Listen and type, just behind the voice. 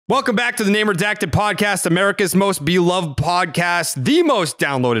Welcome back to the Name Redacted podcast, America's most beloved podcast, the most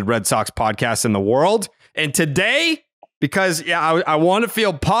downloaded Red Sox podcast in the world. And today, because I want to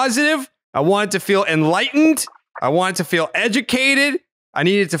feel positive, I want to feel enlightened, I want to feel educated, I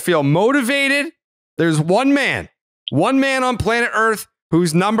needed to feel motivated. There's one man on planet Earth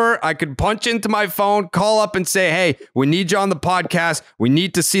whose number I could punch into my phone, call up and say, hey, we need you on the podcast. We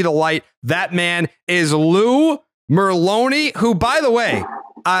need to see the light. That man is Lou Merloni, who, by the way,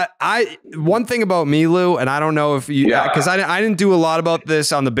 one thing about me, Lou, and I don't know if you, because I didn't do a lot about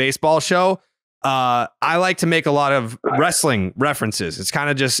this on the baseball show. I like to make a lot of wrestling references. It's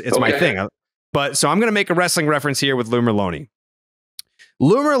kind of just, it's my thing. But so I'm going to make a wrestling reference here with Lou Merloni.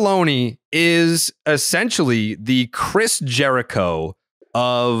 Lou Merloni is essentially the Chris Jericho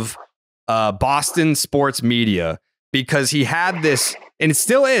of Boston sports media, because he had this, and it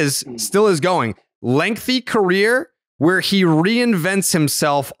still is going, lengthy career where he reinvents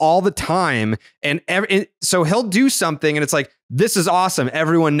himself all the time. And so he'll do something and it's like, this is awesome.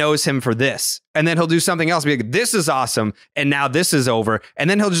 Everyone knows him for this. And then he'll do something else. Be like, this is awesome. And now this is over. And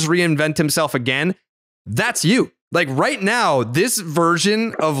then he'll just reinvent himself again. That's you. Like right now, this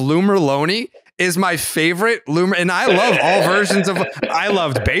version of Lou Merloni is my favorite Lou. And I love all versions of, I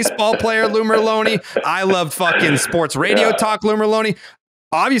loved baseball player Lou Merloni. I loved fucking sports radio talk Lou Merloni.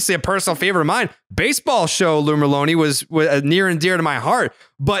 Obviously, a personal favorite of mine, baseball show Lou Merloni was near and dear to my heart.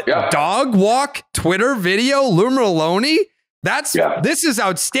 But dog walk, Twitter video, Lou Merloni, this is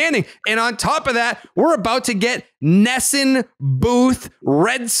outstanding. And on top of that, we're about to get NESN booth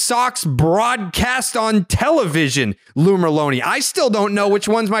Red Sox broadcast on television, Lou Merloni. I still don't know which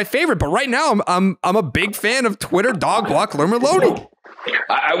one's my favorite, but right now I'm a big fan of Twitter dog walk Lou Merloni.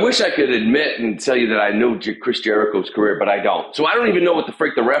 I wish I could admit and tell you that I knew Chris Jericho's career, but I don't. So I don't even know what the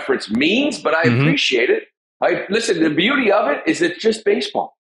frick the reference means, but I appreciate it. Listen, the beauty of it is it's just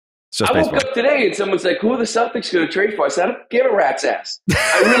baseball. I woke up today and someone's like, who are the Celtics going to trade for? I said, I don't give a rat's ass.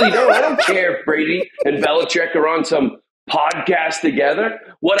 I really don't. I don't care if Brady and Belichick are on some podcast together.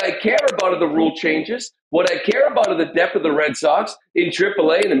 What I care about are the rule changes. What I care about are the depth of the Red Sox in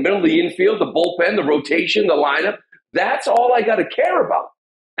AAA, in the middle of the infield, the bullpen, the rotation, the lineup. That's all I got to care about.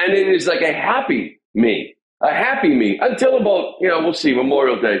 And it is like a happy me until about, we'll see,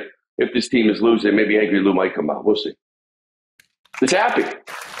 Memorial Day. If this team is losing, maybe Angry Lou might come out. We'll see. It's happy.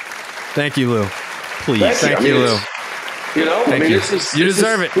 Thank you, Lou. Please. Thank you, Lou. This is you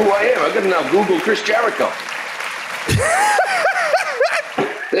deserve it. Who I am. I'm going to now Google Chris Jericho.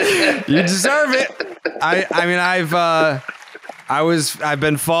 You deserve it. I've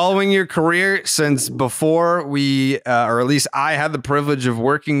been following your career since before we, or at least I had the privilege of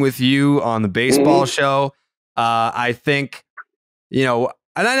working with you on the baseball show. I think, and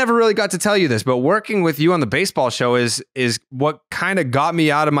I never really got to tell you this, but working with you on the baseball show is what kind of got me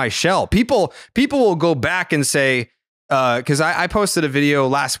out of my shell. People will go back and say, because I posted a video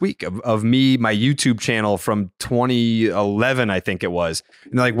last week of me, my YouTube channel from 2011, I think it was.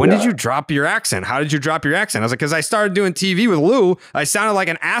 And they're like, when did you drop your accent? How did you drop your accent? I was like, because I started doing TV with Lou. I sounded like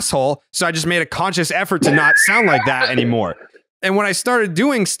an asshole. So I just made a conscious effort to not sound like that anymore. And when I started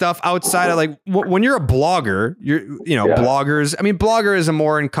doing stuff outside of like, when you're a blogger, bloggers, blogger is a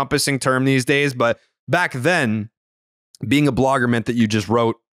more encompassing term these days. But back then, being a blogger meant that you just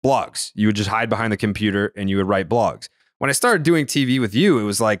wrote blogs. You would just hide behind the computer and you would write blogs. When I started doing TV with you, it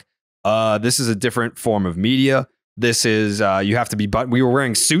was like, this is a different form of media. This is, you have to be, we were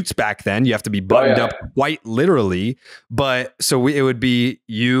wearing suits back then. You have to be buttoned up quite literally. But so it would be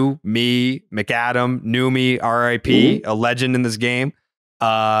you, me, McAdam, Numi, RIP, a legend in this game.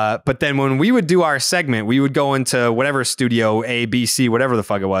 But then when we would do our segment, we would go into whatever studio, A, B, C, whatever the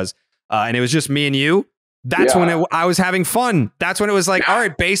fuck it was. And it was just me and you. That's when I was having fun. That's when it was like, all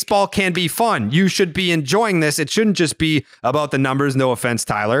right, baseball can be fun. You should be enjoying this. It shouldn't just be about the numbers. No offense,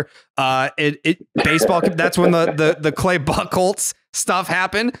 Tyler. Baseball. That's when the Clay Buchholz stuff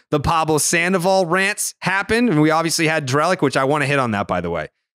happened. The Pablo Sandoval rants happened. And we obviously had Drellick, which I want to hit on that, by the way,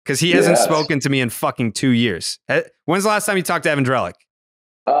 because he hasn't spoken to me in fucking 2 years. When's the last time you talked to Evan Drellick?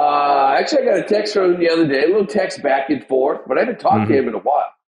 Actually, I got a text from him the other day, a little text back and forth, but I haven't talked to him in a while.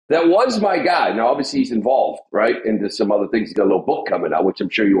 That was my guy. Now, obviously, he's involved, right, into some other things. He's got a little book coming out, which I'm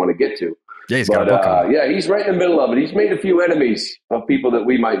sure you want to get to. Yeah, he's got a book coming out. Yeah, he's right in the middle of it. He's made a few enemies of people that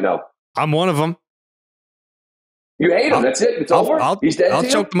we might know. I'm one of them. You hate him. That's it. It's over. He's dead. I'll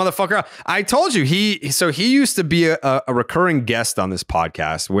choke the motherfucker out. I told you, he used to be a recurring guest on this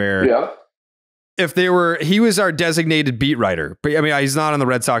podcast where he was our designated beat writer. But he's not on the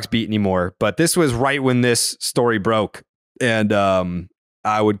Red Sox beat anymore. But this was right when this story broke. And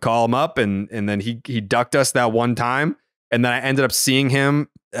I would call him up and then he ducked us that one time. And then I ended up seeing him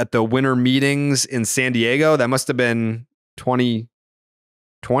at the winter meetings in San Diego. That must have been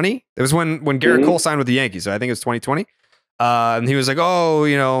 2020. It was when Garrett Cole signed with the Yankees. So I think it was 2020. And he was like,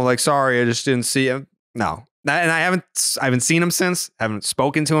 "Oh, like, sorry, I just didn't see him." No, and I haven't seen him since. Haven't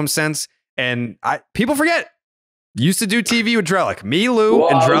spoken to him since. And people forget. Used to do TV with Drellick. Me, Lou,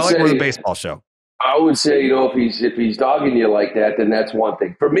 and Drellick were the baseball show. I would say, if he's dogging you like that, then that's one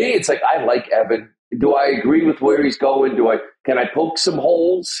thing. For me, it's like, I like Evan. Do I agree with where he's going? Can I poke some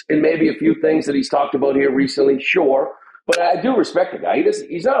holes in maybe a few things that he's talked about here recently? Sure. But I do respect the guy.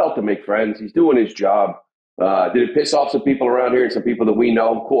 He's not out to make friends. He's doing his job. Did it piss off some people around here and some people that we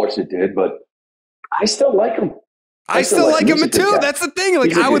know? Of course it did. But I still like him. I still like him too. That's the thing.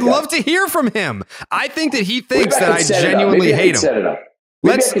 Like, I would love to hear from him. I think that he thinks that I genuinely hate him.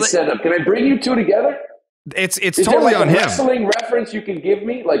 Maybe I can set it up. Can I bring you two together? It's totally on him. Wrestling reference you can give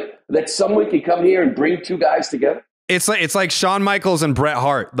me, like that someone can come here and bring two guys together. It's like Shawn Michaels and Bret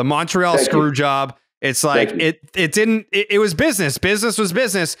Hart, the Montreal screw job. It's like it was business. Business was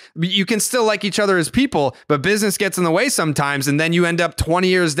business. You can still like each other as people, but business gets in the way sometimes. And then you end up 20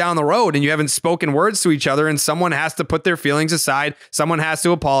 years down the road and you haven't spoken words to each other, and someone has to put their feelings aside. Someone has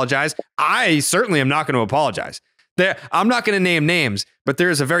to apologize. I certainly am not going to apologize. I'm not going to name names, but there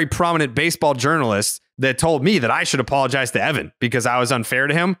is a very prominent baseball journalist that told me that I should apologize to Evan because I was unfair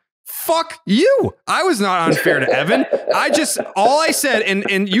to him. Fuck you. I was not unfair to Evan. All I said,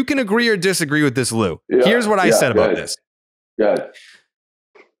 and you can agree or disagree with this, Lou. Here's what I said about this.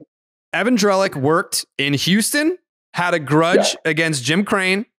 Evan Drellick worked in Houston, had a grudge against Jim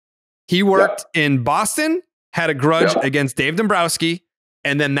Crane. He worked in Boston, had a grudge against Dave Dombrowski.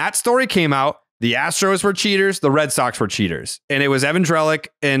 And then that story came out. The Astros were cheaters. The Red Sox were cheaters. And it was Evan Drellick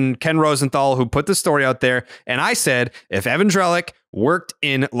and Ken Rosenthal who put the story out there. And I said, if Evan Drellick worked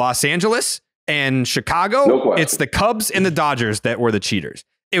in Los Angeles and Chicago, it's the Cubs and the Dodgers that were the cheaters.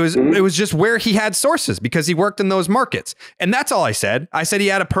 It was just where he had sources because he worked in those markets. And that's all I said. I said he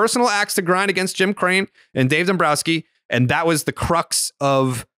had a personal axe to grind against Jim Crane and Dave Dombrowski. And that was the crux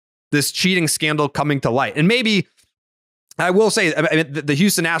of this cheating scandal coming to light. And maybe I will say, the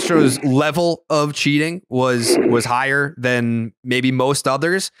Houston Astros level of cheating was higher than maybe most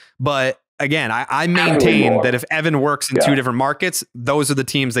others. But again, I maintain that if Evan works in two different markets, those are the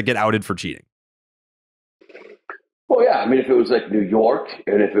teams that get outed for cheating. Well, yeah. I mean, if it was like New York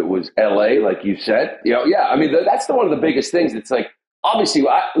and if it was LA, like you said, I mean, that's one of the biggest things. It's like, obviously,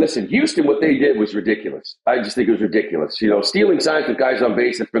 listen, Houston, what they did was ridiculous. I just think it was ridiculous. Stealing signs with guys on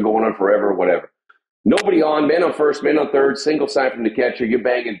base, that's been going on forever, whatever. Nobody on, man on first, man on third, single sign from the catcher, you're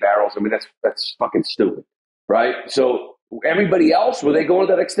banging barrels. I mean, that's fucking stupid, right? So everybody else, were they going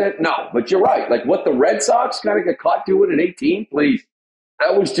to that extent? No, but you're right. Like what the Red Sox kind of got caught doing in 18, please.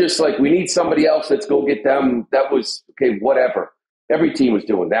 That was just like, we need somebody else. Let's go get them. That was, okay, whatever. Every team was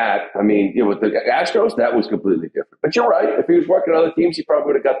doing that. I mean, with the Astros, that was completely different. But you're right. If he was working on other teams, he probably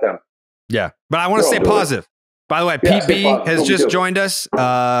would have got them. Yeah, but I want to stay positive. By the way, Pete B has just joined us.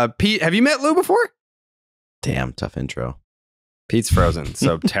 Pete, have you met Lou before? Damn, tough intro. Pete's frozen.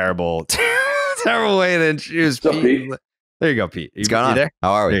 So terrible way to introduce Pete. There you go, Pete. What's going on? There?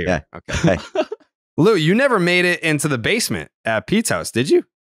 How are we? Yeah. Okay. Hey. Lou, you never made it into the basement at Pete's house, did you?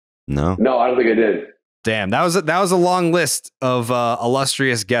 No, I don't think I did. Damn, that was a long list of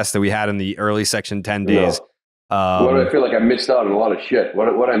illustrious guests that we had in the early Section 10 days. What do I feel like I missed out on a lot of shit? What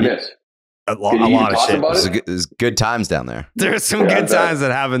did I miss? A lot of shit. There's good times down there. There's some good times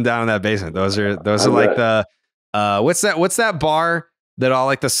that happen down in that basement. Those are like the what's that bar that all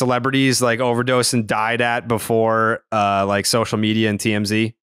like the celebrities like overdose and died at before like social media and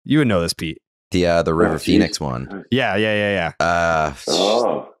TMZ? You would know this, Pete. The River Phoenix one. Yeah.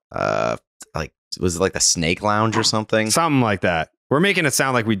 Like was it like the Snake Lounge or something? Something like that. We're making it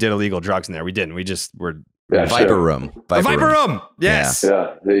sound like we did illegal drugs in there. We didn't. We just were. Viper Room. Viper Room. Yes.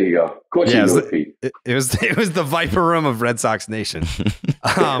 Yeah. There you go. Of course you do, Pete. It was the Viper Room of Red Sox Nation.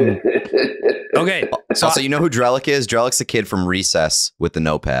 Okay. So also, you know who Drellick is? Drellick's the kid from Recess with the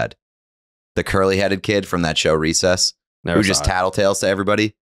notepad. The curly-headed kid from that show Recess, who just tattletales to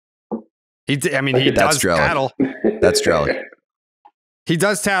everybody. He does tattle. That's Drellick. He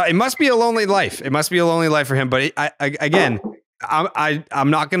does tattle. It must be a lonely life. It must be a lonely life for him. But I'm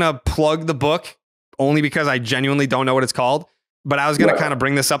not going to plug the book only because I genuinely don't know what it's called. But I was going to kind of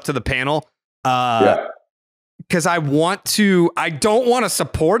bring this up to the panel because I don't want to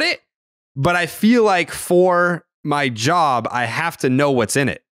support it, but I feel like for my job, I have to know what's in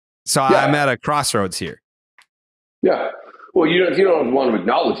it. So I'm at a crossroads here. Yeah. Well, if you don't want to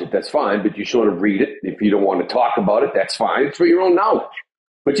acknowledge it, that's fine, but you sort of read it. If you don't want to talk about it, that's fine. It's for your own knowledge.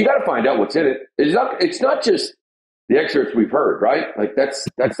 But you got to find out what's in it. It's not just the excerpts we've heard, right? Like that's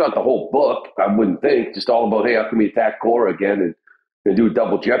not the whole book, I wouldn't think. Just all about, hey, how can we attack Cora again and do a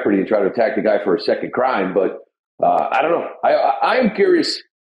double jeopardy and try to attack the guy for a second crime? But I don't know. I am curious.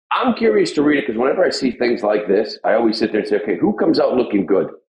 I'm curious to read it because whenever I see things like this, I always sit there and say, okay, who comes out looking good?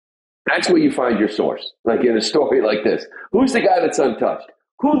 That's where you find your source. Like in a story like this, who's the guy that's untouched?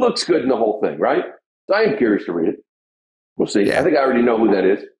 Who looks good in the whole thing, right? So I am curious to read it. We'll see. Yeah. I think I already know who that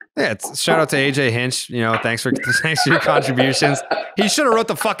is. Yeah, shout out to AJ Hinch. You know, thanks for your contributions. He should have wrote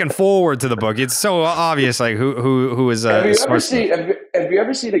the fucking foreword to the book. It's so obvious, like who is. Have you ever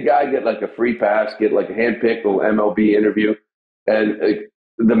seen a guy get like a free pass, get like a handpicked little MLB interview, and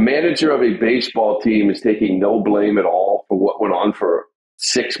the manager of a baseball team is taking no blame at all for what went on for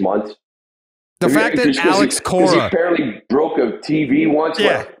 6 months? The fact that Alex Cora, he apparently broke a TV once,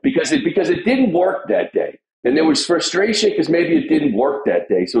 because it didn't work that day. And there was frustration because maybe it didn't work that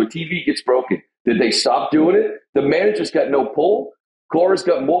day. So a TV gets broken. Did they stop doing it? The manager's got no pull. Cora's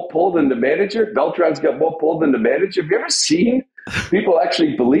got more pull than the manager. Beltran's got more pull than the manager. Have you ever seen people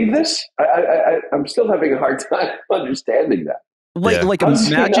actually believe this? I'm still having a hard time understanding that. Like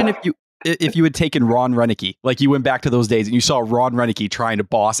imagine if you had taken Ron Renicky, like you went back to those days and you saw Ron Renicky trying to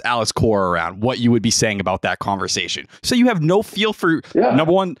boss Alex Cora around, what you would be saying about that conversation. So you have no feel for,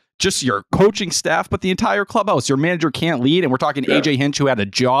 number one, just your coaching staff, but the entire clubhouse. Your manager can't lead. And we're talking AJ Hinch, who had a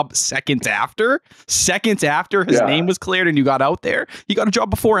job seconds after his name was cleared and you got out there. He got a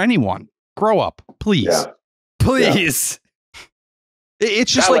job before anyone. Grow up, please. Yeah. Please. Yeah.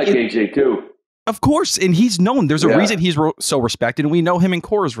 It's just like AJ too. Of course, and he's known. There's a reason he's so respected, and we know him and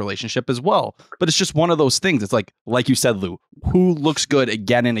Cora's relationship as well. But it's just one of those things. It's like you said, Lou, who looks good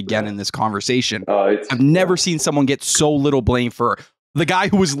again and again in this conversation? I've never seen someone get so little blame for the guy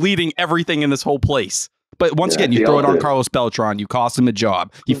who was leading everything in this whole place. But once again, you throw it on Carlos Beltran, you cost him a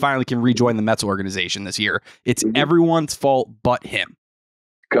job. He finally can rejoin the Mets organization this year. It's everyone's fault but him.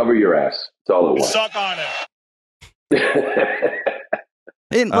 Cover your ass. That's all it was. Suck on it.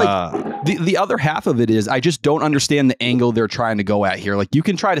 And like the other half of it is, I just don't understand the angle they're trying to go at here. Like you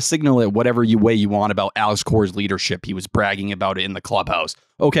can try to signal it whatever way you want about Alex Cora's leadership. He was bragging about it in the clubhouse.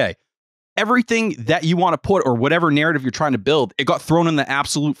 Okay. Everything that you want to put or whatever narrative you're trying to build, it got thrown in the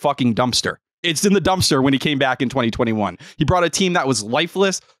absolute fucking dumpster. It's in the dumpster when he came back in 2021. He brought a team that was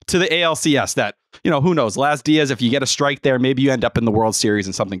lifeless to the ALCS that, who knows, Laz Diaz, if you get a strike there, maybe you end up in the World Series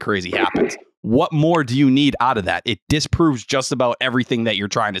and something crazy happens. What more do you need out of that? It disproves just about everything that you're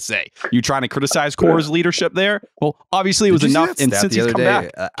trying to say. You trying to criticize Cora's leadership there? Well, obviously it was enough. And since he's come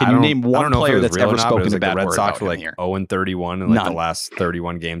back, can you name one player that's ever spoken a bad word about him here? 0-31 in the last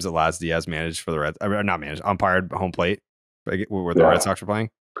 31 games that Laz Diaz managed for the Reds. Not managed, umpired home plate where the Red Sox were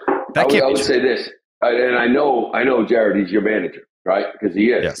playing. I would say this, and I know, Jared, he's your manager, right? Because he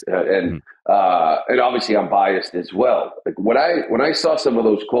is, yes. And obviously I'm biased as well. Like when I saw some of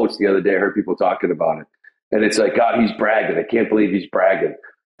those quotes the other day, I heard people talking about it, and it's like, God, he's bragging. I can't believe he's bragging.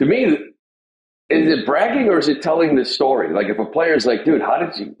 To me, is it bragging or is it telling the story? Like if a player's like, dude,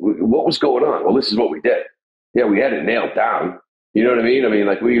 what was going on? Well, this is what we did. Yeah, we had it nailed down. You know what I mean? I mean,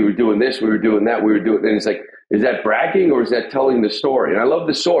 like we were doing this, we were doing that, we were doing, and it's like, is that bragging or is that telling the story? And I love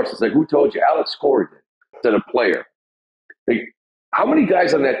the source. It's like, who told you? Alex Cora did. Instead of player. Like, how many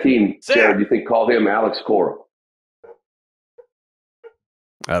guys on that team, Jared, do you think call him Alex Cora?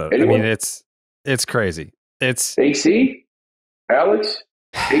 I mean, it's crazy. It's AC? Alex?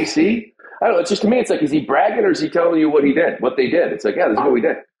 AC? I don't know. It's just, to me, it's like, is he bragging or is he telling you what he did, what they did? It's like, yeah, this is what we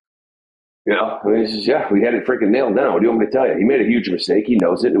did. I mean, it's just, we had it freaking nailed down. What do you want me to tell you? He made a huge mistake. He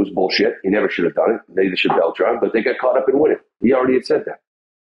knows it. It was bullshit. He never should have done it. Neither should Beltran, but they got caught up in winning. He already had said that.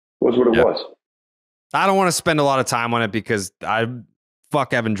 It was what it was. I don't want to spend a lot of time on it because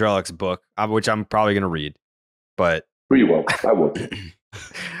fuck Evan Drellick's book, which I'm probably going to read. But you will. I would.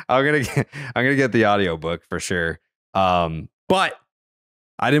 I'm gonna get the audio book for sure. But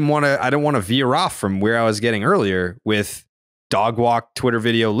I didn't want to veer off from where I was getting earlier with Dog Walk Twitter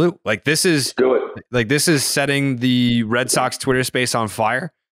video Lou. Like this is setting the Red Sox Twitter space on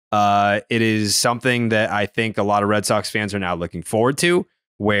fire. It is something that I think a lot of Red Sox fans are now looking forward to,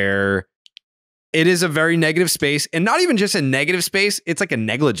 where it is a very negative space, and not even just a negative space. It's like a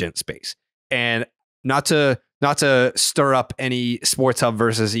negligent space, and not to stir up any Sports Hub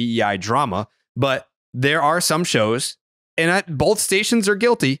versus EEI drama, but there are some shows, and both stations are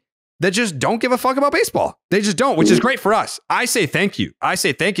guilty, that just don't give a fuck about baseball. They just don't, which is great for us. I say thank you. I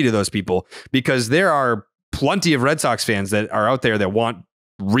say thank you to those people, because there are plenty of Red Sox fans that are out there that want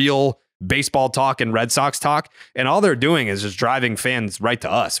real baseball talk and Red Sox talk. And all they're doing is just driving fans right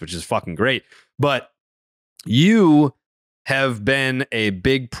to us, which is fucking great. But you have been a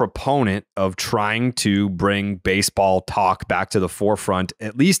big proponent of trying to bring baseball talk back to the forefront,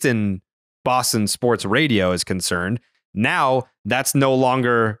 at least in Boston sports radio is concerned. Now that's no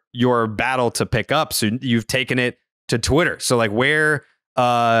longer your battle to pick up. So you've taken it to Twitter. So like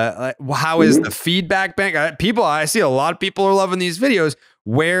how is the feedback bank? I see a lot of people are loving these videos.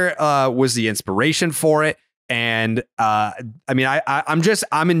 Where was the inspiration for it? And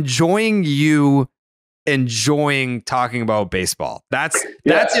I'm enjoying you enjoying talking about baseball. That's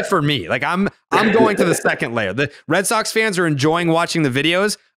it for me. Like I'm going to the second layer. The Red Sox fans are enjoying watching the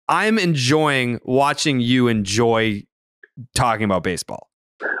videos. I'm enjoying watching you enjoy talking about baseball.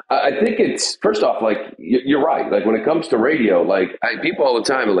 I think it's, first off, like, you're right. Like, when it comes to radio, like, people all the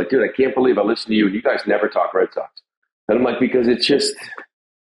time are like, dude, I can't believe I listen to you and you guys never talk Red Sox. And I'm like, because it's just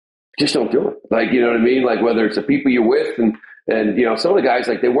don't do it. Like, you know what I mean? Like, whether it's the people you're with and you know, some of the guys,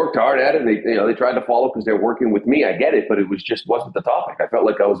 like, they worked hard at it. And they tried to follow because they're working with me. I get it, but it wasn't the topic. I felt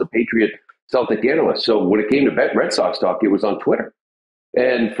like I was a Patriot Celtic analyst. So when it came to Red Sox talk, it was on Twitter.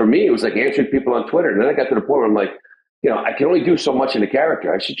 And for me, it was like answering people on Twitter. And then I got to the point where I'm like, you know, I can only do so much in a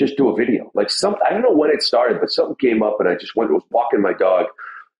character. I should just do a video. Like, I don't know when it started, but something came up and I just was walking my dog.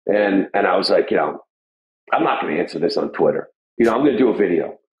 And I was like, you know, I'm not going to answer this on Twitter. You know, I'm going to do a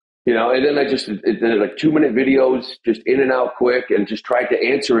video. You know, and then I just did like 2-minute videos, just in and out quick, and just tried to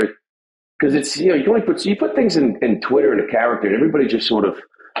answer it. Because it's, you know, you can only put things in Twitter in a character, and everybody just sort of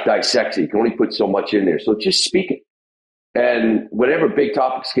dissects it. You can only put so much in there. So just speak it. And whenever big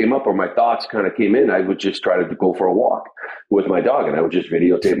topics came up or my thoughts kind of came in, I would just try to go for a walk with my dog, and I would just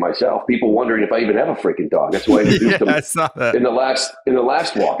videotape myself. People wondering if I even have a freaking dog. That's why I introduced them in the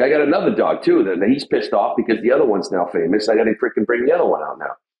last walk. I got another dog too. That he's pissed off because the other one's now famous. I got to freaking bring the other one out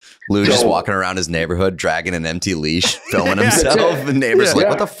now. Lou just walking around his neighborhood, dragging an empty leash, filming himself. And neighbors like,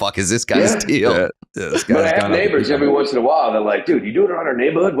 what the fuck is this guy's deal? But I have neighbors every once in a while. They're like, dude, you doing it around our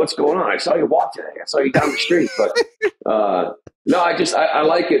neighborhood? What's going on? I saw you walk today. I saw you down the street. But no, I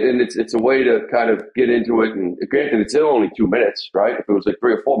like it. And it's a way to kind of get into it. And granted, it's only 2 minutes, right? If it was like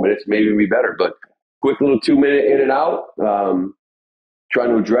 3 or 4 minutes, maybe it'd be better. But quick little 2-minute in and out, trying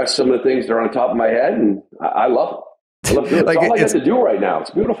to address some of the things that are on top of my head. And I love it. I love it. It's all I get to do right now. It's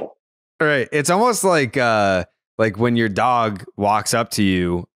beautiful. Right. It's almost like when your dog walks up to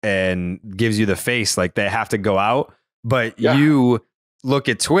you and gives you the face, like they have to go out, but you look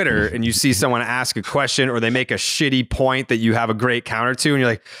at Twitter and you see someone ask a question or they make a shitty point that you have a great counter to, and you're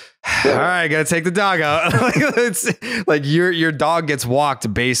like, all right, I got to take the dog out. It's like your dog gets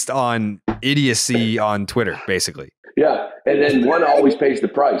walked based on idiocy on Twitter, basically. Yeah. And then one always pays the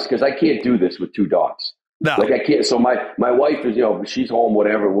price because I can't do this with 2 dogs. No. Like, I can't. So my wife is, you know, she's home,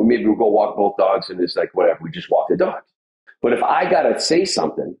 whatever. Well, maybe we'll go walk both dogs, and it's like, whatever. We just walk the dogs. But if I got to say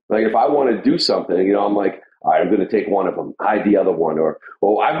something, like if I want to do something, you know, I'm like, all right, I'm going to take one of them, hide the other one. Or,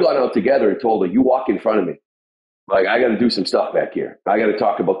 well, I've gone out together and told her, you walk in front of me. Like, I got to do some stuff back here. I got to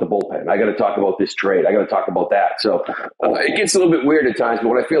talk about the bullpen. I got to talk about this trade. I got to talk about that. So it gets a little bit weird at times. But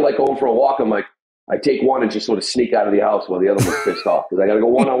when I feel like going for a walk, I'm like, I take one and just sort of sneak out of the house while the other one's pissed off because I got to go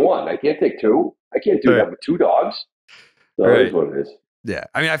one-on-one. I can't take 2. I can't do that with 2 dogs. So it is what it is. Yeah.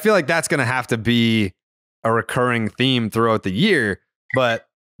 I mean, I feel like that's going to have to be a recurring theme throughout the year. But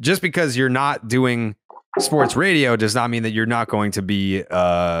just because you're not doing sports radio does not mean that you're not going to be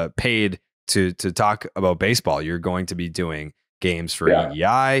paid to talk about baseball. You're going to be doing games for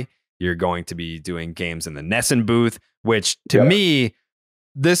EEI. You're going to be doing games in the NESN booth, which to me,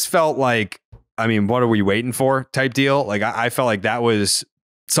 this felt like, I mean, what are we waiting for type deal? Like, I felt like that was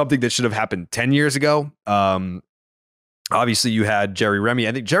something that should have happened 10 years ago. Obviously, you had Jerry Remy.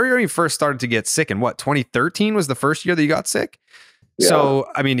 I think Jerry Remy first started to get sick in 2013 was the first year that he got sick. Yeah. So,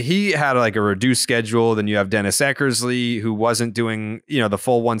 I mean, he had like a reduced schedule. Then you have Dennis Eckersley, who wasn't doing, you know, the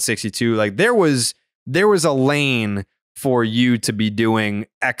full 162. Like there was a lane for you to be doing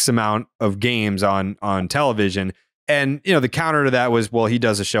X amount of games on television. And, you know, the counter to that was, well, he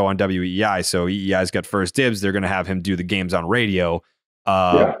does a show on WEEI. So EEI's got first dibs. They're going to have him do the games on radio.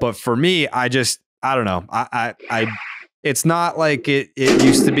 But for me, I don't know. It's not like it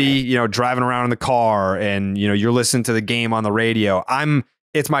used to be, you know, driving around in the car and, you know, you're listening to the game on the radio.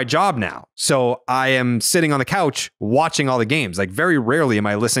 It's my job now. So I am sitting on the couch watching all the games. Like very rarely am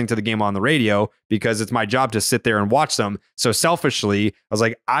I listening to the game on the radio because it's my job to sit there and watch them. So selfishly, I was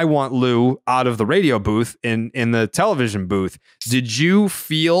like, I want Lou out of the radio booth in the television booth. Did you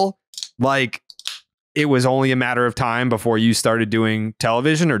feel like it was only a matter of time before you started doing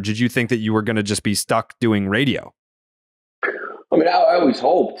television, or did you think that you were going to just be stuck doing radio? I mean, I always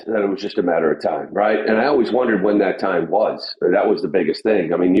hoped that it was just a matter of time, right? And I always wondered when that time was. That was the biggest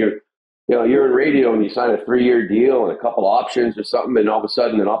thing. I mean, you're in radio and you sign a 3-year deal and a couple options or something, and all of a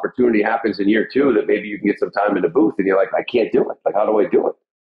sudden an opportunity happens in year 2 that maybe you can get some time in the booth, and you're like, I can't do it. Like, how do I do it?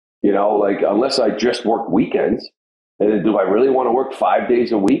 Unless I just work weekends, and then do I really want to work 5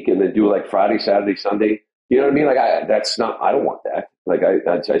 days a week and then do like Friday, Saturday, Sunday? You know what I mean? Like, I don't want that. Like,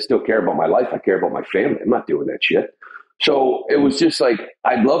 I still care about my life. I care about my family. I'm not doing that shit. So it was just like,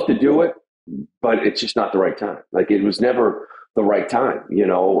 I'd love to do it, but it's just not the right time. Like, it was never the right time,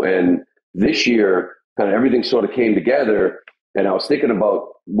 and this year kind of everything sort of came together, and I was thinking about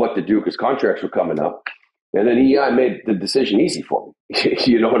what to do because contracts were coming up. And then EI made the decision easy for me.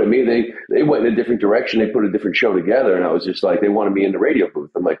 You know what I mean? They went in a different direction. They put a different show together, and I was just like, they wanted me in the radio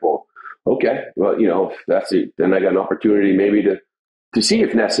booth. I'm like, well, okay, well, if that's it, then I got an opportunity maybe to see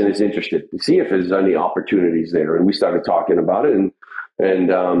if NESN is interested, to see if there's any opportunities there. And we started talking about it, and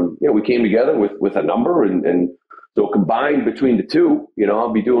we came together with a number, and so combined between the two,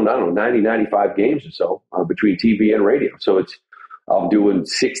 I'll be doing, 90, 95 games or so between TV and radio. So I'm doing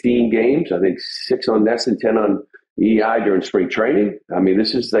 16 games, I think 6 on NESN, 10 on EI during spring training. I mean,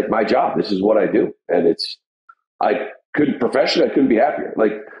 this is like my job. This is what I do. And I couldn't be happier.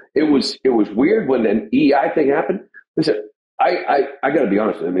 Like, it was weird when an EI thing happened. Listen, I got to be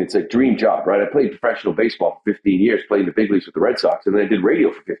honest with you. I mean, it's a dream job, right? I played professional baseball for 15 years, played in the big leagues with the Red Sox, and then I did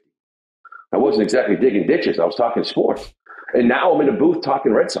radio for 15. I wasn't exactly digging ditches. I was talking sports. And now I'm in a booth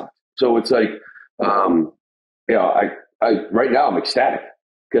talking Red Sox. So it's like, right now I'm ecstatic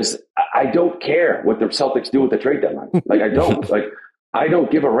because I don't care what the Celtics do with the trade deadline. Like, I don't. Like, I don't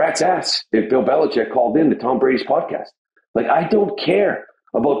give a rat's ass if Bill Belichick called in to Tom Brady's podcast. Like, I don't care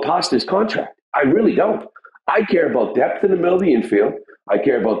about Pasta's contract. I really don't. I care about depth in the middle of the infield. I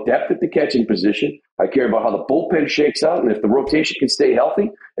care about depth at the catching position. I care about how the bullpen shakes out and if the rotation can stay healthy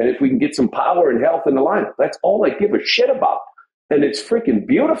and if we can get some power and health in the lineup. That's all I give a shit about. And it's freaking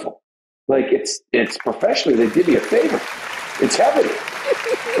beautiful. Like, it's professionally, they did me a favor. It's heaven,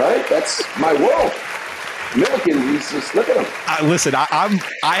 right? That's my world. Milliken, he's just, look at him. Listen, I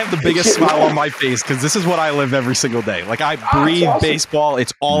have the biggest smile on my face because this is what I live every single day. Like, I breathe awesome. Baseball.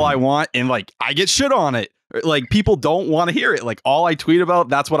 It's all I want. And like, I get shit on it. Like, people don't want to hear it. Like, all I tweet about,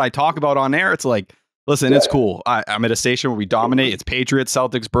 that's what I talk about on air. It's like, listen, it's cool. I'm at a station where we dominate. It's Patriots,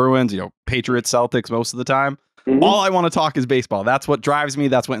 Celtics, Bruins, Patriots, Celtics most of the time. Mm-hmm. All I want to talk is baseball. That's what drives me.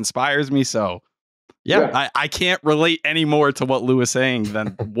 That's what inspires me. So yeah. I can't relate any more to what Lou is saying than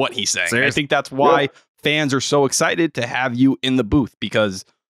what he's saying. I think that's why fans are so excited to have you in the booth because,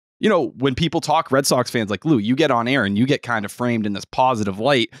 when people talk Red Sox fans like Lou, you get on air and you get kind of framed in this positive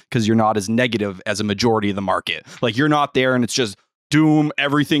light because you're not as negative as a majority of the market. Like, you're not there and it's just doom.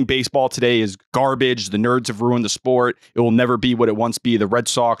 Everything baseball today is garbage. The nerds have ruined the sport. It will never be what it once be. The Red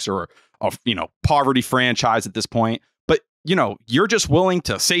Sox are a poverty franchise at this point. But, you're just willing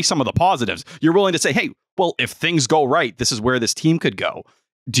to say some of the positives. You're willing to say, hey, well, if things go right, this is where this team could go.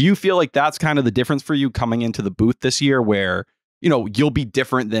 Do you feel like that's kind of the difference for you coming into the booth this year where, you'll be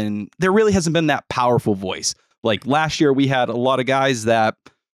different than there really hasn't been that powerful voice? Like, last year we had a lot of guys that,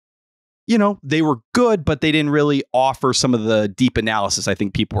 they were good, but they didn't really offer some of the deep analysis I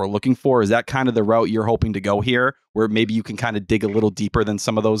think people are looking for. Is that kind of the route you're hoping to go here, where maybe you can kind of dig a little deeper than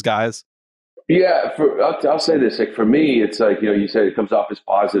some of those guys? Yeah, I'll say this. Like, for me, it's like, you said it comes off as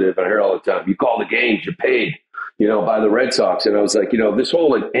positive, and I hear it all the time. You call the games, you're paid, by the Red Sox. And I was like, this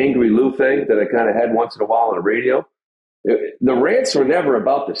whole like angry Lou thing that I kind of had once in a while on the radio, the rants were never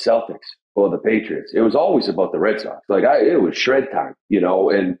about the Celtics or the Patriots. It was always about the Red Sox. Like, it was shred time,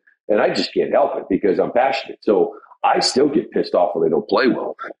 and I just can't help it because I'm passionate. So I still get pissed off when they don't play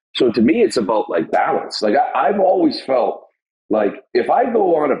well. So to me, it's about like balance. Like, I've always felt like if I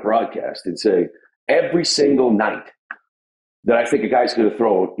go on a broadcast and say every single night that I think a guy's going to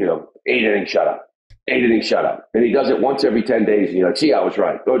throw, 8 innings shutout, and he does it once every 10 days, and you're like, see, I was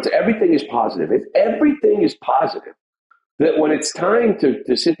right. So everything is positive. If everything is positive, that when it's time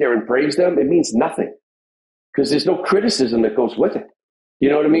to sit there and praise them, it means nothing because there's no criticism that goes with it. You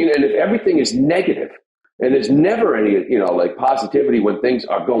know what I mean? And if everything is negative and there's never any, like positivity when things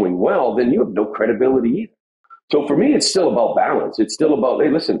are going well, then you have no credibility either. So for me, it's still about balance. It's still about, hey,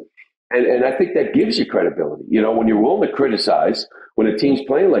 listen, and I think that gives you credibility. When you're willing to criticize when a team's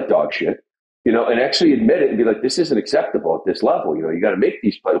playing like dog shit, and actually admit it and be like, this isn't acceptable at this level. You got to make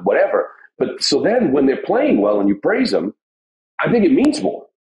these plays, whatever. But so then when they're playing well and you praise them, I think it means more,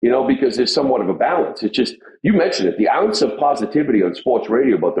 because there's somewhat of a balance. It's just, you mentioned it, the ounce of positivity on sports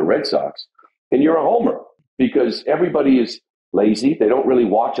radio about the Red Sox, and you're a homer because everybody is lazy. They don't really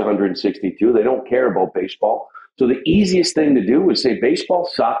watch 162. They don't care about baseball. So the easiest thing to do is say baseball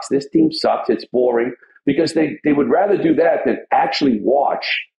sucks. This team sucks. It's boring because they would rather do that than actually watch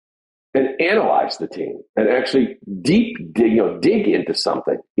and analyze the team and actually dig into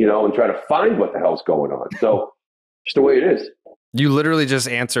something, and try to find what the hell's going on. So just the way it is. You literally just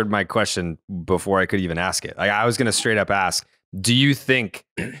answered my question before I could even ask it. Like, I was going to straight up ask, do you think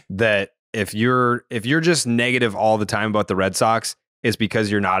that if you're just negative all the time about the Red Sox, it's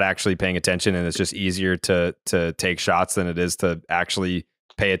because you're not actually paying attention and it's just easier to take shots than it is to actually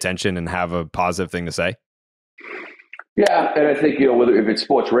pay attention and have a positive thing to say? Yeah, and I think whether if it's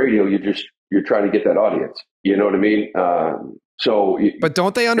sports radio, you're trying to get that audience. You know what I mean? But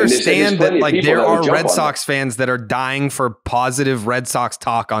don't they understand that like there are Red Sox fans that are dying for positive Red Sox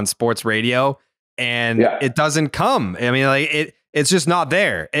talk on sports radio, and it doesn't come. I mean, like it's just not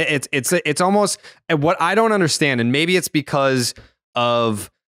there. It's almost what I don't understand, and maybe it's because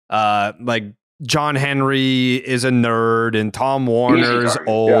of like John Henry is a nerd and Tom Warner's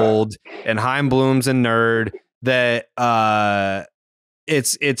old and Chaim Bloom's a nerd. That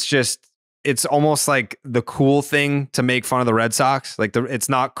it's almost like the cool thing to make fun of the Red Sox. Like it's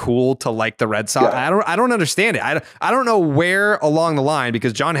not cool to like the Red Sox. Yeah. I don't understand it. I don't know where along the line,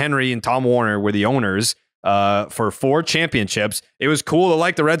 because John Henry and Tom Warner were the owners for 4 championships. It was cool to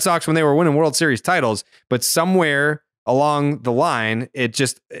like the Red Sox when they were winning World Series titles, but somewhere along the line, it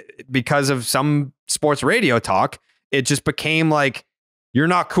just, because of some sports radio talk, it just became like, you're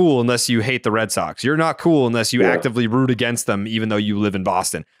not cool unless you hate the Red Sox. You're not cool unless you actively root against them, even though you live in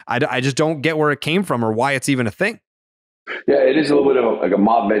Boston. I just don't get where it came from or why it's even a thing. Yeah, it is a little bit of like a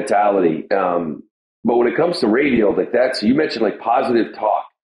mob mentality. But when it comes to radio, like you mentioned like positive talk.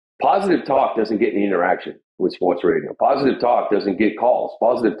 Positive talk doesn't get any interaction with sports radio. Positive talk doesn't get calls.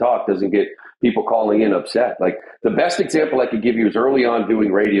 Positive talk doesn't get people calling in upset. Like the best example I could give you is early on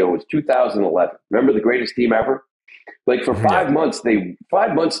doing radio was 2011. Remember the greatest team ever? Like for 5 months, they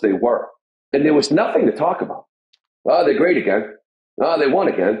were, and there was nothing to talk about. Oh, they're great again. Oh, they won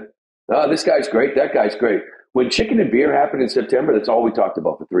again. Oh, this guy's great. That guy's great. When chicken and beer happened in September, that's all we talked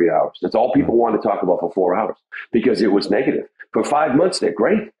about for 3 hours. That's all people wanted to talk about for 4 hours because it was negative. For 5 months, they're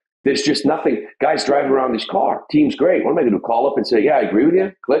great. There's just nothing. Guys driving around this car. Team's great. What am I going to call up and say, yeah, I agree with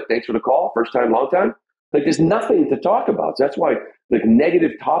you. Click. Thanks for the call. First time, long time. Like there's nothing to talk about. So that's why like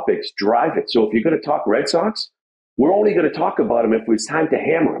negative topics drive it. So if you're going to talk Red Sox, we're only going to talk about them if it's time to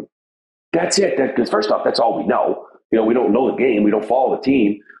hammer them. That's it. Because first off, that's all we know. We don't know the game. We don't follow the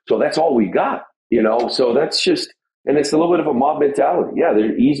team. So that's all we got. So that's just, and it's a little bit of a mob mentality. Yeah,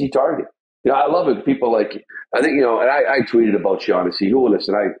 they're an easy target. I love it. People like, I think, and I tweeted about Shaughnessy. Who will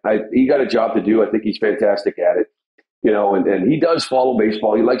listen? He got a job to do. I think he's fantastic at it. And he does follow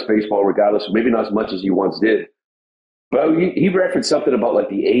baseball. He likes baseball regardless. Maybe not as much as he once did. But he referenced something about like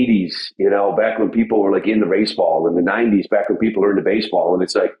the 80s, back when people were like into baseball, and the 90s, back when people were into baseball. And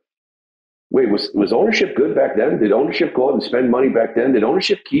it's like, wait, was ownership good back then? Did ownership go out and spend money back then? Did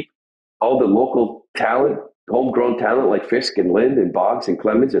ownership keep all the local talent, homegrown talent like Fisk and Lind and Boggs and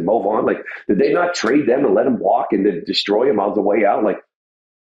Clemens and Mo Vaughn? Like, did they not trade them and let them walk and then destroy them on the way out? Like,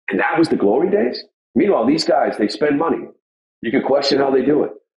 and that was the glory days? Meanwhile, these guys, they spend money. You can question how they do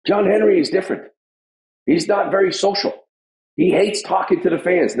it. John Henry is different. He's not very social. He hates talking to the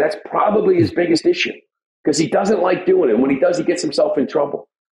fans. And that's probably his biggest issue because he doesn't like doing it. And when he does, he gets himself in trouble.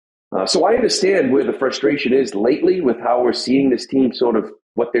 So I understand where the frustration is lately with how we're seeing this team, sort of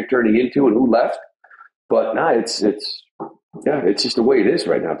what they're turning into and who left. But it's just the way it is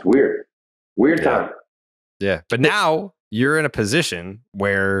right now. It's weird. Weird time. Yeah. But now you're in a position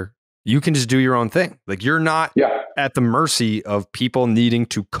where you can just do your own thing. Like you're not at the mercy of people needing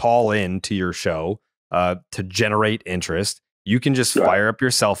to call in to your show to generate interest. You can just fire up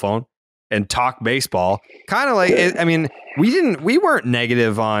your cell phone and talk baseball. Kind of like, we weren't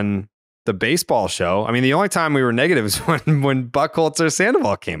negative on the baseball show. I mean, the only time we were negative is when Buckholz or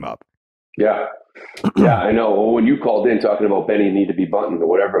Sandoval came up. Yeah. Yeah, I know. Well, when you called in talking about Benny need to be bunting or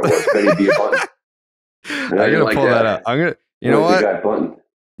whatever it was, Benny be a bunting. I'm going to pull that up. You know what?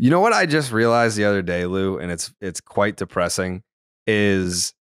 You know what I just realized the other day, Lou, and it's quite depressing,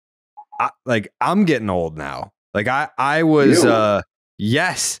 is I'm getting old now. Like I was,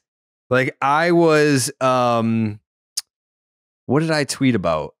 yes. Like I was, what did I tweet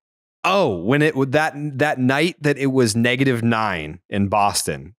about? Oh, when that night that it was -9 in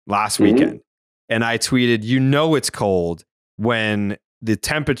Boston last weekend. And I tweeted, it's cold when the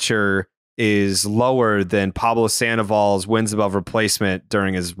temperature is lower than Pablo Sandoval's wins above replacement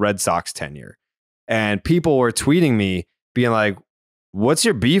during his Red Sox tenure. And people were tweeting me being like, what's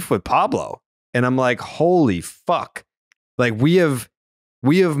your beef with Pablo? And I'm like, holy fuck. Like we have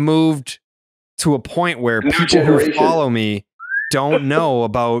moved to a point where people who follow me don't know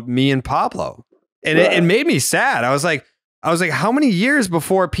about me and Pablo. And it made me sad. I was like, I was like, how many years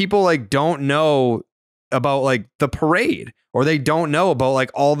before people like don't know about like the parade, or they don't know about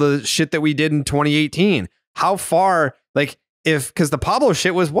like all the shit that we did in 2018? How far, like, because the Pablo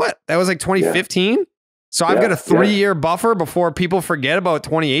shit was what? That was like 2015. Yeah. So I've got a 3-year buffer before people forget about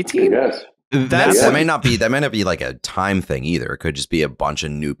 2018. Yes. That may not be like a time thing either. It could just be a bunch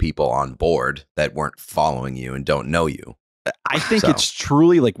of new people on board that weren't following you and don't know you. I think it's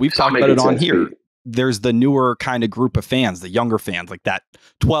truly like we've talked about it on here. There's the newer kind of group of fans, the younger fans, like that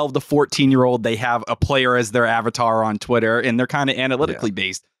 12 to 14-year-old. They have a player as their avatar on Twitter, and they're kind of analytically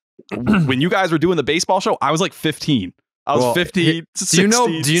based. When you guys were doing the baseball show, I was like 15. I was 15.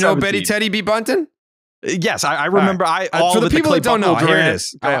 16, do you know Betty Teddy beat Bunton? Yes, I remember. Right. For the people that don't know, here it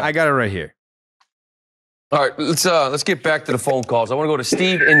is. I got it right here. All right, let's get back to the phone calls. I want to go to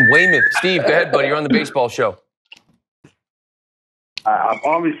Steve in Weymouth. Steve, go ahead, buddy. You're on the baseball show.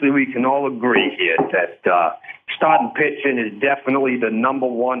 Obviously, we can all agree here that starting pitching is definitely the number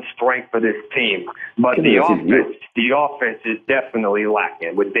one strength for this team. But the offense is definitely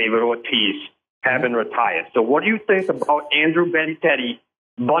lacking with David Ortiz having retired. So what do you think about Andrew Benintendi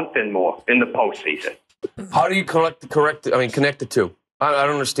bunting more in the postseason? How do you connect the two? I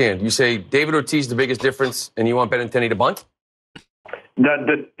don't understand. You say David Ortiz the biggest difference, and you want Benintendi to bunt?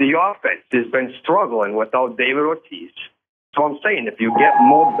 The offense has been struggling without David Ortiz. So I'm saying if you get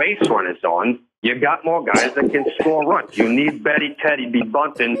more base runners on, you got more guys that can score runs. You need Benintendi to be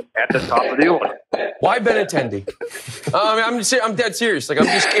bunting at the top of the order. Why Benintendi? I'm dead serious. Like, I'm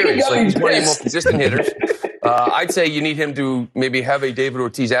just curious. Like, he's one of the more consistent hitters. I'd say you need him to maybe have a David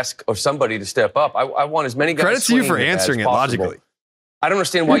Ortiz-esque or somebody to step up. I want as many guys. Credit to you for answering it logically. I don't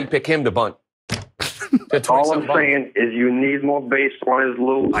understand why you pick him to bunt. All I'm saying is you need more base runners,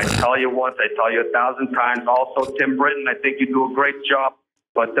 Lou. I tell you once, I tell you 1,000 times. Also, Tim Britton, I think you do a great job.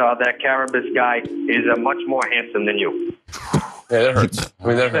 But that Carrabis guy is much more handsome than you. Yeah, that hurts.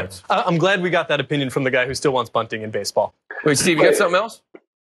 That hurts. I'm glad we got that opinion from the guy who still wants bunting in baseball. Wait, Steve, you got something else?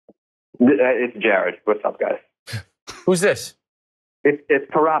 It's Jared. What's up, guys? Who's this?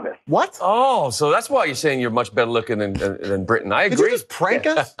 It's Carrabis. What? Oh, so that's why you're saying you're much better looking than Britton. I agree. Did you just prank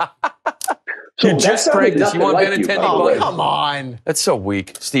us? You just pranked us. You want Benintendi? Oh, come on. That's so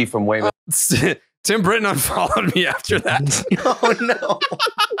weak. Steve from Weymouth. Tim Britton unfollowed me after that. Oh, no.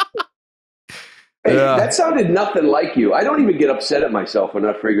 Hey, that sounded nothing like you. I don't even get upset at myself when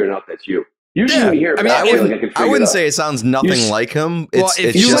I'm figuring out that's you. Usually when you hear it, I wouldn't say it sounds nothing like him. It's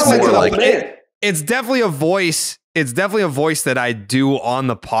just more like it's definitely a voice. It's definitely a voice that I do on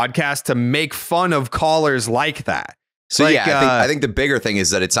the podcast to make fun of callers like that. So like, I think the bigger thing is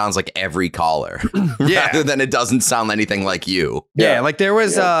that it sounds like every caller, rather than it doesn't sound anything like you. Yeah, like there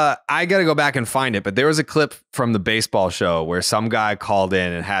was I got to go back and find it, but there was a clip from the baseball show where some guy called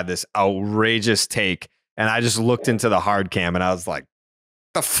in and had this outrageous take, and I just looked into the hard cam and I was like,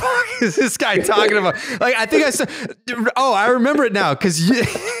 the fuck is this guy talking about? Like, I think I said, oh, I remember it now, because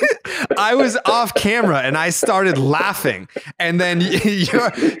I was off camera and I started laughing, and then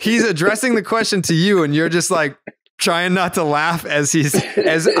he's addressing the question to you, and you're just like trying not to laugh as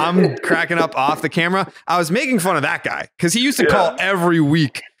I'm cracking up off the camera. I was making fun of that guy because he used to call every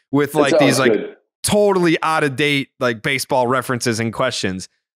week with like these like totally out of date like baseball references and questions.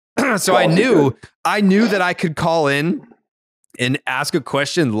 So I knew that I could call in and ask a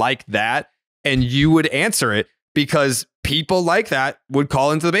question like that and you would answer it, because people like that would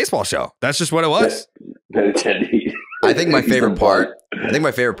call into the baseball show. That's just what it was. I think my favorite part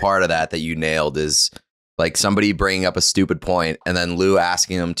of that you nailed is like somebody bringing up a stupid point and then Lou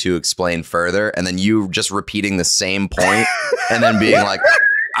asking them to explain further, and then you just repeating the same point and then being like,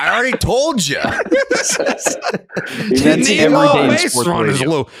 I already told you. That's everyday base runners,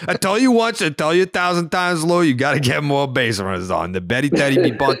 Lou. I tell you once, I tell you 1,000 times, Lou, you got to get more base runners on. The Benintendi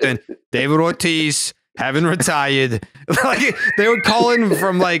be bunting, David Ortiz having retired. Like they would call in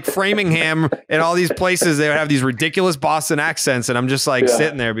from like Framingham and all these places. They would have these ridiculous Boston accents, and I'm just like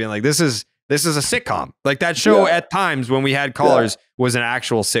sitting there being like, this is a sitcom. Like that show at times when we had callers was an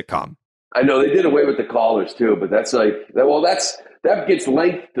actual sitcom. I know they did away with the callers too, but that's like, well, that gets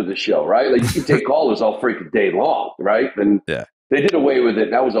length to the show, right? Like you can take callers all freaking day long, right? And they did away with it.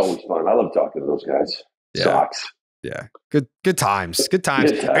 That was always fun. I love talking to those guys. Sucks. Yeah. Good times. Good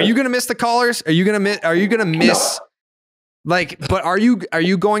times. Are you going to miss the callers? Are you going to miss like, but are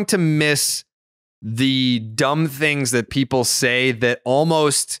you going to miss the dumb things that people say that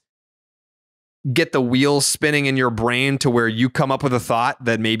almost get the wheels spinning in your brain to where you come up with a thought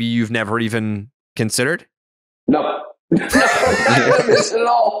that maybe you've never even considered? No. I don't miss it at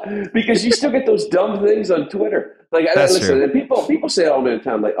all, because you still get those dumb things on Twitter. Like, listen, people say all the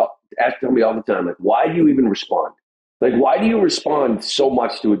time, like, tell me all the time, like, why do you even respond? Like, why do you respond so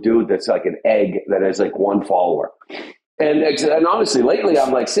much to a dude that's like an egg that has like one follower? And honestly, lately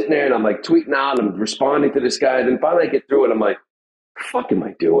I'm like sitting there and I'm like tweeting out, I'm responding to this guy. And then finally I get through it. I'm like, what the fuck am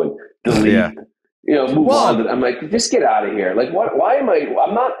I doing? Delete, move on. I'm like, just get out of here. Like, what? Why am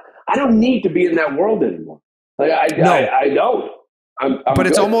I don't need to be in that world anymore. Like, I don't. But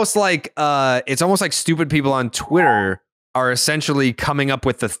it's almost like stupid people on Twitter are essentially coming up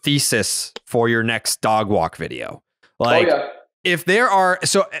with the thesis for your next dog walk video. Like, if there are,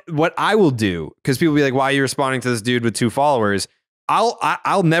 so what I will do, because people be like, why are you responding to this dude with 2 followers?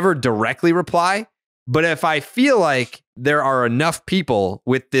 I'll never directly reply. But if I feel like there are enough people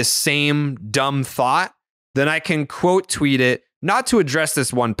with this same dumb thought, then I can quote tweet it, not to address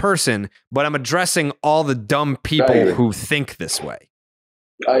this one person, but I'm addressing all the dumb people who think this way.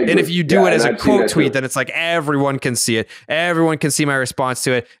 And if you do it as a quote tweet, then it's like everyone can see it. Everyone can see my response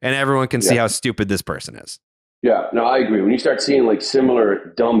to it, and everyone can see how stupid this person is. Yeah, no, I agree. When you start seeing like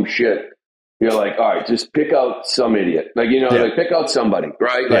similar dumb shit, you're like, all right, just pick out some idiot. Like, like pick out somebody,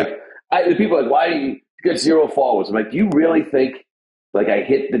 right? Like, the people are like, why do you get 0 followers? I'm like, do you really think like I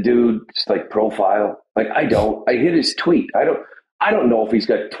hit the dude's like profile? Like, I don't. I hit his tweet. I don't know if he's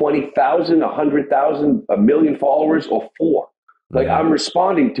got 20,000, 100,000, 1 million followers or 4. Like, I'm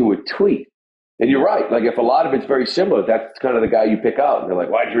responding to a tweet. And you're right. Like, if a lot of it's very similar, that's kind of the guy you pick out. And they're like,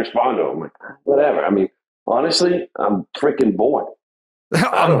 why'd you respond to him? I'm like, whatever. I mean, honestly, I'm freaking bored.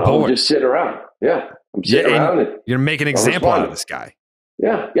 I'm bored. I'm just sitting around. Yeah. I'm sitting around. And you're making an example out of this guy.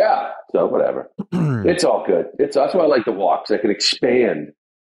 Yeah. So whatever. It's all good. That's why I like the walks. I can expand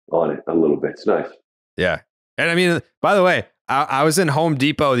on it a little bit. It's nice. Yeah. And I mean, by the way, I was in Home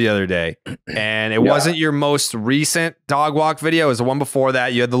Depot the other day, and it wasn't your most recent dog walk video. It was the one before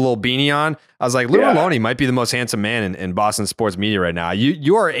that. You had the little beanie on. I was like, Lou Merloni might be the most handsome man in Boston sports media right now.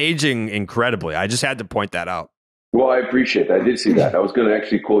 You are aging incredibly. I just had to point that out. Well, I appreciate that. I did see that. I was going to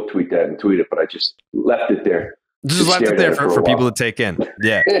actually quote tweet that and tweet it, but I just left it there. Just left it there for people to take in.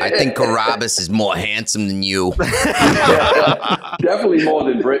 Yeah. I think Carrabis is more handsome than you. Definitely more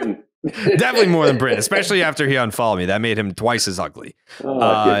than Britain. Definitely more than Britain, especially after he unfollowed me. That made him twice as ugly. I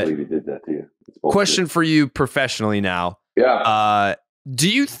can't believe he did that to you. Question for you professionally now. Yeah. Do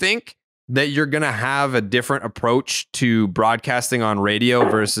you think that you're going to have a different approach to broadcasting on radio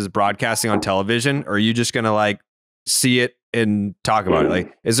versus broadcasting on television? Or are you just going to like see it and talk about it?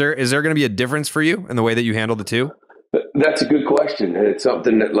 Like, is there going to be a difference for you in the way that you handle the two? That's a good question, and it's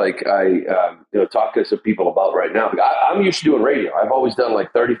something that like I talk to some people about right now. I'm used to doing radio. I've always done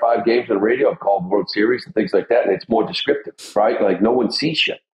like 35 games on radio. I've called World Series and things like that, and it's more descriptive, right? Like no one sees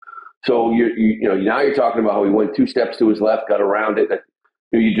shit. So now you're talking about how he went 2 steps to his left, got around it.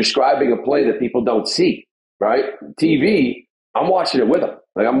 You're describing a play that people don't see, right? TV, I'm watching it with him.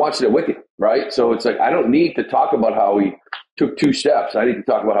 Like I'm watching it with you, right? So it's like I don't need to talk about how he took 2 steps. I need to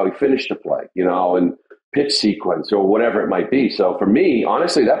talk about how he finished the play, and pitch sequence or whatever it might be. So for me,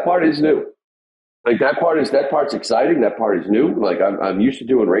 honestly, that part is new. Like that part's exciting. That part is new. Like I'm used to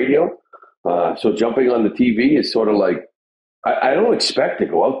doing radio. So jumping on the TV is sort of like, I don't expect to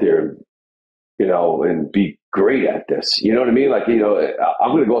go out there, and be great at this. You know what I mean? Like,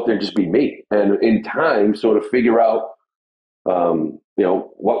 I'm going to go out there and just be me, and in time sort of figure out,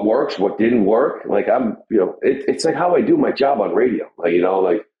 what works, what didn't work. Like it's like how I do my job on radio.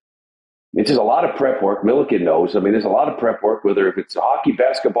 Like, it's just a lot of prep work. Milliken knows. I mean, there's a lot of prep work, whether if it's hockey,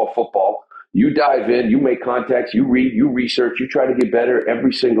 basketball, football, you dive in, you make contacts, you read, you research, you try to get better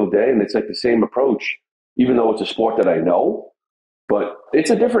every single day. And it's like the same approach, even though it's a sport that I know, but it's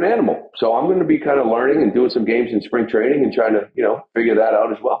a different animal. So I'm going to be kind of learning and doing some games in spring training and trying to, figure that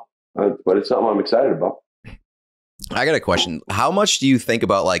out as well. But it's something I'm excited about. I got a question. How much do you think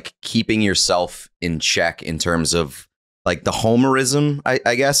about like keeping yourself in check in terms of like the homerism,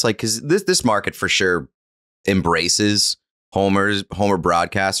 I guess, like, because this market for sure embraces homer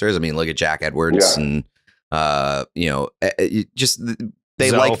broadcasters. I mean, look at Jack Edwards and, just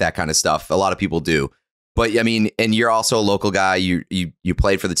they like that kind of stuff. A lot of people do. But I mean, and you're also a local guy. You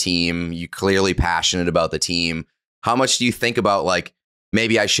played for the team. You clearly passionate about the team. How much do you think about like,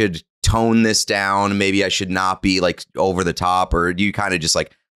 maybe I should tone this down? Maybe I should not be like over the top, or do you kind of just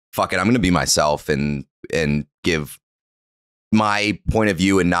like, fuck it, I'm going to be myself and give my point of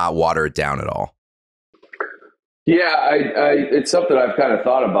view and not water it down at all? Yeah, it's something I've kind of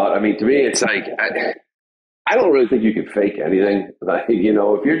thought about. I mean, to me, it's like, I don't really think you can fake anything. Like,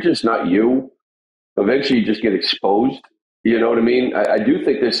 if you're just not you, eventually you just get exposed. You know what I mean? I do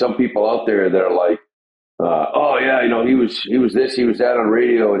think there's some people out there that are like, oh yeah, he was this, he was that on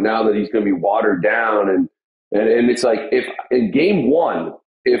radio, and now that he's going to be watered down. And it's like, if in game 1,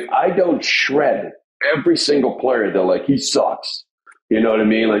 if I don't shred every single player, they're like, he sucks. You know what I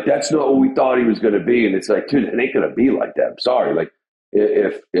mean? Like, that's not what we thought he was going to be. And it's like, dude, it ain't going to be like that. I'm sorry. Like,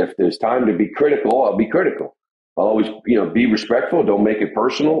 if there's time to be critical, I'll be critical. I'll always, be respectful. Don't make it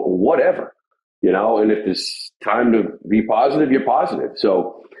personal or whatever, and if there's time to be positive, you're positive.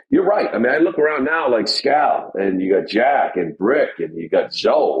 So you're right. I mean, I look around now like Scal, and you got Jack and Brick, and you got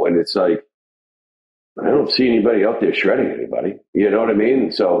Zoe, and it's like, I don't see anybody out there shredding anybody. You know what I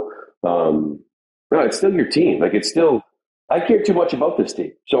mean? So, no, it's still your team. Like, it's still, I care too much about this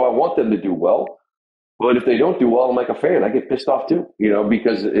team. So I want them to do well. But if they don't do well, I'm like a fan. I get pissed off too,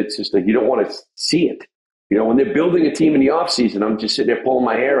 because it's just like, you don't want to see it. When they're building a team in the offseason, I'm just sitting there pulling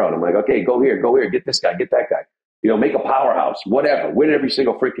my hair out. I'm like, okay, go here, get this guy, get that guy. Make a powerhouse, whatever. Win every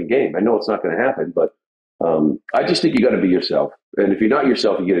single freaking game. I know it's not going to happen, but I just think you got to be yourself. And if you're not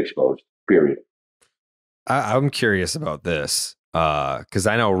yourself, you get exposed, period. I'm curious about this because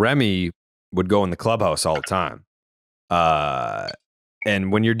I know Remy would go in the clubhouse all the time.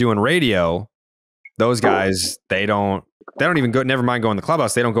 And when you're doing radio, those guys, they don't even go, never mind going to the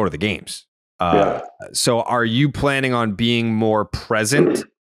clubhouse. They don't go to the games. So are you planning on being more present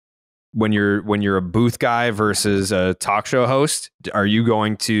when you're a booth guy versus a talk show host? Are you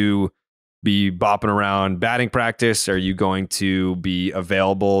going to be bopping around batting practice? Are you going to be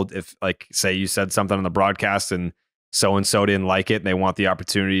available if, like, say you said something on the broadcast and so-and-so didn't like it and they want the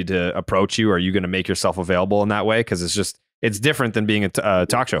opportunity to approach you? Are you going to make yourself available in that way? Because it's different than being a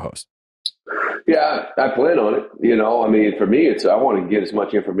talk show host. Yeah, I plan on it. I mean, for me, I want to get as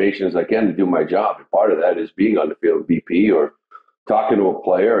much information as I can to do my job. And part of that is being on the field BP or talking to a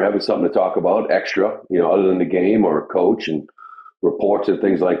player or having something to talk about extra, other than the game or a coach and reports and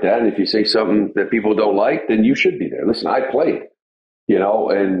things like that. And if you say something that people don't like, then you should be there. Listen, I played,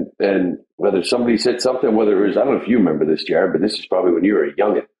 and whether somebody said something, whether it was, I don't know if you remember this, Jared, but this is probably when you were a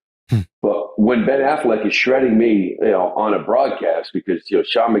youngin'. But when Ben Affleck is shredding me, on a broadcast because,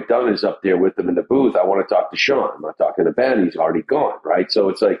 Sean McDonough is up there with him in the booth, I want to talk to Sean. I'm not talking to Ben. He's already gone, right? So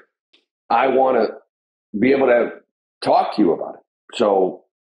it's like, I want to be able to talk to you about it. So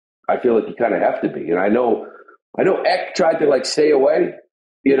I feel like you kind of have to be. And I know Eck tried to stay away,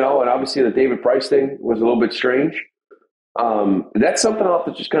 and obviously the David Price thing was a little bit strange. That's something I'll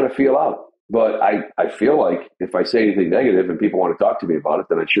have to just kind of feel out. But I feel like if I say anything negative and people want to talk to me about it,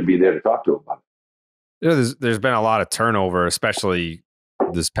 then I should be there to talk to them about it. There's been a lot of turnover, especially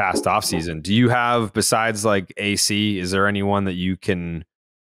this past offseason. Do you have, besides AC, is there anyone that you can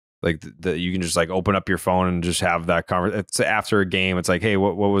that you can just open up your phone and just have that conversation? It's after a game. It's like, hey,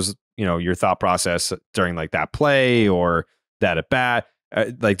 what was your thought process during that play or that at bat?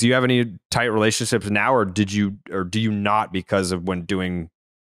 Do you have any tight relationships now, or do you not, because of when doing,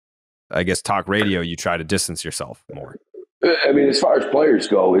 I guess, talk radio, you try to distance yourself more? I mean, as far as players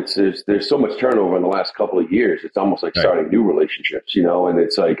go, there's so much turnover in the last couple of years. It's almost like starting new relationships, and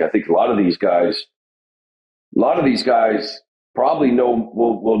it's like, I think a lot of these guys probably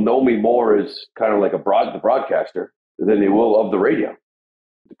will know me more as kind of like the broadcaster than they will of the radio.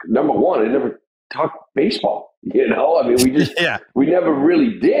 Number one, I never talked baseball, I mean, we never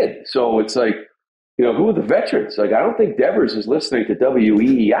really did. So it's like, who are the veterans? I don't think Devers is listening to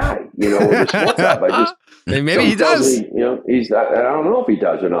WEEI, or the Sports Hub. Maybe he does. I don't know if he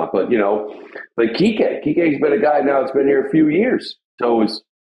does or not, but Kike's been a guy now that's been here a few years. So it's,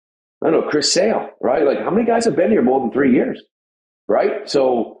 I don't know, Chris Sale, right? How many guys have been here more than 3 years, right?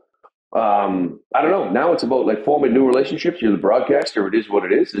 So I don't know. Now it's about forming new relationships. You're the broadcaster. It is what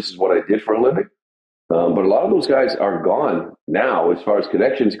it is. This is what I did for a living. But a lot of those guys are gone now as far as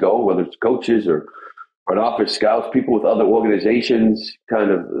connections go, whether it's coaches or front office scouts, people with other organizations,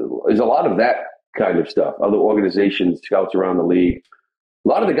 there's a lot of that kind of stuff. Other organizations, scouts around the league. A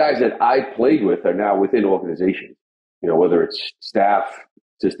lot of the guys that I played with are now within organizations, whether it's staff,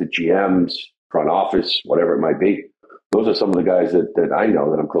 assistant GMs, front office, whatever it might be. Those are some of the guys that I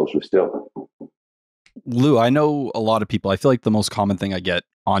know that I'm close with still. Lou, I know a lot of people. I feel like the most common thing I get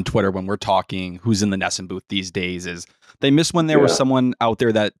on Twitter when we're talking who's in the NESN booth these days is they miss when there was someone out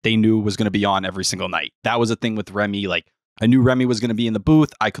there that they knew was going to be on every single night. That was a thing with Remy. I knew Remy was going to be in the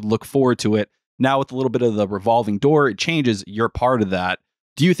booth. I could look forward to it. Now with a little bit of the revolving door, it changes. You're part of that.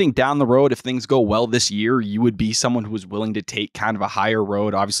 Do you think down the road, if things go well this year, you would be someone who is willing to take kind of a higher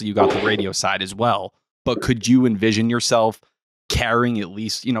road? Obviously, you got the radio side as well. But could you envision yourself carrying at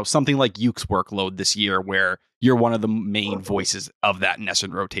least, something like Uke's workload this year where you're one of the main voices of that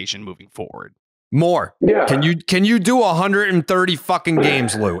NESN rotation moving forward? More. Yeah. Can you do 130 fucking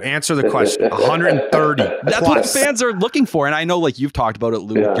games, Lou? Answer the question. 130. That's what the fans are looking for. And I know, like, you've talked about it,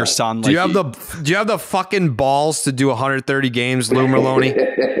 Lou, with your son. Do you have the fucking balls to do 130 games, Lou Merloni?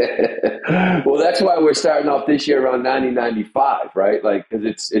 Well, that's why we're starting off this year around 90-95, right? Like,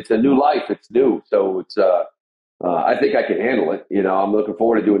 because it's a new life. It's new. So it's I think I can handle it. You know, I'm looking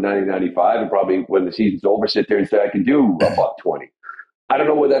forward to doing 90-95, and probably when the season's over, sit there and say I can do about 20. I don't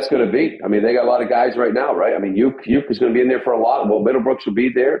know where that's going to be. I mean, they got a lot of guys right now, right? I mean, Uke is going to be in there for a lot. Well, Middlebrooks will be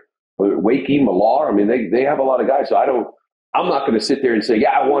there. Wakey, Millar. I mean, they have a lot of guys. So I'm not going to sit there and say,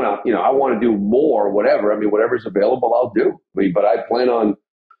 yeah, I want to do more or whatever. I mean, whatever's available, I'll do. I mean, but I plan on,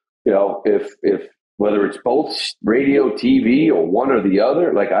 you know, if whether it's both radio, TV, or one or the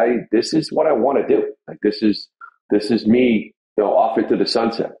other, like this is what I want to do. Like this is me, you know, off into the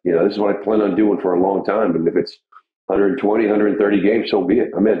sunset. You know, this is what I plan on doing for a long time. And if it's 120, 130 games, so be it.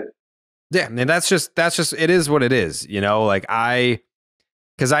 I'm in. Yeah, and that's just it is what it is. You know, like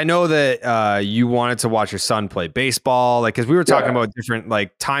because I know that you wanted to watch your son play baseball, like because we were talking about different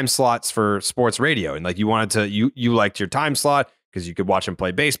like time slots for sports radio, and like you wanted to you liked your time slot because you could watch him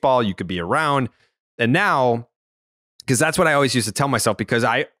play baseball, you could be around, and now because that's what I always used to tell myself, because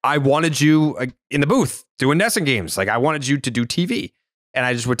I wanted you in the booth doing NESN games, like I wanted you to do TV, and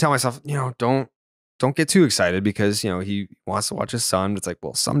I just would tell myself, you know, don't get too excited because, you know, he wants to watch his son. It's like,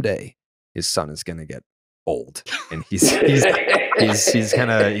 well, someday his son is going to get old and he's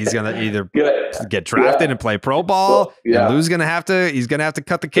gonna either get drafted and play pro ball, and Lou's gonna have to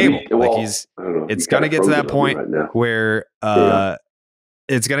cut the cable. Well, like it's gonna get to that point where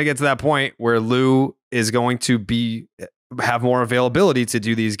it's gonna get to that point where Lou is going to have more availability to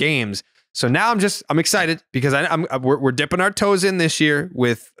do these games. So now I'm excited because we're dipping our toes in this year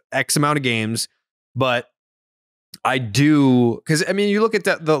with X amount of games. But I do, because I mean, you look at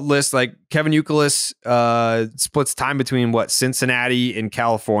the list, like Kevin Youkilis splits time between Cincinnati and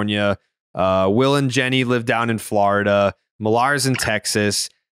California. Will and Jenny live down in Florida. Millar's in Texas.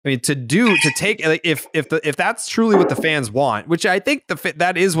 I mean, to take like if that's truly what the fans want, which I think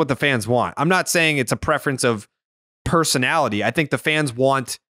that is what the fans want. I'm not saying it's a preference of personality. I think the fans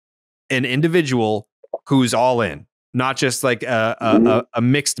want an individual who's all in. Not just like a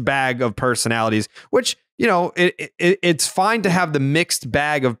mixed bag of personalities, which, you know, it's fine to have the mixed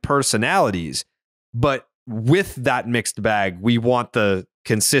bag of personalities, but with that mixed bag, we want the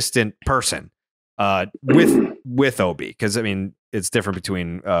consistent person with OB, because I mean it's different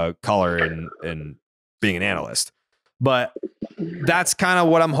between color and being an analyst, but that's kind of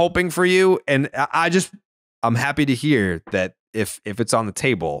what I'm hoping for you, and I'm happy to hear that if it's on the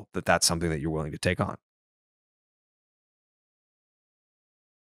table, that's something that you're willing to take on.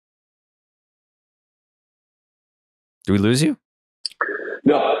 Do we lose you?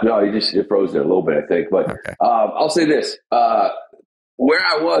 No, you froze there a little bit, I think. But okay. I'll say this: where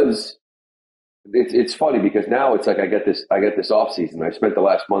I was, it's funny because now it's like I get this off season. I spent the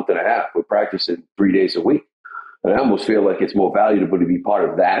last month and a half with practicing 3 days a week, and I almost feel like it's more valuable to be part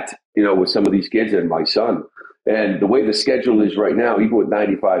of that, you know, with some of these kids and my son. And the way the schedule is right now, even with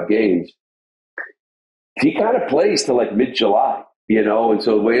 95 games, he kind of plays to like mid-July. You know, and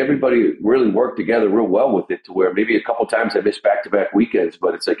so the way everybody really worked together real well with it, to where maybe a couple times I missed back-to-back weekends,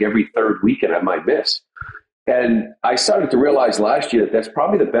 but it's like every third weekend I might miss. And I started to realize last year that that's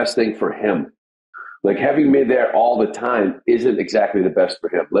probably the best thing for him. Like having me there all the time isn't exactly the best for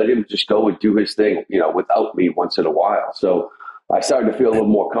him. Let him just go and do his thing, you know, without me once in a while. So I started to feel a little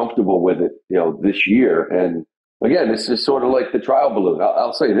more comfortable with it, you know, this year. And again, this is sort of like the trial balloon.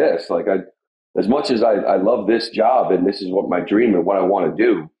 I'll say this, like as much as I love this job and this is what my dream and what I want to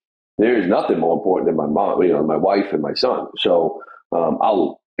do, there is nothing more important than my mom, you know, my wife and my son. So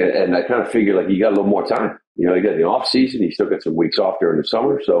I kind of figure like you got a little more time. You know, you got the off season, you still got some weeks off during the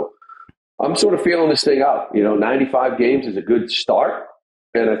summer. So I'm sort of feeling this thing out. You know, 95 games is a good start.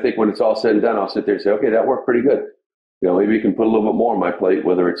 And I think when it's all said and done, I'll sit there and say, okay, that worked pretty good. You know, maybe you can put a little bit more on my plate,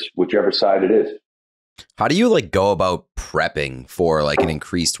 whether it's whichever side it is. How do you like go about prepping for like an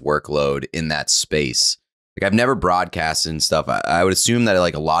increased workload in that space? Like I've never broadcasted and stuff. I would assume that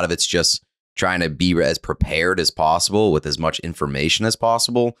like a lot of it's just trying to be as prepared as possible with as much information as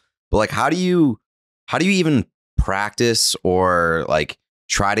possible. But like, how do you even practice or like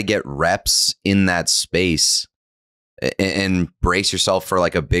try to get reps in that space and brace yourself for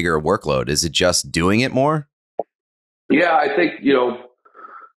like a bigger workload? Is it just doing it more? Yeah, I think, you know,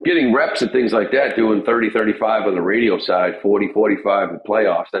 getting reps and things like that, doing 30, 35 on the radio side, 40, 45 in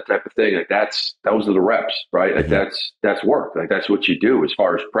playoffs, that type of thing. Like those are the reps, right? Like that's work. Like that's what you do as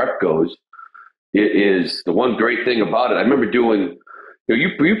far as prep goes. It is the one great thing about it. I remember doing,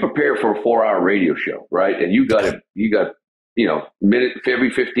 you prepare for a 4-hour radio show, right? And you got minute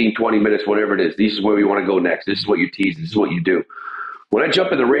every 15, 20 minutes, whatever it is. This is where we want to go next. This is what you tease. This is what you do. When I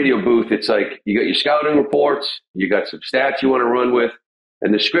jump in the radio booth, it's like you got your scouting reports, you got some stats you want to run with,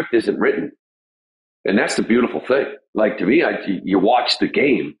 and the script isn't written. And that's the beautiful thing. Like, to me, you watch the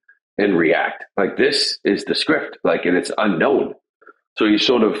game and react. Like, this is the script, like, and it's unknown. So you're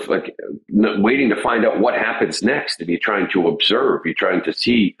sort of like waiting to find out what happens next, and you're trying to observe. You're trying to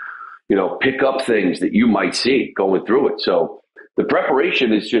see, pick up things that you might see going through it. So the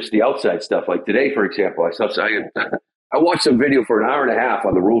preparation is just the outside stuff. Like today, for example, I watched some video for an hour and a half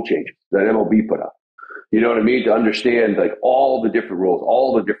on the rule changes that MLB put up. You know what I mean? To understand like all the different rules,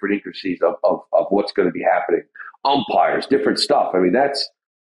 all the different intricacies of what's going to be happening, umpires, different stuff. I mean, that's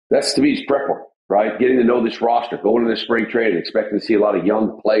to me is prep work, right? Getting to know this roster, going into spring training, expecting to see a lot of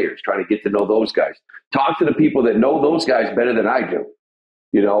young players, trying to get to know those guys. Talk to the people that know those guys better than I do.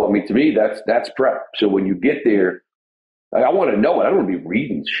 To me, that's prep. So when you get there, I want to know it. I don't want to be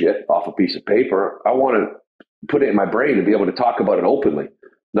reading shit off a piece of paper. I want to put it in my brain and be able to talk about it openly,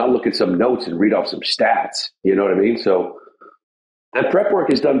 not look at some notes and read off some stats. You know what I mean? So that prep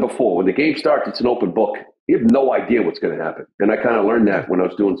work is done before. When the game starts, it's an open book. You have no idea what's going to happen. And I kind of learned that when I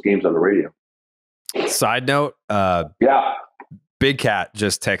was doing games on the radio. Side note, Big Cat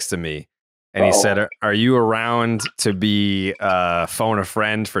just texted me and he said, "Are you around to be phone a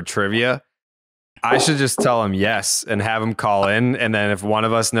friend for trivia?" I should just tell him yes and have him call in, and then if one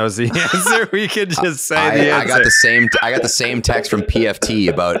of us knows the answer, we could just say the answer. I got the same text from PFT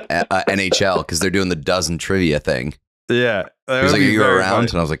about NHL because they're doing the dozen trivia thing. Yeah, he was like, "Are you around?" Funny.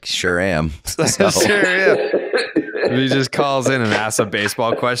 And I was like, "Sure am." So. Sure am. He just calls in and asks a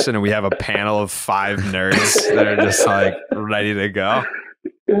baseball question, and we have a panel of 5 nerds that are just like ready to go.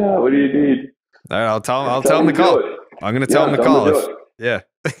 Yeah, what do you need? All right, I'll tell him to call. I'm going to tell him to call. Yeah.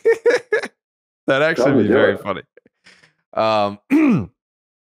 That'd actually be very funny. I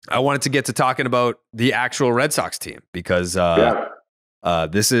wanted to get to talking about the actual Red Sox team because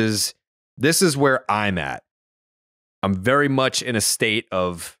this is where I'm at. I'm very much in a state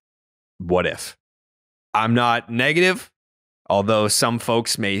of what if. I'm not negative, although some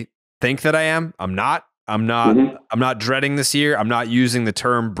folks may think that I am. I'm not. I'm not dreading this year. I'm not using the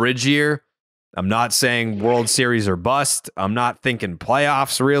term bridge year. I'm not saying World Series or bust. I'm not thinking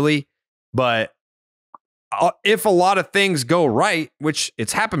playoffs really. But if a lot of things go right, which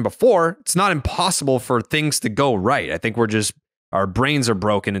it's happened before, it's not impossible for things to go right. I think our brains are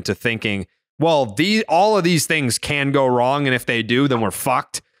broken into thinking, well, all of these things can go wrong, and if they do, then we're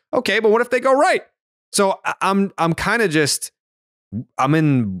fucked. Okay, but what if they go right? So I'm kind of I'm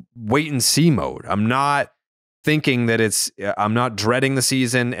in wait and see mode. I'm not thinking that I'm not dreading the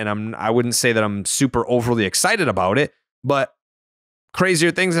season, and I wouldn't say that I'm super overly excited about it, but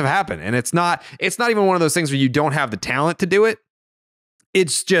crazier things have happened. And it's not even one of those things where you don't have the talent to do it.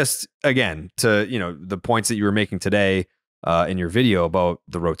 It's just, again, to, the points that you were making today in your video about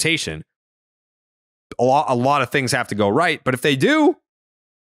the rotation, a lot of things have to go right. But if they do,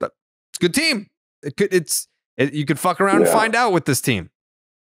 it's a good team. You could fuck around and find out with this team.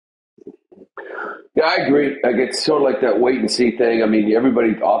 Yeah, I agree. Like, it's sort of like that wait and see thing. I mean,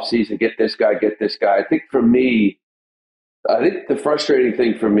 everybody off season, get this guy. I think for me, the frustrating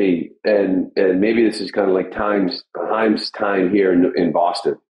thing for me, and maybe this is kind of like Heim's time here in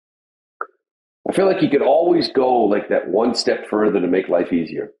Boston. I feel like you could always go like that one step further to make life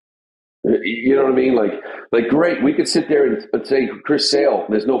easier. You know what I mean? Like great, we could sit there and say Chris Sale,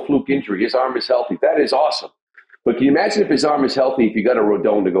 there's no fluke injury, his arm is healthy. That is awesome. But can you imagine if his arm is healthy if you got a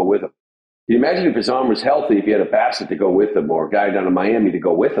Rodon to go with him? Can you imagine if his arm was healthy if you had a Bassett to go with him or a guy down in Miami to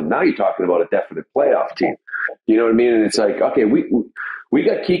go with him? Now you're talking about a definite playoff team. You know what I mean? And it's like, okay, we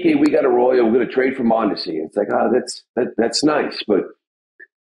got Kike, we got Arroyo, we're going to trade for Mondesi. It's like, that's nice, but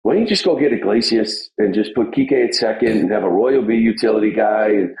why don't you just go get Iglesias and just put Kike at second and have Arroyo be a utility guy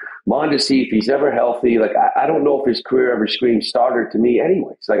and Mondesi, if he's ever healthy, like I don't know if his career ever screams starter to me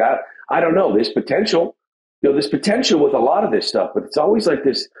anyways. Like I don't know. There's potential. There's potential with a lot of this stuff, but it's always like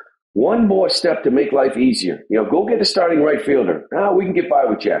this one more step to make life easier. Go get a starting right fielder. We can get by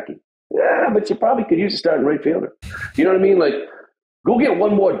with Jackie. Yeah, but you probably could use a starting right fielder. You know what I mean? Like, go get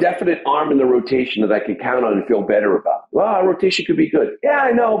one more definite arm in the rotation that I can count on and feel better about. Well, our rotation could be good. Yeah,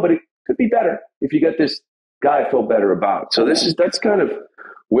 I know, but it could be better if you get this guy I feel better about. So that's kind of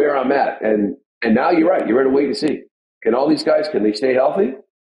where I'm at. And now you're right. You're in a wait and see. Can all these guys, can they stay healthy?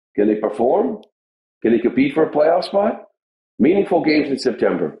 Can they perform? Can they compete for a playoff spot? Meaningful games in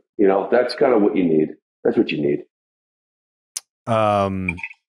September. That's kind of what you need. That's what you need.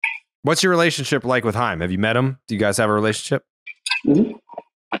 What's your relationship like with Heim? Have you met him? Do you guys have a relationship? Mm-hmm.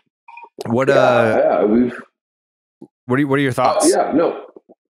 What are your thoughts?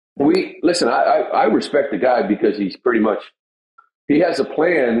 Listen. I respect the guy because he's pretty much, he has a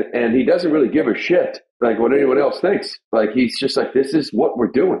plan and he doesn't really give a shit like what anyone else thinks. Like he's just like, this is what we're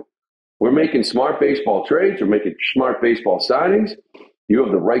doing. We're making smart baseball trades. We're making smart baseball signings. You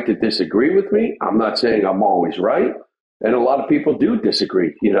have the right to disagree with me. I'm not saying I'm always right. And a lot of people do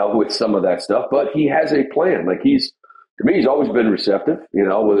disagree, with some of that stuff, but he has a plan. Like to me, he's always been receptive,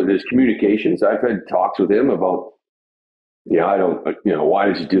 whether it is communications. I've had talks with him about, why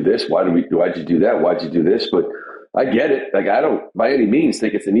did you do this? Why'd you do that? Why'd you do this? But I get it. Like, I don't by any means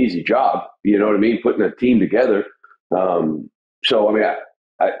think it's an easy job. You know what I mean? Putting a team together. So, I mean,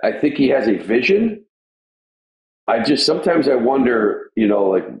 I think he has a vision. Sometimes I wonder,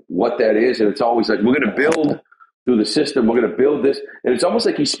 like what that is. And it's always like, we're going to build through the system. We're going to build this. And it's almost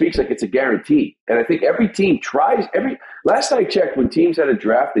like he speaks like it's a guarantee. And I think every team tries last I checked, when teams had a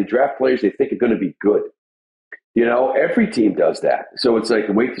draft, they draft players they think are going to be good. Every team does that. So it's like,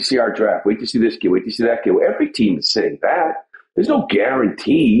 wait to see our draft, wait to see this kid, wait to see that kid. Well, every team is saying that. There's no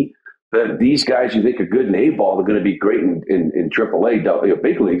guarantee that these guys you think are good in A-ball are going to be great in AAA,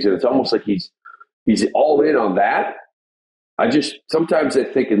 big leagues. And it's almost like he's all in on that. Sometimes I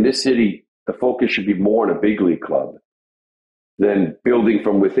think in this city, the focus should be more on a big league club than building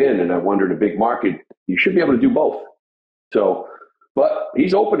from within. And I wonder, in a big market, you should be able to do both. So, but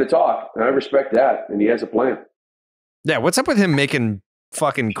he's open to talk, and I respect that. And he has a plan. Yeah, what's up with him making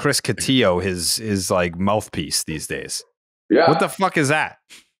fucking Chris Cotillo his like mouthpiece these days? Yeah, what the fuck is that?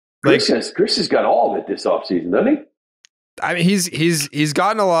 Chris has got all of it this offseason, doesn't he? I mean, he's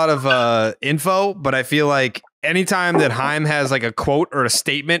gotten a lot of info, but I feel like anytime that Heim has like a quote or a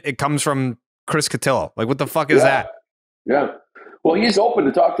statement, it comes from Chris Cotillo. Like, what the fuck is that? Yeah. Well, he's open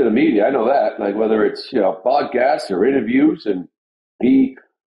to talk to the media. I know that. Like, whether it's podcasts or interviews, and he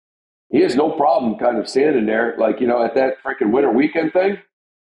has no problem kind of standing there, like, at that freaking winter weekend thing.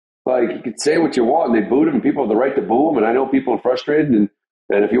 Like, you could say what you want, and they booed him, and people have the right to boo him, and I know people are frustrated, and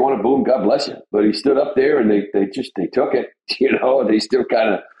if you want to boo him, God bless you. But he stood up there, and they took it, and they still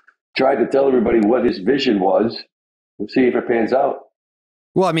kind of tried to tell everybody what his vision was. We'll see if it pans out.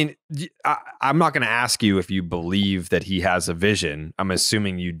 Well, I mean, I'm not going to ask you if you believe that he has a vision. I'm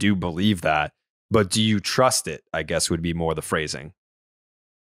assuming you do believe that, but do you trust it, I guess would be more the phrasing.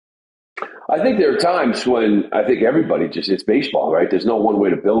 I think there are times when I think everybody it's baseball, right? There's no one way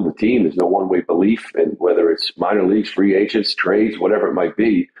to build a team. There's no one way belief, and whether it's minor leagues, free agents, trades, whatever it might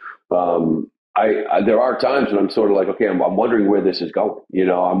be. There are times when I'm sort of like, okay, I'm wondering where this is going.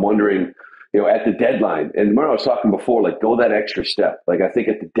 I'm wondering, at the deadline. And remember I was talking before, like, go that extra step. Like, I think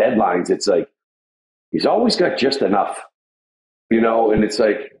at the deadlines, it's like, he's always got just enough, and it's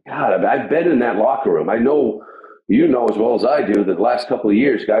like, God, I've been in that locker room. I know, as well as I do, that the last couple of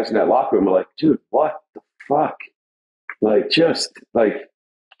years, guys in that locker room are like, dude, what the fuck? Like, just like,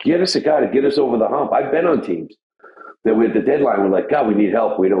 get us a guy to get us over the hump. I've been on teams that with the deadline, we're like, God, we need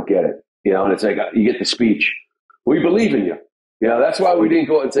help. We don't get it. And it's like, you get the speech. We believe in you. That's why we didn't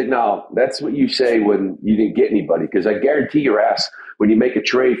go. It's like, no, that's what you say when you didn't get anybody. Because I guarantee your ass, when you make a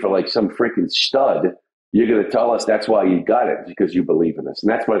trade for like some freaking stud, you're going to tell us that's why you got it, because you believe in us. And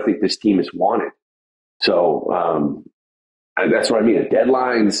that's what I think this team has wanted. So that's what I mean. At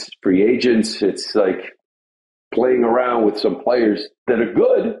deadlines, free agents, it's like playing around with some players that are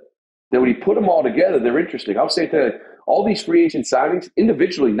good. Then when you put them all together, they're interesting. I'll say that all these free agent signings,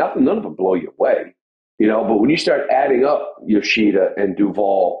 individually, none of them blow you away. But when you start adding up Yoshida and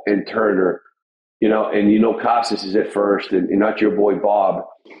Duvall and Turner, and Casas is at first, and not your boy Bob,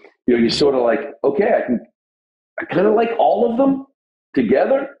 you're sort of like, okay, I kind of like all of them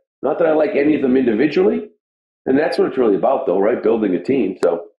together. Not that I like any of them individually. And that's what it's really about, though, right? Building a team.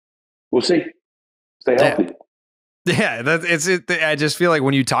 So we'll see. Stay healthy. Yeah, it's it. I just feel like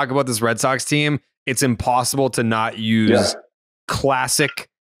when you talk about this Red Sox team, it's impossible to not use classic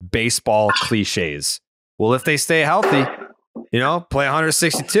baseball cliches. Well, if they stay healthy, play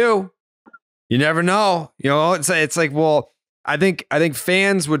 162, you never know. It's like, well, I think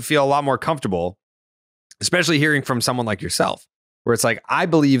fans would feel a lot more comfortable, especially hearing from someone like yourself, where it's like, I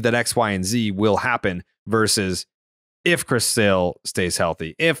believe that X, Y, and Z will happen, versus if Chris Sale stays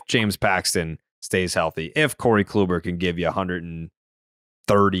healthy, if James Paxton stays healthy, if Corey Kluber can give you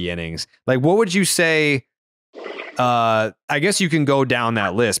 130 innings. Like, what would you say? I guess you can go down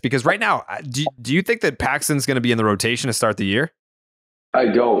that list, because right now, do you think that Paxton's going to be in the rotation to start the year? I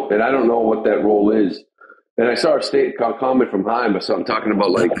don't, and I don't know what that role is. And I saw a comment from Heim or something talking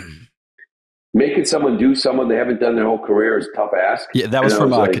about like making someone do someone they haven't done their whole career is a tough ask. Yeah, that was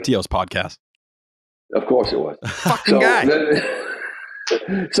from Cotillo's podcast. Of course it was. Fucking guy.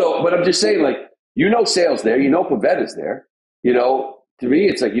 But I'm just saying, like, Sale's there. Pavetta's there. To me,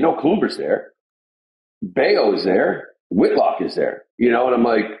 it's like, Kluber's there. Bayo is there. Whitlock is there. And I'm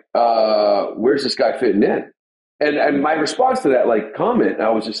like, where's this guy fitting in? And my response to that, like, comment, I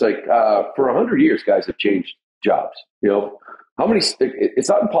was just like, for 100 years, guys have changed jobs. How many? It's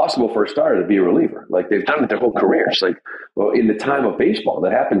not impossible for a starter to be a reliever. Like, they've done it their whole careers. Like, well, in the time of baseball,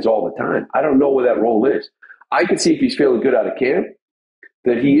 that happens all the time. I don't know where that role is. I can see if he's feeling good out of camp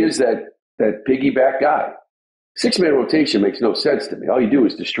that he is that piggyback guy. 6-man rotation makes no sense to me. All you do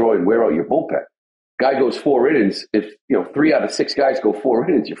is destroy and wear out your bullpen. Guy goes 4 innings. If 3 out of 6 guys go 4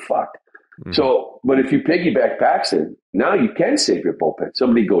 innings, you're fucked. Mm-hmm. So, but if you piggyback Paxton, now you can save your bullpen.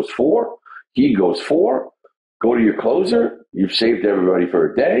 Somebody goes 4, he goes 4. Go to your closer. You've saved everybody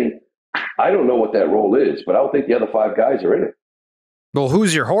for a day. I don't know what that role is, but I don't think the other 5 guys are in it. Well,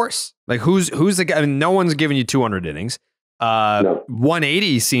 who's your horse? Like, who's the guy? I mean, no one's giving you 200 innings. No.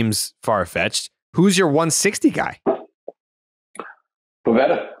 180 seems far-fetched. Who's your 160 guy?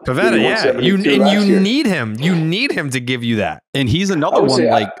 Pavetta, yeah. You need him. You need him to give you that. And he's another one,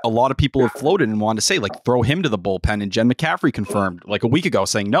 like, a lot of people have floated and wanted to say, like, throw him to the bullpen. And Jen McCaffrey confirmed, like, a week ago,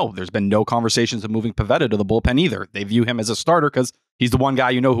 saying, no, there's been no conversations of moving Pavetta to the bullpen either. They view him as a starter because he's the one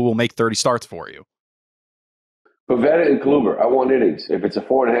guy who will make 30 starts for you. Pavetta and Kluber, I want innings. If it's a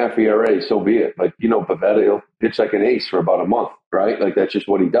 4.5 ERA, so be it. Like, Pavetta, he'll pitch like an ace for about a month, right? Like, that's just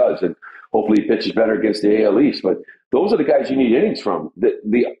what he does. And hopefully he pitches better against the AL East. But those are the guys you need innings from.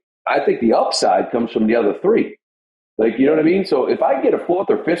 I think the upside comes from the other 3. Like, you know what I mean? So if I get a 4th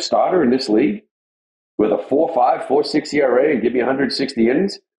or 5th starter in this league with a 4.5, 4.6 ERA and give me 160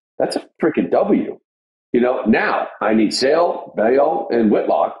 innings, that's a freaking W. Now I need Sale, Bayo, and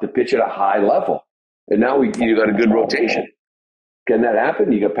Whitlock to pitch at a high level. And now you got a good rotation. Can that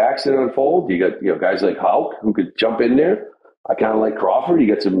happen? You got Paxton on fold. You got guys like Houck who could jump in there. I kind of like Crawford.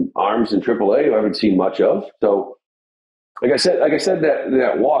 You got some arms in AAA who I haven't seen much of. So, like I said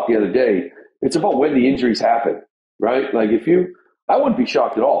that walk the other day, it's about when the injuries happen, right? Like, I wouldn't be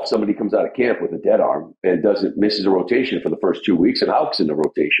shocked at all if somebody comes out of camp with a dead arm and misses a rotation for the first 2 weeks, and Houck's in the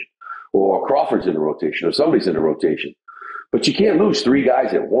rotation, or Crawford's in the rotation, or somebody's in the rotation. But you can't lose 3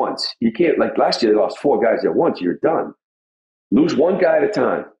 guys at once. You can't, like last year, they lost 4 guys at once. You're done. Lose 1 guy at a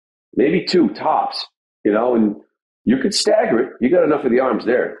time, maybe 2 tops, and you could stagger it. You got enough of the arms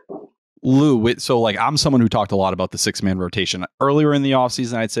there. Lou, so, like, I'm someone who talked a lot about the 6-man rotation earlier in the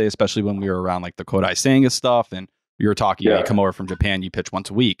offseason, I'd say, especially when we were around, like, the Kodai Senga stuff, and you were talking, you come over from Japan, you pitch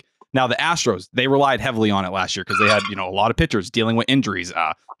once a week. Now, the Astros, they relied heavily on it last year because they had, a lot of pitchers dealing with injuries.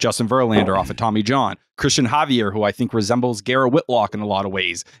 Justin Verlander off of Tommy John. Christian Javier, who I think resembles Garrett Whitlock in a lot of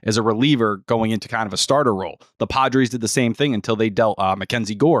ways, as a reliever going into kind of a starter role. The Padres did the same thing until they dealt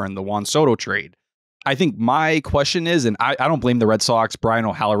Mackenzie Gore in the Juan Soto trade. I think my question is, and I don't blame the Red Sox, Brian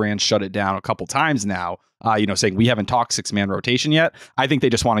O'Halloran shut it down a couple times now, saying we haven't talked 6-man rotation yet. I think they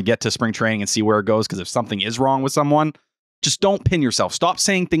just want to get to spring training and see where it goes, because if something is wrong with someone, just don't pin yourself. Stop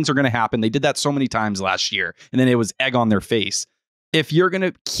saying things are going to happen. They did that so many times last year, and then it was egg on their face. If you're going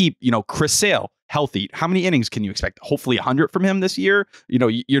to keep, Chris Sale healthy, how many innings can you expect? Hopefully 100 from him this year.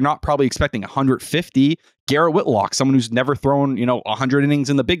 You're not probably expecting 150. Garrett Whitlock, someone who's never thrown, 100 innings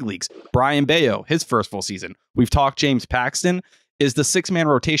in the big leagues. Brian Bayo, his first full season. We've talked James Paxton. Is the 6-man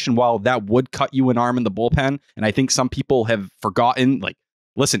rotation, while that would cut you an arm in the bullpen, and I think some people have forgotten, like,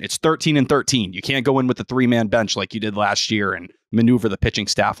 listen, it's 13-13. You can't go in with the 3-man bench like you did last year and maneuver the pitching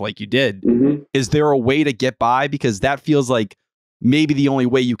staff like you did. Mm-hmm. Is there a way to get by? Because that feels like maybe the only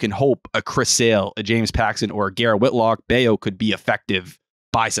way you can hope a Chris Sale, a James Paxton, or a Garrett Whitlock, Bayo could be effective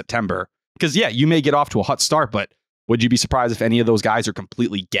by September. Because, yeah, you may get off to a hot start, but would you be surprised if any of those guys are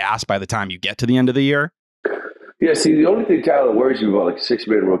completely gassed by the time you get to the end of the year? Yeah, see, the only thing, Tyler, that worries you about, like,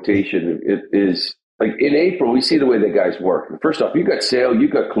 6-man rotation is, like, in April, we see the way the guys work. First off, you got Sale, you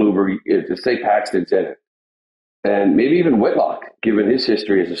got Kluber, to say Paxton's in it. And maybe even Whitlock, given his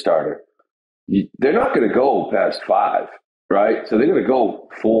history as a starter. They're not going to go past 5, right? So they're going to go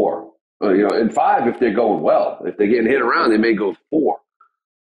 4. And 5 if they're going well. If they're getting hit around, they may go 4.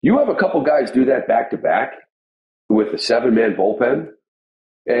 You have a couple guys do that back-to-back with a 7-man bullpen.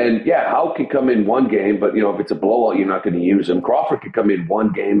 And, yeah, Houck can come in one game, but, if it's a blowout, you're not going to use him. Crawford could come in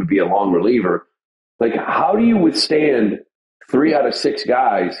one game and be a long reliever. Like, how do you withstand 3 out of 6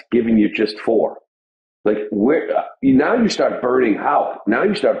 guys giving you just 4? Like, now you start burning Houck. Now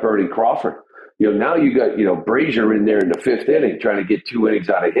you start burning Crawford. Now you got, Brazier in there in the 5th inning trying to get 2 innings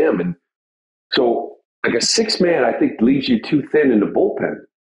out of him. And so, like, a 6-man, I think, leaves you too thin in the bullpen.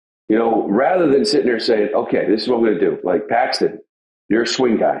 Rather than sitting there saying, okay, this is what I'm going to do. Like, Paxton, you're a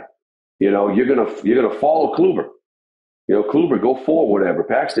swing guy. you're gonna follow Kluber. Kluber, go 4, whatever.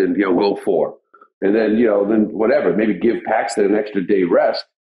 Paxton, go 4. And then, then whatever, maybe give Paxton an extra day rest,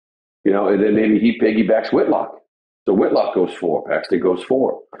 and then maybe he piggybacks Whitlock. So Whitlock goes 4, Paxton goes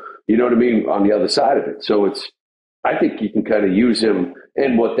 4. You know what I mean? On the other side of it. So I think you can kind of use him.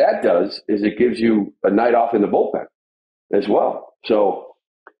 And what that does is it gives you a night off in the bullpen as well. So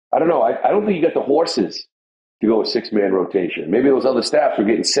I don't know. I don't think you got the horses to go a 6-man rotation. Maybe those other staffs are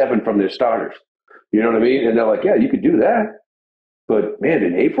getting 7 from their starters. You know what I mean? And they're like, yeah, you could do that. But man,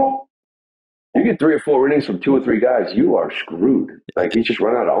 in April, you get 3 or 4 innings from 2 or 3 guys, you are screwed. Like, he's just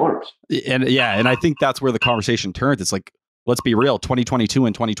run out of arms. And I think that's where the conversation turns. It's like, let's be real, 2022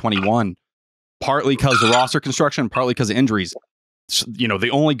 and 2021, partly because of the roster construction, partly because of injuries. The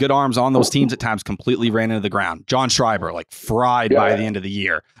only good arms on those teams at times completely ran into the ground. John Schreiber, fried by the end of the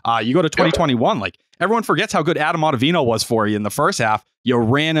year. You go to 2021, everyone forgets how good Adam Ottavino was for you in the first half. You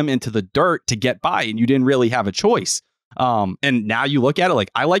ran him into the dirt to get by, and you didn't really have a choice. And now you look at it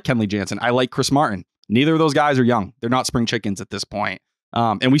I like Kenley Jansen. I like Chris Martin. Neither of those guys are young. They're not spring chickens at this point.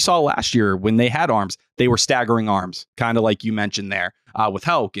 And we saw last year when they had arms, they were staggering arms, kind of like you mentioned there, with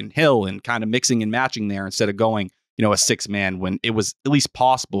Houck and Hill, and kind of mixing and matching there instead of going, a 6-man when it was at least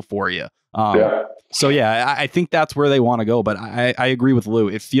possible for you. So I think that's where they want to go. But I agree with Lou.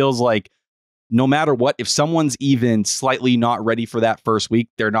 It feels like no matter what, if someone's even slightly not ready for that first week,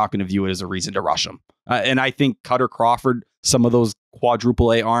 they're not going to view it as a reason to rush them. And I think Cutter Crawford, some of those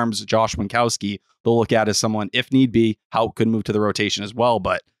quadruple A arms, Josh Winkowski, they'll look at as someone, if need be, how could move to the rotation as well.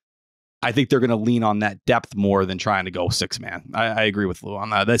 But I think they're going to lean on that depth more than trying to go 6-man. I agree with Lou on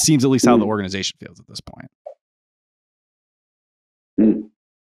that. That seems at least how the organization feels at this point.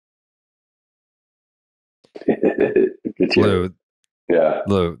 Lou,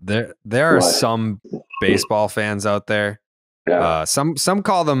 there are some baseball fans out there. Some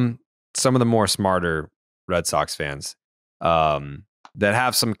call them some of the more smarter Red Sox fans that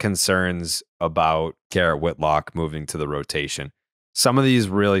have some concerns about Garrett Whitlock moving to the rotation. Some of these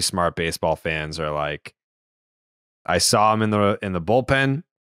really smart baseball fans are like, I saw him in the bullpen.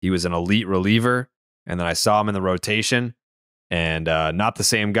 He was an elite reliever, and then I saw him in the rotation, and not the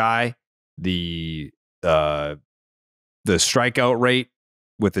same guy. The strikeout rate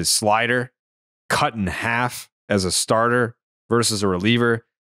with his slider cut in half as a starter versus a reliever.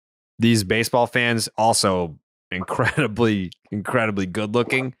 These baseball fans also incredibly good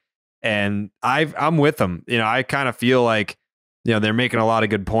looking, and I'm with them. I kind of feel like they're making a lot of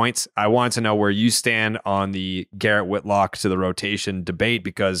good points. I want to know where you stand on the Garrett Whitlock to the rotation debate,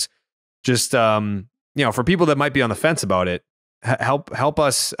 because just for people that might be on the fence about it, help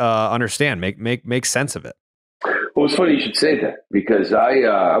us understand, make sense of it. Well, it's funny you should say that, because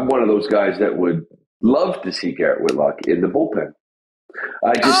I'm one of those guys that would love to see Garrett Whitlock in the bullpen. I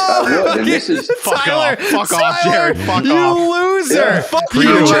would. And this is fuck off, Jared. Fuck you off. Loser. Yeah. Fuck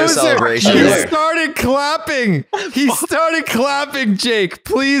you, loser. Celebration. He started clapping. Jake,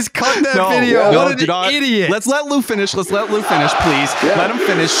 please cut that video. What an idiot. Let's let Lou finish. Please. Yeah. Let him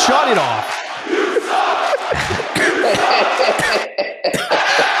finish. Shut it off.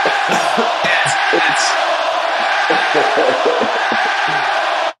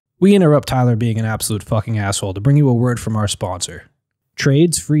 We interrupt Tyler being an absolute fucking asshole to bring you a word from our sponsor.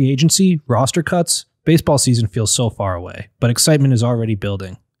 Trades, free agency, roster cuts, baseball season feels so far away, but excitement is already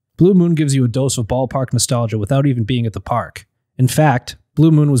building. Blue Moon gives you a dose of ballpark nostalgia without even being at the park. In fact,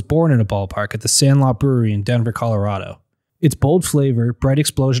 Blue Moon was born in a ballpark at the Sandlot Brewery in Denver, Colorado. Its bold flavor, bright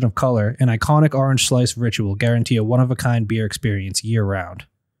explosion of color, and iconic orange slice ritual guarantee a one-of-a-kind beer experience year-round.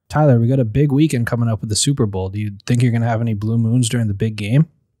 Tyler, we got a big weekend coming up with the Super Bowl. Do you think you're going to have any Blue Moons during the big game?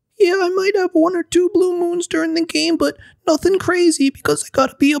 Yeah, I might have 1 or 2 Blue Moons during the game, but nothing crazy because I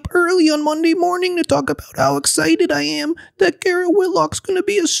gotta be up early on Monday morning to talk about how excited I am that Garrett Whitlock's gonna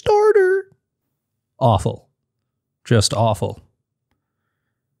be a starter. Awful. Just awful.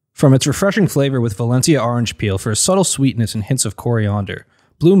 From its refreshing flavor with Valencia orange peel for a subtle sweetness and hints of coriander,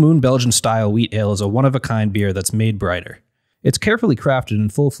 Blue Moon Belgian-style wheat ale is a one-of-a-kind beer that's made brighter. It's carefully crafted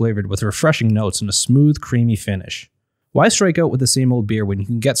and full-flavored with refreshing notes and a smooth, creamy finish. Why strike out with the same old beer when you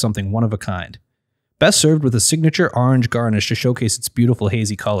can get something one of a kind? Best served with a signature orange garnish to showcase its beautiful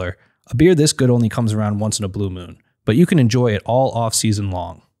hazy color, a beer this good only comes around once in a blue moon, but you can enjoy it all off-season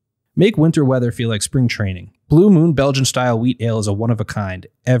long. Make winter weather feel like spring training. Blue Moon Belgian-style wheat ale is a one-of-a-kind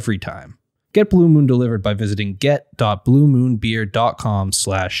every time. Get Blue Moon delivered by visiting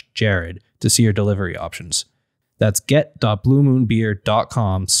get.bluemoonbeer.com/Jared to see your delivery options. That's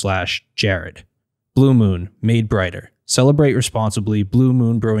get.bluemoonbeer.com/Jared. Blue Moon, made brighter. Celebrate responsibly. Blue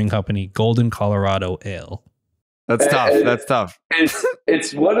Moon Brewing Company, Golden, Colorado Ale. That's tough. That's tough.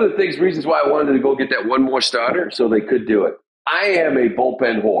 It's one of the reasons why I wanted to go get that one more starter so they could do it. I am a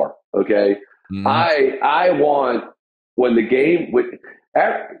bullpen whore. Okay. I want when the game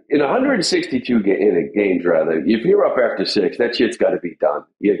in 162 games, rather, if you're up after 6, that shit's got to be done.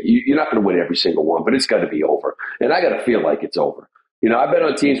 You're not going to win every single one, but it's got to be over. And I got to feel like it's over. I've been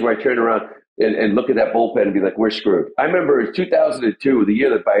on teams where I turn around and look at that bullpen and be like, we're screwed. I remember in 2002, the year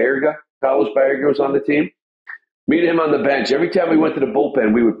that Carlos Baerga was on the team, meeting him on the bench. Every time we went to the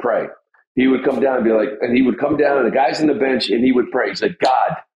bullpen, we would pray. He would come down and be like, and he would come down and the guys on the bench and he would pray. He's like,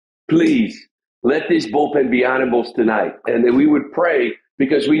 God, please let this bullpen be animals tonight. And then we would pray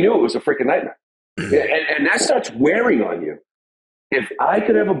because we knew it was a freaking nightmare. And that starts wearing on you. If I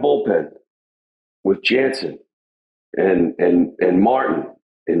could have a bullpen with Jansen and Martin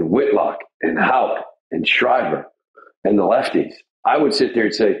and Whitlock and Houck and Schreiber and the lefties, I would sit there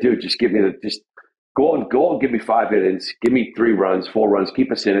and say, dude, just give me go and give me 5 innings, give me 3 runs, 4 runs,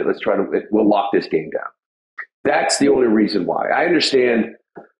 keep us in it. We'll lock this game down. That's the only reason why. I understand.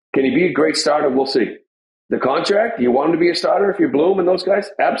 Can he be a great starter? We'll see. The contract, you want him to be a starter if you're Bloom and those guys?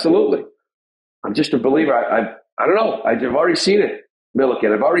 Absolutely. I'm just a believer. I don't know. I've already seen it,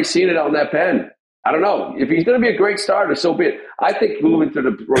 Milliken. I've already seen it on that pen. I don't know. If he's going to be a great starter, so be it. I think moving to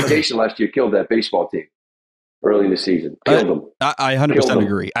the rotation last year killed that baseball team early in the season. Killed them. I 100%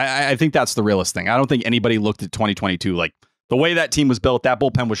 agree. I think that's the realest thing. I don't think anybody looked at 2022 like the way that team was built. That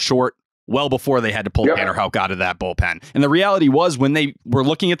bullpen was short well before they had to pull Tanner Houck out of that bullpen. And the reality was when they were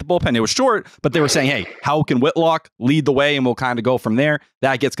looking at the bullpen, it was short, but they were saying, hey, Houck and Whitlock lead the way and we'll kind of go from there.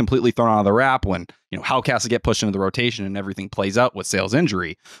 That gets completely thrown out of the wrap when, Houck has to get pushed into the rotation and everything plays out with Sale's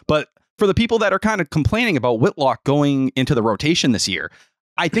injury. But for the people that are kind of complaining about Whitlock going into the rotation this year,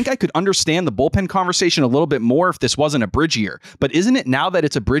 I think I could understand the bullpen conversation a little bit more if this wasn't a bridge year. But isn't it now that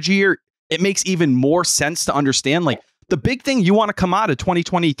it's a bridge year, it makes even more sense to understand, like, the big thing you want to come out of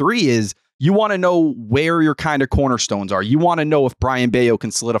 2023 is you want to know where your kind of cornerstones are. You want to know if Brian Bayo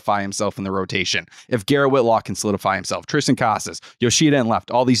can solidify himself in the rotation, if Garrett Whitlock can solidify himself, Tristan Casas, Yoshida and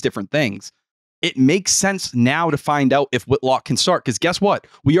left, all these different things. It makes sense now to find out if Whitlock can start, because guess what?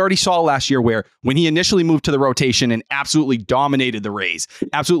 We already saw last year where when he initially moved to the rotation and absolutely dominated the Rays,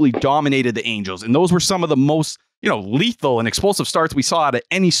 absolutely dominated the Angels, and those were some of the most lethal and explosive starts we saw out of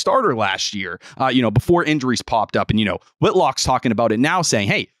any starter last year, before injuries popped up. And, Whitlock's talking about it now saying,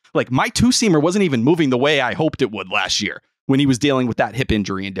 hey, like my 2-seamer wasn't even moving the way I hoped it would last year when he was dealing with that hip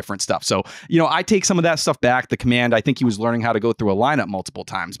injury and different stuff. So, I take some of that stuff back. The command, I think he was learning how to go through a lineup multiple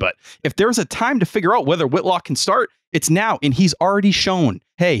times. But if there's a time to figure out whether Whitlock can start, it's now. And he's already shown,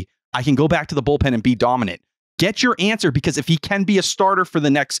 hey, I can go back to the bullpen and be dominant. Get your answer, because if he can be a starter for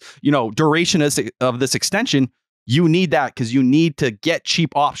the next, duration of this extension, you need that, because you need to get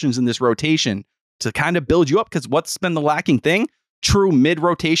cheap options in this rotation to kind of build you up. Because what's been the lacking thing? True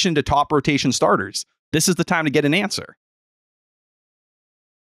mid-rotation to top rotation starters. This is the time to get an answer.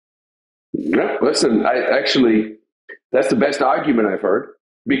 Yeah, listen, that's the best argument I've heard,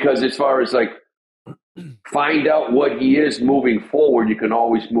 because as far as find out what he is moving forward, you can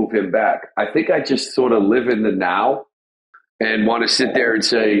always move him back. I think I just sort of live in the now and want to sit there and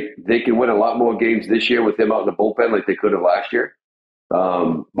say they can win a lot more games this year with him out in the bullpen like they could have last year.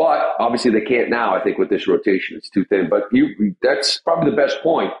 But obviously they can't now, I think, with this rotation. It's too thin. But that's probably the best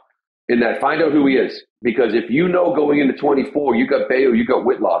point in that. Find out who he is. Because if going into 24, you got Bayo, you got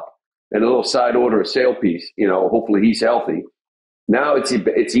Whitlock, and a little side order, a sale piece, hopefully he's healthy. Now it's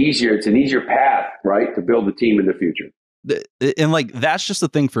easier. It's an easier path, right, to build the team in the future. And that's just the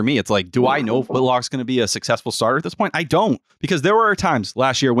thing for me. It's like, do I know if Whitlock's going to be a successful starter at this point? I don't, because there were times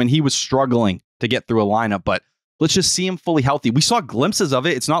last year when he was struggling to get through a lineup, but let's just see him fully healthy. We saw glimpses of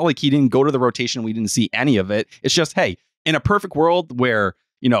it. It's not like he didn't go to the rotation. We didn't see any of it. It's just, hey, in a perfect world where,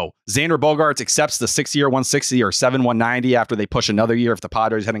 Xander Bogaerts accepts the 6-year 160 or 7-190 after they push another year if the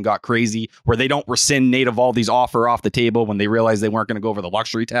Padres hadn't got crazy, where they don't rescind Nate Eovaldi's offer off the table when they realized they weren't going to go over the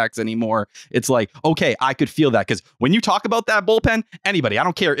luxury tax anymore. It's like, okay, I could feel that, because when you talk about that bullpen, anybody, I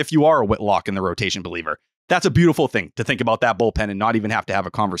don't care if you are a Whitlock in the rotation believer, that's a beautiful thing to think about that bullpen and not even have to have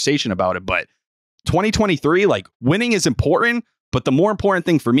a conversation about it. But 2023, winning is important, but the more important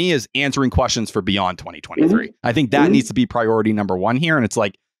thing for me is answering questions for beyond 2023. Mm-hmm. I think that needs to be priority number one here. And it's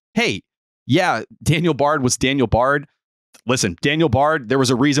like, hey, yeah, Daniel Bard was Daniel Bard. Listen, Daniel Bard, there was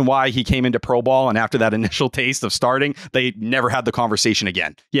a reason why he came into pro ball, and after that initial taste of starting, they never had the conversation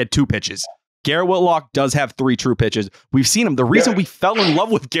again. He had 2 pitches. Garrett Whitlock does have 3 true pitches. We've seen him. The reason we fell in love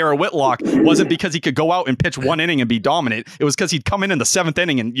with Garrett Whitlock wasn't because he could go out and pitch 1 inning and be dominant. It was because he'd come in the 7th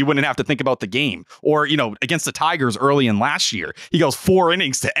inning and you wouldn't have to think about the game. Or, against the Tigers early in last year, he goes 4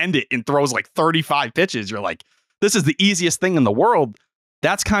 innings to end it and throws 35 pitches. You're like, this is the easiest thing in the world.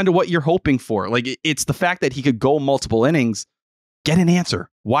 That's kind of what you're hoping for. Like, it's the fact that he could go multiple innings, get an answer.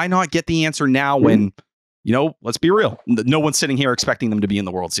 Why not get the answer now when, let's be real. No one's sitting here expecting them to be in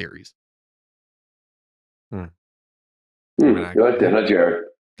the World Series. Go ahead, Jared.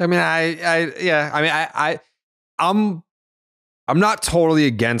 I'm not totally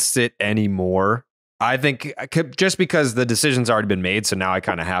against it anymore. I think just because the decision's already been made, so now I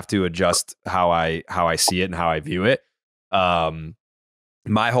kind of have to adjust how I see it and how I view it.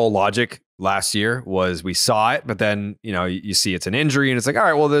 My whole logic last year was we saw it, but then you see it's an injury, and it's like, all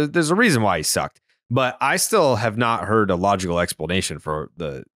right, well, there's a reason why he sucked. But I still have not heard a logical explanation for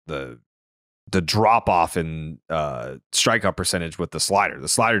the drop off in strikeout percentage with the slider. The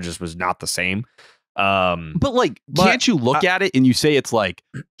slider just was not the same. Can't you look at it and you say it's like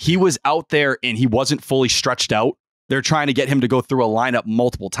he was out there and he wasn't fully stretched out? They're trying to get him to go through a lineup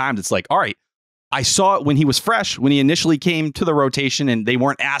multiple times. It's like, all right, I saw it when he was fresh, when he initially came to the rotation and they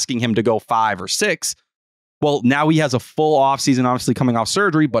weren't asking him to go 5 or 6. Well, now he has a full offseason, obviously coming off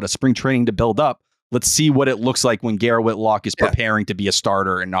surgery, but a spring training to build up. Let's see what it looks like when Garrett Whitlock is preparing to be a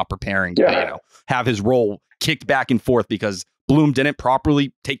starter and not preparing to, have his role kicked back and forth because Bloom didn't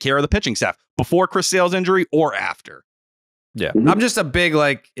properly take care of the pitching staff before Chris Sale's injury or after. Yeah. I'm just a big,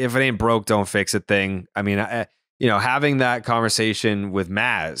 if it ain't broke, don't fix it thing. I mean, having that conversation with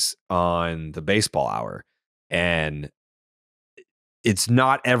Maz on the baseball hour, and it's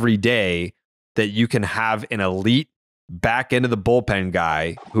not every day that you can have an elite back into the bullpen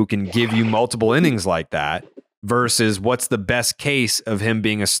guy who can give you multiple innings like that versus what's the best case of him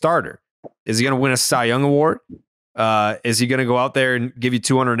being a starter. Is he going to win a Cy Young Award? Is he going to go out there and give you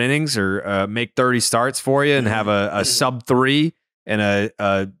 200 innings or make 30 starts for you and have a sub 3 and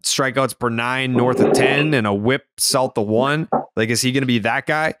a strikeouts per 9 north of 10 and a whip south of 1? Like, is he going to be that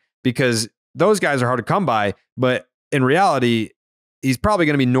guy? Because those guys are hard to come by, but in reality, he's probably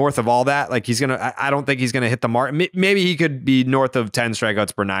going to be north of all that. Like, I don't think he's going to hit the mark. Maybe he could be north of 10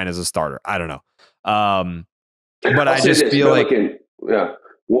 strikeouts per 9 as a starter. I don't know. But I just feel like,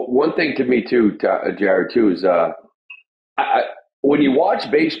 one thing to me too, Jared, too, is when you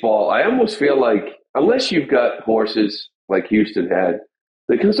watch baseball, I almost feel like unless you've got horses like Houston had,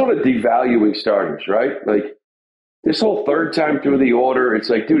 they can sort of devaluing starters, right? Like this whole third time through the order, it's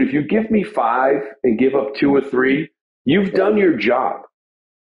like, dude, if you give me 5 and give up 2 or 3, you've done your job.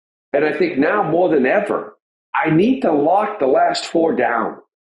 And I think now more than ever, I need to lock the last 4 down.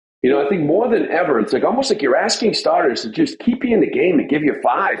 I think more than ever, it's like almost like you're asking starters to just keep you in the game and give you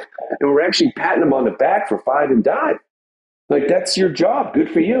 5. And we're actually patting them on the back for 5 and dive. Like, that's your job.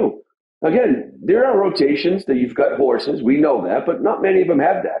 Good for you. Again, there are rotations that you've got horses. We know that, but not many of them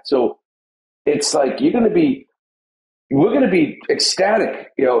have that. So it's like we're going to be ecstatic.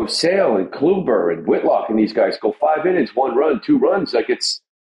 Sale and Kluber and Whitlock and these guys go 5 innings, 1 run, 2 runs. Like it's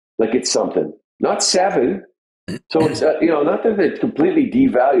something, not 7. So it's, not that they completely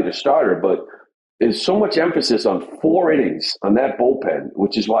devalue the starter, but there's so much emphasis on 4 innings on that bullpen,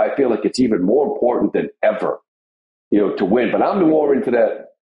 which is why I feel like it's even more important than ever, to win. But I'm more into that,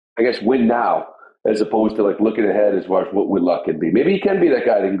 I guess, win now, as opposed to looking ahead as far as what Whitlock can be. Maybe he can be that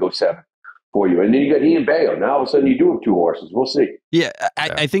guy that can go 7 for you. And then you got Ian Bayo. Now all of a sudden you do have 2 horses. We'll see. Yeah,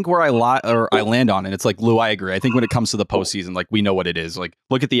 I think where I land on it, it's like, Lou, I agree. I think when it comes to the postseason, we know what it is. Look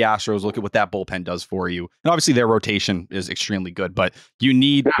at the Astros, look at what that bullpen does for you. And obviously their rotation is extremely good, but you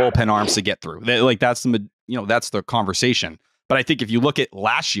need bullpen arms to get through. That's the conversation. But I think if you look at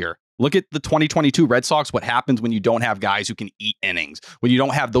last year, look at the 2022 Red Sox, what happens when you don't have guys who can eat innings, when you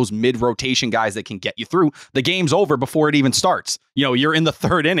don't have those mid-rotation guys that can get you through. The game's over before it even starts. You're in the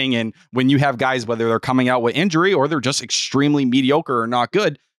 3rd inning, and when you have guys, whether they're coming out with injury or they're just extremely mediocre or not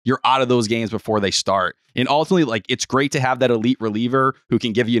good, you're out of those games before they start. And ultimately, it's great to have that elite reliever who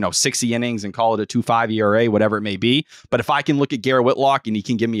can give you, 60 innings and call it a 2.5 ERA, whatever it may be. But if I can look at Garrett Whitlock and he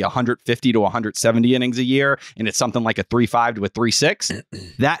can give me 150 to 170 innings a year, and it's something like a 3.5 to a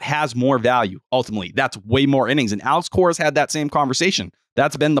 3.6, that has more value. Ultimately, that's way more innings. And Alex Cora's had that same conversation.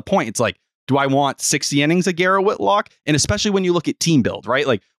 That's been the point. It's like, do I want 60 innings of Garrett Whitlock? And especially when you look at team build, right?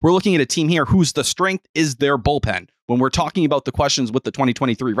 We're looking at a team here whose the strength is their bullpen. When we're talking about the questions with the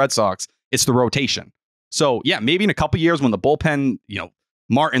 2023 Red Sox, it's the rotation. So yeah, maybe in a couple years when the bullpen,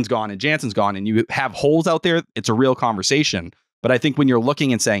 Martin's gone and Jansen's gone and you have holes out there, it's a real conversation. But I think when you're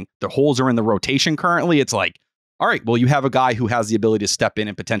looking and saying the holes are in the rotation currently, it's like, all right, well, you have a guy who has the ability to step in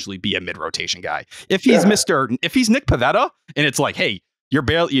and potentially be a mid-rotation guy. If he's if he's Nick Pivetta and it's like, hey, you're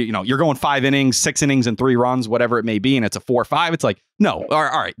barely, you're going 5 innings, 6 innings and 3 runs, whatever it may be, and it's a 4-5. It's like, no, all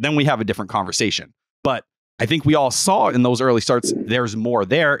right, then we have a different conversation. But I think we all saw in those early starts, there's more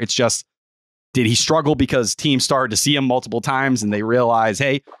there. It's just Did he struggle because teams started to see him multiple times and they realize,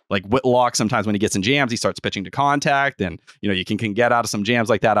 hey, like Whitlock, sometimes when he gets in jams, he starts pitching to contact and, you can get out of some jams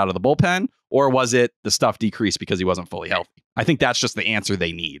like that out of the bullpen? Or was it the stuff decreased because he wasn't fully healthy? I think that's just the answer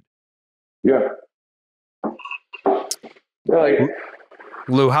they need. Yeah.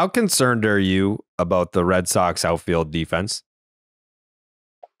 Lou, how concerned are you about the Red Sox outfield defense?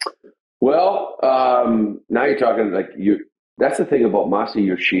 Well, now you're talking that's the thing about Masa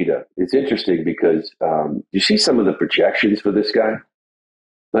Yoshida. It's interesting because you see some of the projections for this guy.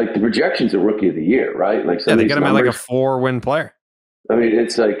 Like the projections are Rookie of the Year, right? Like they got him at like a 4-win player. I mean,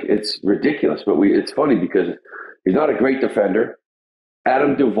 it's ridiculous, but it's funny because he's not a great defender.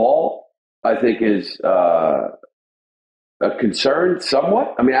 Adam Duvall, I think, is a concern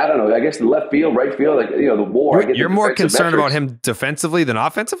somewhat. I mean, I don't know. I guess the left field, right field, the war. You're more concerned about him defensively than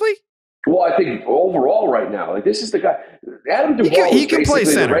offensively? Well, I think overall right now, this is the guy. Adam Duvall. He can play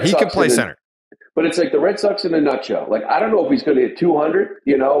center. He can play center. But it's like the Red Sox in a nutshell. Like, I don't know if he's going to hit 200,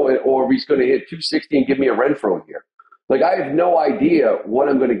 or if he's going to hit 260 and give me a Renfroe here. Like, I have no idea what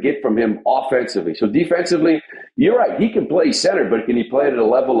I'm going to get from him offensively. So defensively, you're right. He can play center, but can he play at a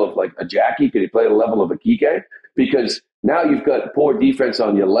level of like a Jackie? Can he play at a level of a Kike? Because now you've got poor defense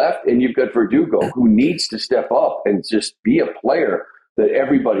on your left, and you've got Verdugo, who needs to step up and just be a player that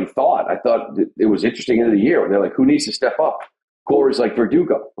everybody thought. I thought it was interesting end of the year when they're like, who needs to step up? Corey's like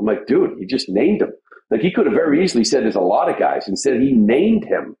Verdugo. I'm like, dude, he just named him. Like, he could have very easily said there's a lot of guys. Instead, he named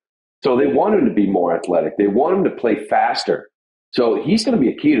him. So they want him to be more athletic. They want him to play faster. So he's going to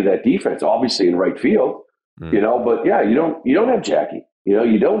be a key to that defense, obviously in right field, but yeah, you don't have Jackie,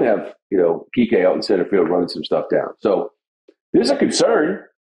 you don't have, Kike out in center field running some stuff down. So there's a concern,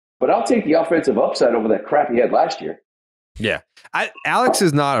 but I'll take the offensive upside over that crap he had last year. Yeah. Alex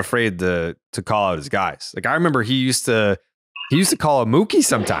is not afraid to call out his guys. Like, I remember he used to call a Mookie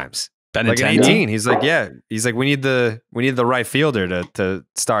sometimes. Like in 18, he's like, we need the right fielder to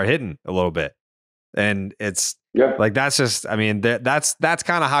start hitting a little bit. And it's like, that's just, I mean, that's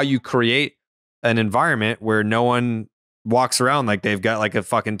kind of how you create an environment where no one walks around like they've got like a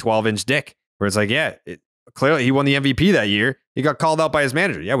fucking 12-inch dick, where it's like, clearly he won the MVP that year. He got called out by his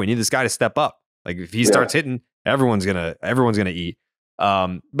manager. Yeah, we need this guy to step up. Like, if he starts hitting, everyone's gonna eat.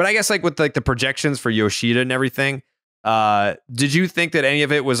 But I guess like with like the projections for Yoshida and everything, did you think that any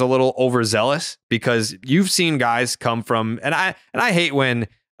of it was a little overzealous? Because you've seen guys come from, and I hate when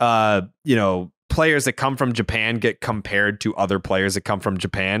players that come from Japan get compared to other players that come from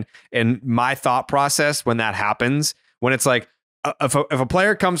Japan. And my thought process when that happens, when it's like if a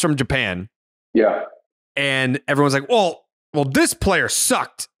player comes from Japan, and everyone's like, well, this player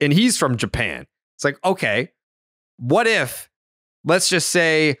sucked and he's from Japan. It's like, okay, what if, let's just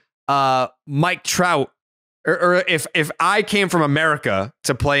say, Mike Trout, or if I came from America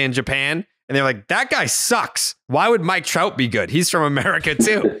to play in Japan and they're like, that guy sucks. Why would Mike Trout be good? He's from America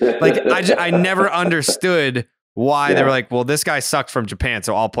too. Like, I never understood why they were like, well, this guy sucked from Japan,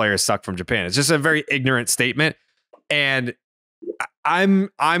 so all players suck from Japan. It's just a very ignorant statement. And I'm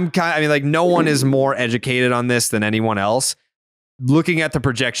kind of, I mean, like, no one is more educated on this than anyone else. Looking at the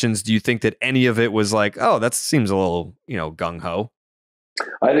projections, do you think that any of it was like, oh, that seems a little, gung-ho?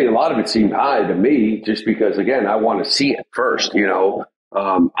 I think a lot of it seemed high to me, just because, again, I want to see it first,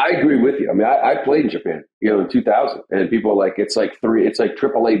 I agree with you. I mean, I played in Japan, in 2000, and people are like, it's like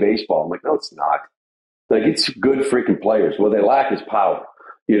AAA baseball. I'm like, no, it's not. Like, it's good freaking players. What they lack is power.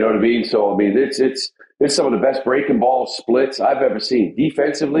 You know what I mean? So, I mean, it's some of the best breaking ball splits I've ever seen.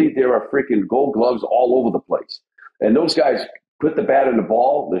 Defensively, there are freaking gold gloves all over the place. And those guys put the bat in the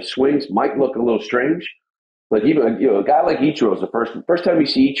ball. Their swings might look a little strange. Like, even, a guy like Ichiro is the first time you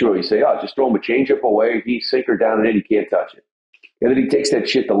see Ichiro, you say, oh, just throw him a changeup away. He's sinker down and in, he can't touch it. And then he takes that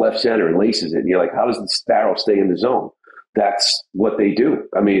shit to left center and laces it. And you're like, how does the sparrow stay in the zone? That's what they do.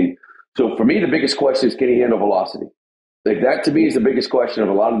 I mean, so for me, the biggest question is, can he handle velocity? Like, that to me is the biggest question of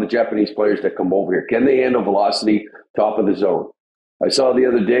a lot of the Japanese players that come over here. Can they handle velocity top of the zone? I saw the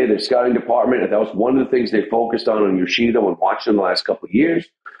other day their scouting department, and that was one of the things they focused on Yoshida when watching him the last couple of years.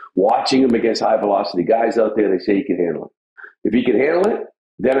 Watching him against high velocity guys out there, they say he can handle it. If he can handle it,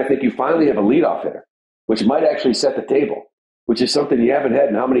 then I think you finally have a leadoff hitter, which might actually set the table, which is something you haven't had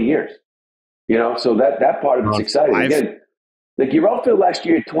in how many years? So that part of it's exciting. Again, like, your outfield last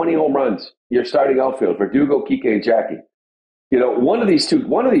year had 20 home runs. Your starting outfield, Verdugo, Kike, and Jackie. One of these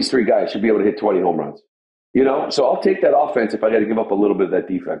three guys should be able to hit 20 home runs. So I'll take that offense if I got to give up a little bit of that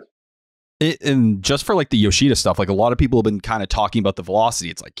defense. And just for like the Yoshida stuff, like, a lot of people have been kind of talking about the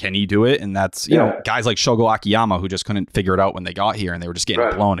velocity. It's like, can he do it? And that's, guys like Shogo Akiyama who just couldn't figure it out when they got here, and they were just getting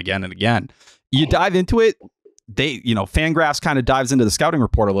blown again and again. You dive into it. Fangraphs kind of dives into the scouting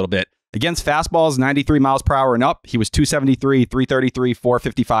report a little bit. Against fastballs, 93 miles per hour and up, he was 273, 333,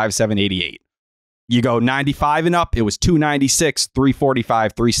 455, 788. You go 95 and up, it was 296,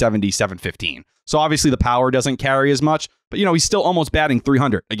 345, 370, 715. So obviously the power doesn't carry as much, but he's still almost batting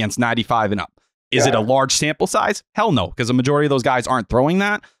 300 against 95 and up. Is it a large sample size? Hell no, because the majority of those guys aren't throwing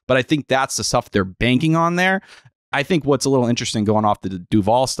that. But I think that's the stuff they're banking on there. I think what's a little interesting going off the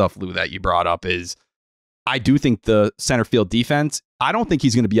Duvall stuff, Lou, that you brought up is I do think the center field defense, I don't think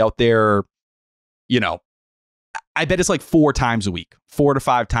he's going to be out there, I bet it's like 4 times a week, 4 to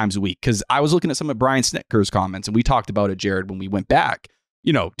 5 times a week. Because I was looking at some of Brian Snitker's comments, and we talked about it, Jared, when we went back.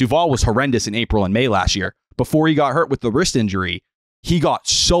 Duvall was horrendous in April and May last year. Before he got hurt with the wrist injury, he got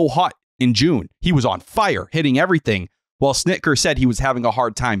so hot in June. He was on fire, hitting everything. While Snitker said he was having a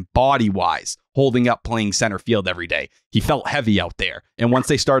hard time body-wise, holding up playing center field every day. He felt heavy out there. And once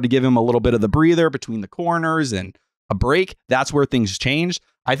they started to give him a little bit of the breather between the corners and a break, that's where things changed.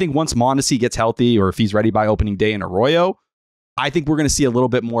 I think once Mondesi gets healthy, or if he's ready by opening day in Arroyo, I think we're going to see a little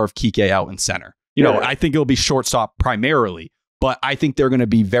bit more of Kike out in center. I think it'll be shortstop primarily, but I think they're going to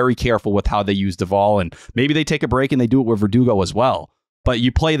be very careful with how they use Duvall, and maybe they take a break and they do it with Verdugo as well. But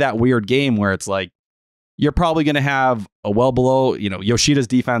you play that weird game where it's like, you're probably going to have a well below, Yoshida's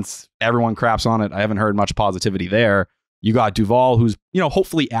defense, everyone craps on it. I haven't heard much positivity there. You got Duvall, who's,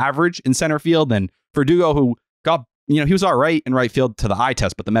 hopefully average in center field, and Verdugo, who got, he was all right in right field to the eye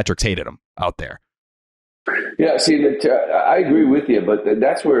test, but the metrics hated him out there. Yeah, see, I agree with you, but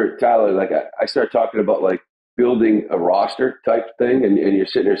that's where, Tyler, like I start talking about like building a roster type thing, and you're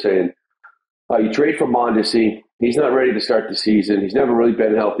sitting there saying, you trade for Mondesi. He's not ready to start the season. He's never really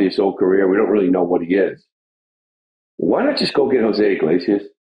been healthy his whole career. We don't really know what he is. Why not just go get Jose Iglesias?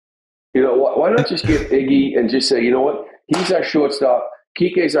 Why not just get Iggy and just say, you know what? He's our shortstop.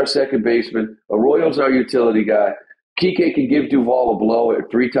 Kike's our second baseman. Arroyo's our utility guy. Kike can give Duvall a blow at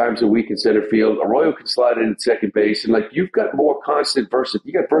 3 times a week in center field. Arroyo can slide in at second base. And you've got more constant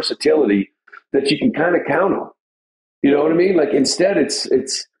you got versatility that you can kind of count on. You know what I mean? Instead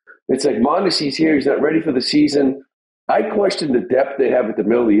it's like Mondesi's here. He's not ready for the season. I question the depth they have at the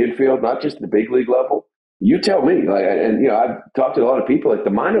middle of the infield, not just the big league level. You tell me. I've talked to a lot of people at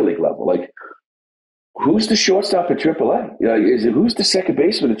the minor league level. Who's the shortstop at AAA? Who's the second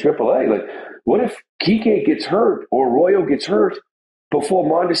baseman at AAA? What if Kike gets hurt or Arroyo gets hurt before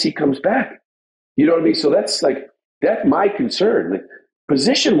Mondesi comes back? You know what I mean? So that's my concern.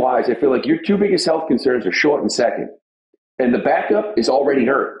 Position-wise, I feel like your 2 biggest health concerns are short and second, and the backup is already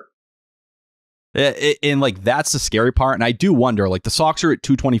hurt. And that's the scary part. And I do wonder, the Sox are at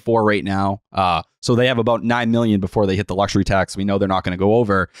 224 right now. So they have about 9 million before they hit the luxury tax. We know they're not going to go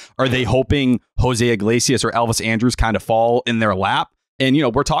over. Are they hoping Jose Iglesias or Elvis Andrus kind of fall in their lap? And,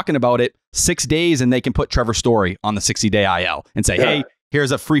 we're talking about it 6 days and they can put Trevor Story on the 60-day IL and say, hey,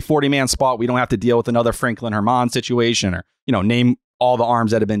 here's a free 40-man spot. We don't have to deal with another Franklin Herman situation, or, name all the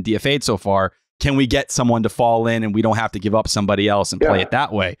arms that have been DFA'd so far. Can we get someone to fall in and we don't have to give up somebody else and play it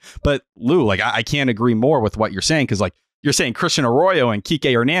that way? But Lou, I can't agree more with what you're saying, because you're saying Christian Arroyo and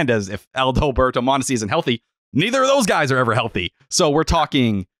Kike Hernandez, if Alberto Mondesi isn't healthy, neither of those guys are ever healthy. So we're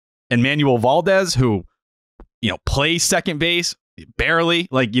talking Emmanuel Valdez, who, plays second base barely,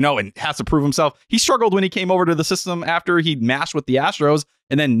 and has to prove himself. He struggled when he came over to the system after he mashed with the Astros,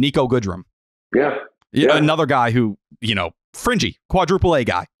 and then Nico Goodrum. Yeah. Another guy who, fringy, quadruple A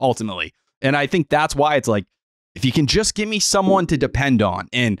guy, ultimately. And I think that's why it's if you can just give me someone to depend on.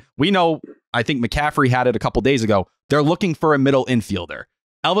 And we know, I think McCaffrey had it a couple days ago, they're looking for a middle infielder.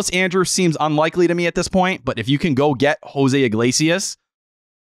 Elvis Andrus seems unlikely to me at this point, but if you can go get Jose Iglesias,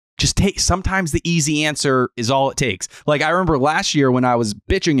 sometimes the easy answer is all it takes. I remember last year when I was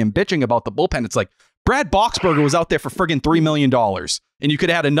bitching about the bullpen, it's Brad Boxberger was out there for friggin' $3 million, and you could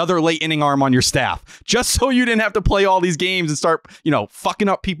have had another late inning arm on your staff just so you didn't have to play all these games and start, fucking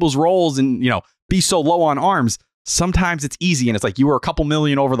up people's roles and, be so low on arms. Sometimes it's easy, and it's you were a couple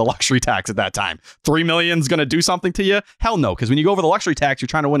million over the luxury tax at that time. $3 million's going to do something to you? Hell no, because when you go over the luxury tax, you're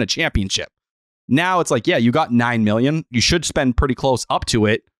trying to win a championship. Now it's you got $9 million. You should spend pretty close up to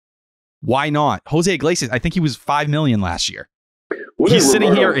it. Why not? Jose Iglesias, I think he was $5 million last year. He's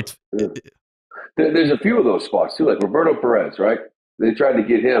sitting here. There's a few of those spots too, like Roberto Perez, right? They tried to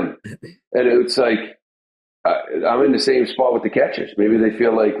get him, and it's I'm in the same spot with the catchers. Maybe they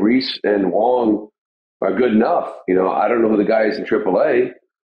feel like Reese and Wong are good enough. I don't know who the guy is in AAA.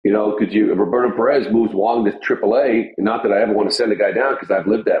 Roberto Perez moves Wong to AAA, and not that I ever want to send a guy down because I've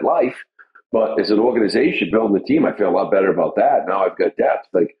lived that life, but as an organization building the team, I feel a lot better about that. Now I've got depth.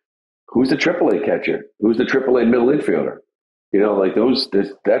 Who's the AAA catcher? Who's the AAA middle infielder?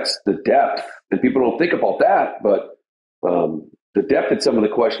 That's the depth, and people don't think about that. But The depth at some of the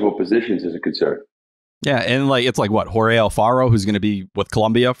questionable positions is a concern. Yeah, and like it's like what, Jorge Alfaro, who's going to be with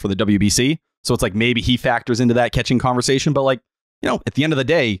Colombia for the WBC. So it's like maybe he factors into that catching conversation. But like, you know, at the end of the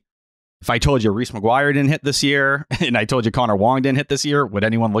day, if I told you Reese McGuire didn't hit this year and I told you Connor Wong didn't hit this year, would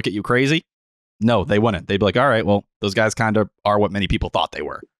anyone look at you crazy? No, they wouldn't. They'd be like, all right, well, those guys kind of are what many people thought they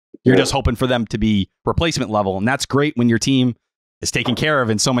were. You're just hoping for them to be replacement level. And that's great when your team is taken care of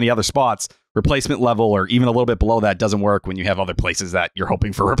in so many other spots. Replacement level or even a little bit below that doesn't work when you have other places that you're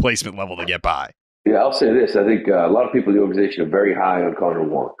hoping for replacement level to get by. Yeah, I'll say this. I think a lot of people in the organization are very high on Connor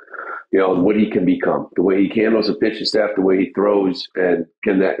Wong. You know, what he can become, the way he handles a pitching staff, the way he throws, and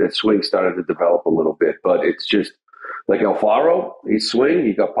can that swing started to develop a little bit. But it's just like Alfaro,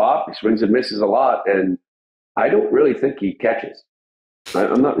 he got pop, he swings and misses a lot, and I don't really think he catches.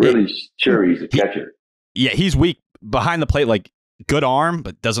 I'm not really sure he's a catcher. Yeah, he's weak behind the plate, like good arm,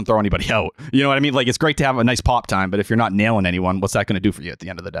 but doesn't throw anybody out. You know what I mean? Like it's great to have a nice pop time, but if you're not nailing anyone, what's that going to do for you at the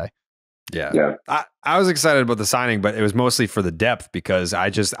end of the day? Yeah. I was excited about the signing, but it was mostly for the depth because I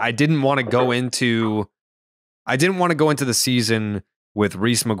didn't want to go into the season with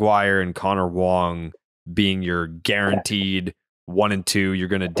Reese McGuire and Connor Wong being your guaranteed 1 and 2. You're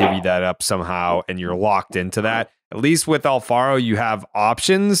going to divvy that up somehow and you're locked into that. At least with Alfaro, you have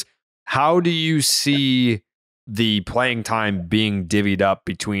options. How do you see the playing time being divvied up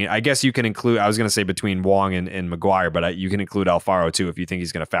between, I guess you can include, I was going to say between Wong and McGuire, but you can include Alfaro too if you think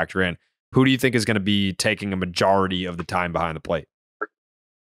he's going to factor in. Who do you think is going to be taking a majority of the time behind the plate?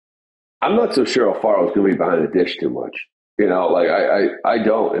 I'm not so sure Alfaro is going to be behind the dish too much. You know, like I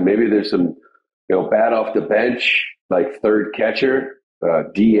don't. And maybe there's some, you know, bat off the bench, like third catcher,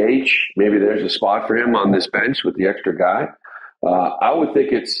 DH. Maybe there's a spot for him on this bench with the extra guy. I would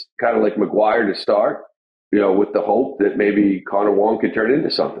think it's kind of like McGuire to start, you know, with the hope that maybe Connor Wong could turn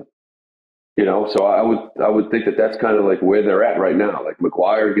into something. You know, so I would think that that's kind of like where they're at right now. Like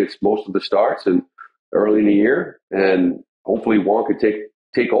McGuire gets most of the starts and early in the year, and hopefully Wong could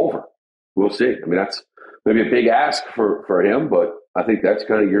take over. We'll see. I mean, that's maybe a big ask for him, but I think that's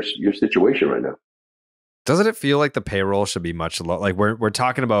kind of your situation right now. Doesn't it feel like the payroll should be much lower? Like we're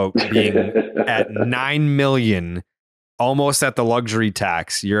talking about being at $9 million, almost at the luxury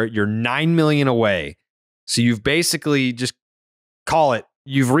tax. You're $9 million away, so you've basically just call it.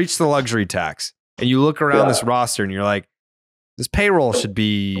 You've reached the luxury tax, and you look around this roster, and you're like, this payroll should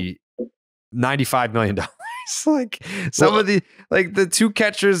be $95 million. Like some of the two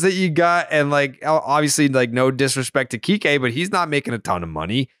catchers that you got, and like obviously like no disrespect to Kike, but he's not making a ton of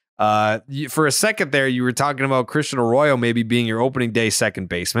money. For a second there, you were talking about Christian Arroyo maybe being your opening day second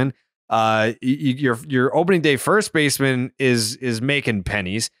baseman. Your opening day first baseman is making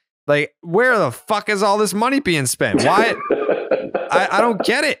pennies. Like, where the fuck is all this money being spent? Why? I don't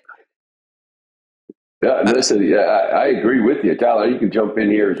get it. Yeah, listen, I agree with you, Tyler. You can jump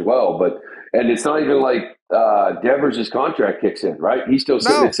in here as well, and it's not even like Devers' contract kicks in, right? He's still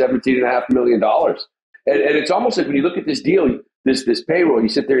sitting at $17.5 million, and it's almost like when you look at this deal, this payroll, you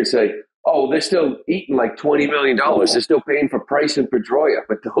sit there and say, oh, they're still eating like $20 million. They're still paying for Price and Pedroia,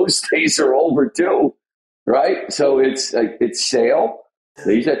 but those days are over too, right? So it's Sale.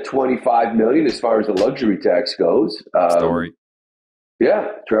 He's at $25 million as far as the luxury tax goes. Story. Yeah,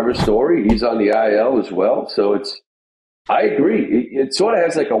 Trevor Story, he's on the IL as well. So I agree. It sort of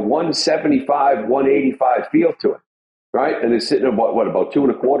has like a 175, 185 feel to it, right? And it's sitting at about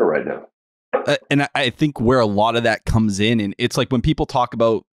 2.25 right now. And I think where a lot of that comes in, and it's like when people talk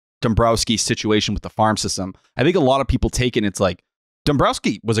about Dombrowski's situation with the farm system, I think a lot of people take it and it's like,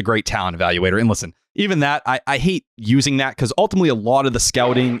 Dombrowski was a great talent evaluator. And listen, even that, I hate using that because ultimately a lot of the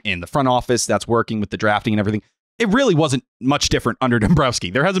scouting in the front office that's working with the drafting and everything, it really wasn't much different under Dombrowski.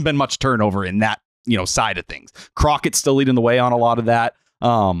 There hasn't been much turnover in that, side of things. Crockett's still leading the way on a lot of that.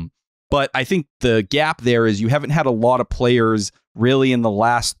 But I think the gap there is you haven't had a lot of players really in the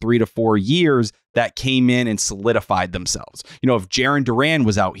last 3 to 4 years that came in and solidified themselves. If Jarren Duran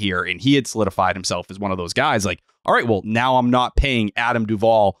was out here and he had solidified himself as one of those guys, like, all right, well, now I'm not paying Adam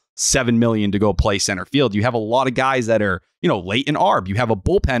Duvall $7 million to go play center field. You have a lot of guys that are, late in ARB. You have a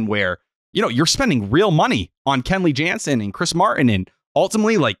bullpen where, you're spending real money on Kenley Jansen and Chris Martin. And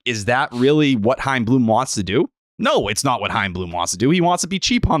ultimately, like, is that really what Chaim Bloom wants to do? No, it's not what Chaim Bloom wants to do. He wants to be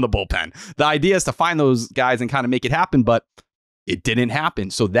cheap on the bullpen. The idea is to find those guys and kind of make it happen, but it didn't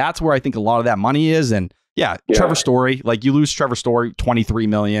happen. So that's where I think a lot of that money is. And yeah. Trevor Story, like you lose Trevor Story, $23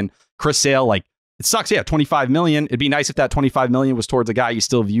 million. Chris Sale, like, it sucks. Yeah, $25 million. It'd be nice if that $25 million was towards a guy you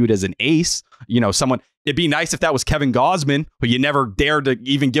still viewed as an ace. Someone. It'd be nice if that was Kevin Gausman, who you never dared to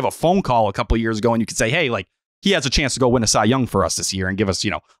even give a phone call a couple of years ago, and you could say, hey, like, he has a chance to go win a Cy Young for us this year and give us,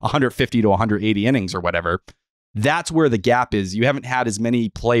 150 to 180 innings or whatever. That's where the gap is. You haven't had as many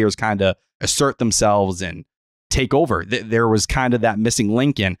players kind of assert themselves and take over. There was kind of that missing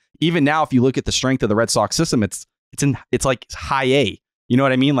link. And even now, if you look at the strength of the Red Sox system, it's like high A. You know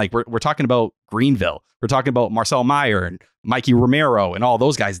what I mean? Like we're talking about Greenville. We're talking about Marcel Meyer and Mikey Romero and all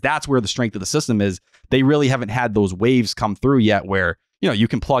those guys. That's where the strength of the system is. They really haven't had those waves come through yet where, you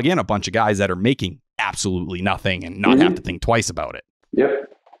can plug in a bunch of guys that are making absolutely nothing and not have to think twice about it.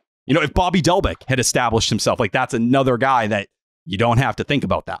 Yep. If Bobby Delbeck had established himself, like that's another guy that you don't have to think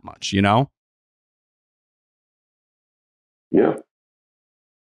about that much, Yeah.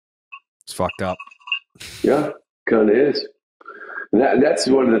 It's fucked up. Yeah, kind of is. And that's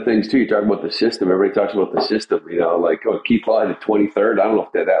one of the things, too. You talk about the system. Everybody talks about the system, like Keith Law at 23rd. I don't know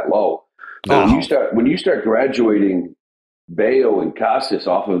if they're that low. But when you start graduating Bayo and Casas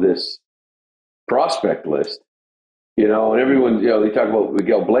off of this prospect list, and everyone, they talk about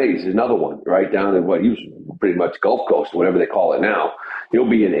Miguel Blaze, another one, right down in he was pretty much Gulf Coast, whatever they call it now. He'll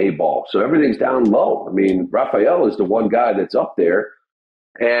be an A-ball. So everything's down low. I mean, Rafael is the one guy that's up there.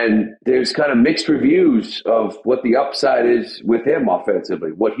 And there's kind of mixed reviews of what the upside is with him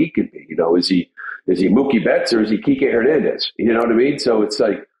offensively, what he could be. Is he Mookie Betts or is he Kike Hernandez? You know what I mean? So it's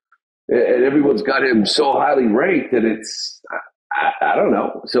like, and everyone's got him so highly ranked that it's, I don't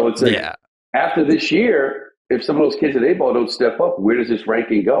know. So it's like, after this year, if some of those kids at A-ball don't step up, where does this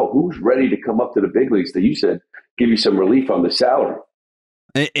ranking go? Who's ready to come up to the big leagues that you said give you some relief on the salary?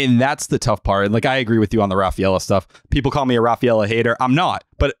 And that's the tough part. And I agree with you on the Rafaela stuff. People call me a Rafaela hater. I'm not.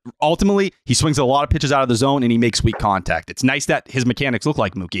 But ultimately, he swings a lot of pitches out of the zone and he makes sweet contact. It's nice that his mechanics look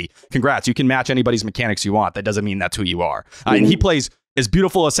like Mookie. Congrats. You can match anybody's mechanics you want. That doesn't mean that's who you are. And he plays as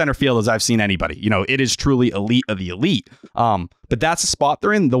beautiful a center field as I've seen anybody. It is truly elite of the elite. But that's the spot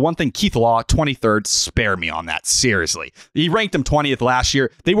they're in. The one thing, Keith Law, 23rd, spare me on that. Seriously. He ranked them 20th last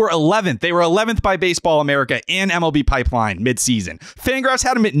year. They were 11th. They were 11th by Baseball America and MLB Pipeline midseason. Fangraphs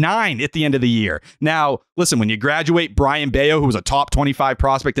had him at 9 at the end of the year. Now, listen, when you graduate Brian Bayo, who was a top 25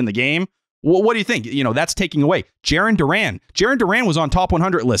 prospect in the game, what do you think? That's taking away. Jarren Duran. Jarren Duran was on top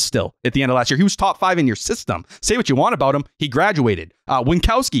 100 list still at the end of last year. He was top 5 in your system. Say what you want about him. He graduated.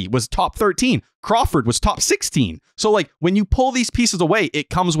 Winkowski was top 13. Crawford was top 16. So when you pull these pieces away,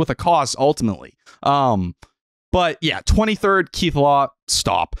 it comes with a cost ultimately. But yeah, 23rd, Keith Law,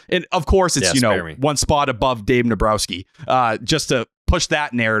 stop. And of course it's, one spot above Dave Nabrowski, just to push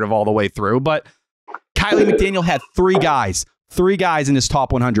that narrative all the way through. But Kylie McDaniel had 3 guys in his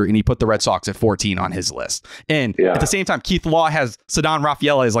top 100, and he put the Red Sox at 14 on his list. And at the same time, Keith Law has Ceddanne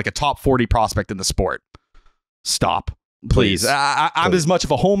Rafaela as a top 40 prospect in the sport. Stop, please. I'm as much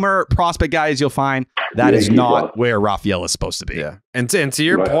of a homer prospect guy as you'll find. That is not where Rafaela is supposed to be. Yeah, and to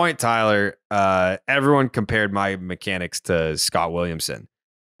your point, Tyler, everyone compared my mechanics to Scott Williamson.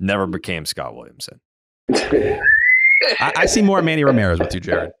 Never became Scott Williamson. I see more Manny Ramirez with you,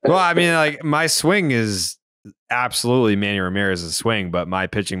 Jared. Well, I mean, my swing is absolutely Manny Ramirez's swing, but my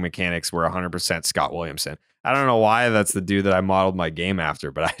pitching mechanics were 100% Scott Williamson. I don't know why that's the dude that I modeled my game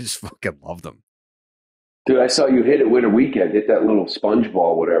after, but I just fucking love them. Dude, I saw you hit it Winter Weekend, hit that little sponge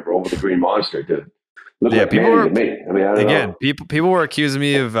ball, whatever, over the Green Monster, dude. Looked like people were, to me. I mean, I don't know. People were accusing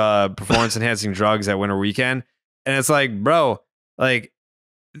me of performance enhancing drugs at Winter Weekend, and it's like, bro, it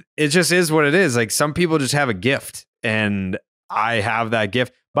just is what it is. Some people just have a gift, and I have that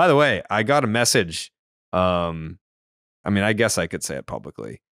gift. By the way, I got a message. I mean, I guess I could say it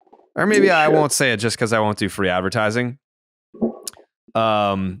publicly, or maybe I won't say it just because I won't do free advertising.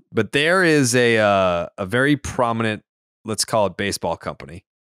 But there is a very prominent, let's call it baseball company,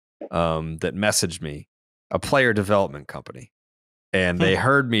 that messaged me, a player development company, and they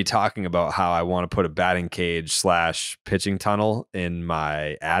heard me talking about how I want to put a batting cage / pitching tunnel in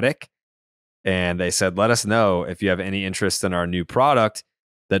my attic. And they said, let us know if you have any interest in our new product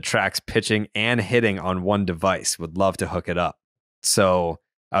that tracks pitching and hitting on one device. Would love to hook it up. So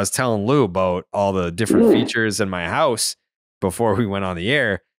I was telling Lou about all the different features in my house before we went on the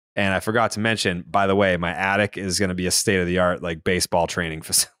air. And I forgot to mention, by the way, my attic is going to be a state-of-the-art baseball training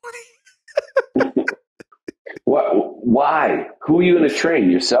facility. What? Why? Who are you going to train?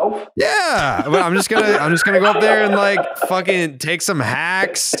 Yourself? Yeah. Well, I'm just gonna go up there and fucking take some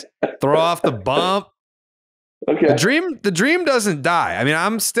hacks, throw off the bump. Okay. The dream doesn't die. I mean,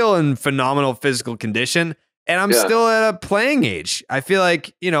 I'm still in phenomenal physical condition, and I'm still at a playing age. I feel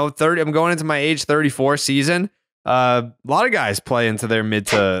like, 30. I'm going into my age 34 season. A lot of guys play into their mid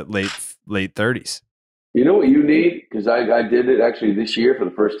to late 30s. You know what you need? Because I did it actually this year for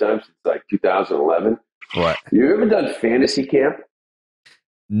the first time since 2011. What? You ever done fantasy camp?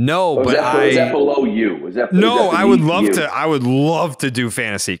 No, but is that below you? I would love to. I would love to do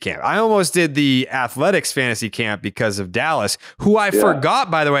fantasy camp. I almost did the athletics fantasy camp because of Dallas, who I forgot,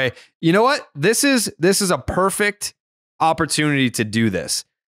 by the way. You know what? This is a perfect opportunity to do this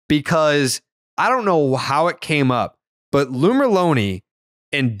because I don't know how it came up, but Lou Merloni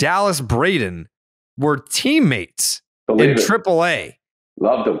and Dallas Braden were teammates in AAA.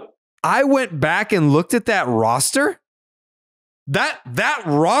 Loved them. I went back and looked at that roster. That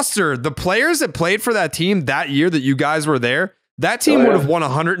roster, the players that played for that team that year that you guys were there, that team would have won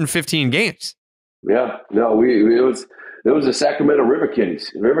 115 games. Yeah, no, it was the Sacramento River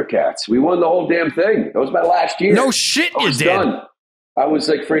Cats. We won the whole damn thing. That was my last year. No shit, you did. Done. I was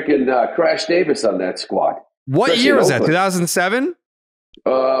like freaking Crash Davis on that squad. What year was that? 2007?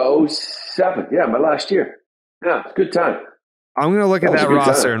 07. Yeah, my last year. Yeah, good time. I'm going to look at that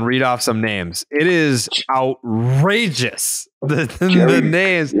roster and read off some names. It is outrageous, the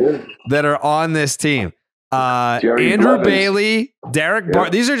names that are on this team. Andrew Bailey, Derek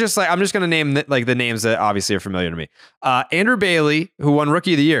Bart. These are just like, I'm just going to name like the names that obviously are familiar to me. Andrew Bailey, who won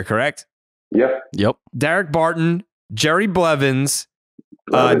Rookie of the Year, correct? Yep. Derek Barton, Jerry Blevins,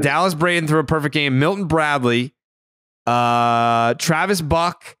 Dallas Braden threw a perfect game, Milton Bradley, Travis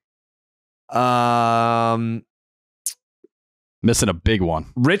Buck, missing a big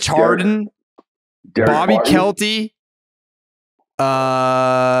one. Rich Harden, Bobby Kelty,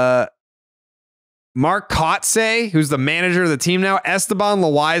 Mark Kotze, who's the manager of the team now, Esteban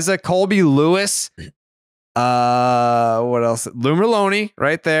Loaiza, Colby Lewis, what else? Lou Merloni,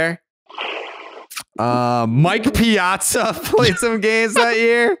 right there. Mike Piazza played some games that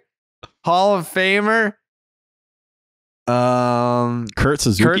year. Hall of Famer. Kurt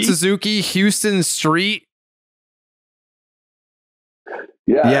Suzuki, Houston Street.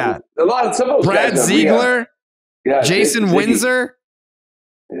 Yeah. A lot of some of those Brad guys Ziegler. Yeah. Jason Windsor.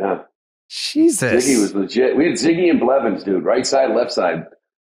 Yeah. Jesus. Ziggy was legit. We had Ziggy and Blevins, dude. Right side, left side.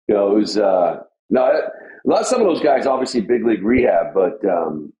 You know, it was some of those guys obviously big league rehab, but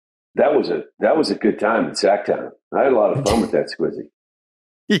that was a good time in Sacktown. I had a lot of fun with that Squizzy.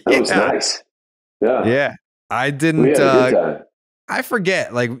 That was nice. Yeah. Yeah. I didn't We had a good time. I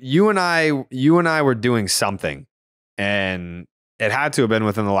forget. Like you and I were doing something, and it had to have been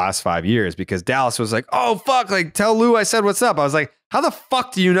within the last 5 years because Dallas was like, "Oh fuck!" Like, tell Lou I said what's up. I was like, "How the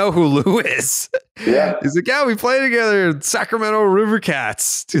fuck do you know who Lou is?" Yeah, he's like, "Yeah, we played together, Sacramento River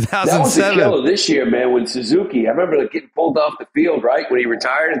Cats, 2007." That was a killer this year, man. When Suzuki, I remember like getting pulled off the field right when he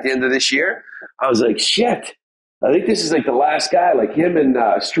retired at the end of this year. I was like, "Shit!" I think this is like the last guy, like him and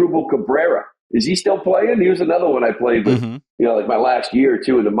Struble Cabrera. Is he still playing? He was another one I played with, like my last year or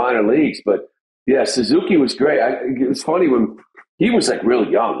two in the minor leagues. But yeah, Suzuki was great. It was funny when he was like really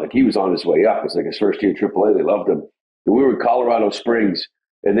young, like he was on his way up. It was like his first year in AAA. They loved him. And we were in Colorado Springs,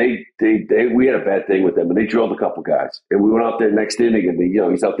 and we had a bad thing with them, and they drilled a couple guys. And we went out there next inning, and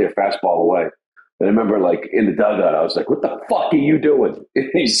he's out there fastball away. And I remember like in the dugout, I was like, "What the fuck are you doing?" And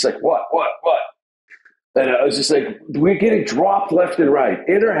he's just like, "What?" And I was just like, "We're getting dropped left and right.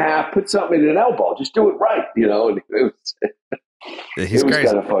 Inner half, put something in an elbow. Just do it right, And it was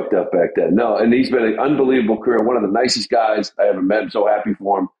kind of fucked up back then. No, and he's been an unbelievable career. One of the nicest guys I ever met. I'm so happy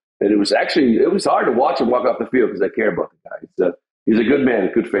for him. And it was hard to watch him walk off the field because I care about the guy. He's a good man,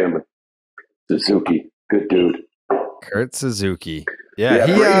 a good family. Suzuki, good dude. Kurt Suzuki. Yeah,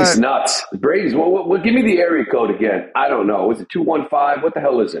 Brady's nuts. Brady's, well, give me the area code again. I don't know. Was it 215? What the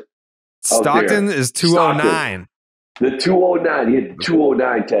hell is it? Stockton is 209. The 209. He had the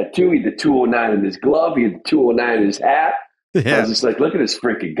 209 tattoo. He had the 209 in his glove. He had the 209 in his hat. Yeah. I was just like, look at this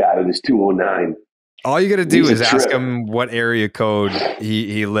freaking guy with his 209. All you got to do is ask him what area code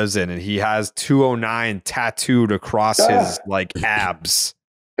he lives in, and he has 209 tattooed across his like abs.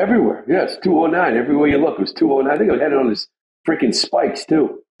 Everywhere. Yes, 209. Everywhere you look, it was 209. I think I had it on his freaking spikes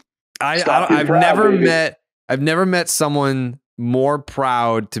too. I've never met someone more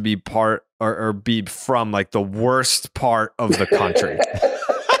proud to be part or be from like the worst part of the country.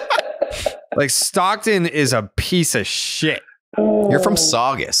 Like Stockton is a piece of shit. You're from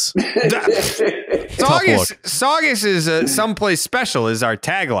Saugus. Saugus is someplace special is our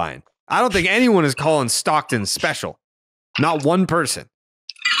tagline. I don't think anyone is calling Stockton special. Not one person.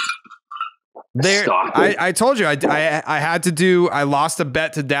 I told you I had to do. I lost a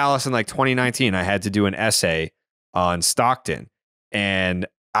bet to Dallas in like 2019. I had to do an essay on Stockton, and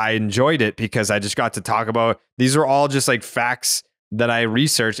I enjoyed it because I just got to talk about. These are all just like facts that I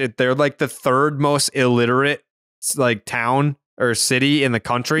researched. They're like the third most illiterate like town or city in the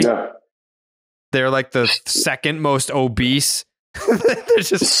country. Yeah. They're like the second most obese. They're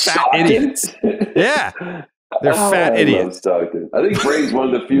just fat idiots. Yeah. They're fat idiots. Stockton. I think Brady's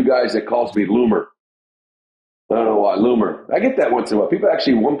one of the few guys that calls me Loomer. I don't know why. Loomer. I get that once in a while. People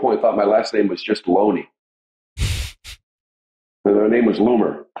actually at one point thought my last name was just Loney. And their name was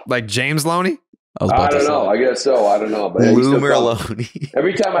Loomer. Like James Loney? I don't know. I guess so. I don't know. But Lou Merloni.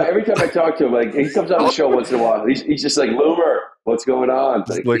 Every time I talk to him, like he comes on the show once in a while. He's just like, Loomer, what's going on?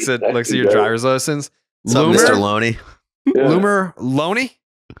 Like, looks at your driver's license. What's up, Mr. Loney? Yeah. Loomer Loney?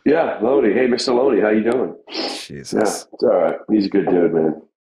 Yeah, Loney. Hey, Mr. Loney, how you doing? Jesus. Yeah, it's all right. He's a good dude, man.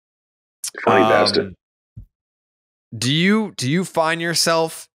 Funny bastard. Do you find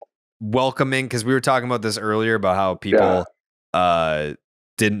yourself welcoming? Because we were talking about this earlier about how people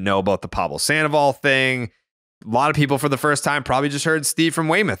didn't know about the Pablo Sandoval thing. A lot of people for the first time probably just heard Steve from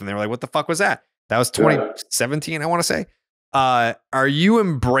Weymouth and they were like, what the fuck was that? That was 2017, I want to say. Are you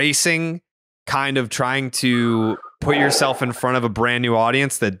embracing kind of trying to put yourself in front of a brand new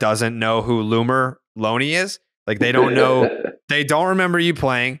audience that doesn't know who Lou Merloni is? Like they don't know, they don't remember you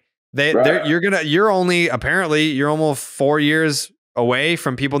playing. You're almost 4 years away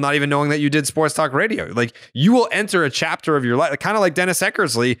from people not even knowing that you did sports talk radio. Like you will enter a chapter of your life, kind of like Dennis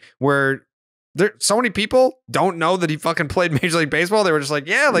Eckersley, where there so many people don't know that he fucking played Major League Baseball. They were just like,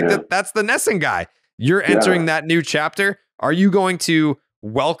 that's the NESN guy. You're entering that new chapter. Are you going to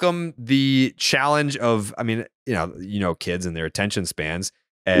welcome the challenge of, I mean, kids and their attention spans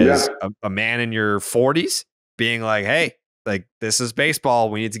as a man in your 40s being like, hey, like this is baseball.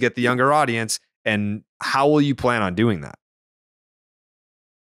 We need to get the younger audience. And how will you plan on doing that?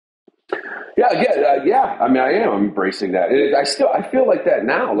 Yeah. I mean, I'm embracing that. And I feel like that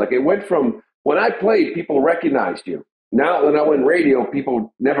now. Like it went from when I played, people recognized you. Now, when I went radio,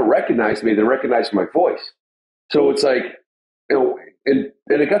 people never recognized me. They recognized my voice. So it's like, and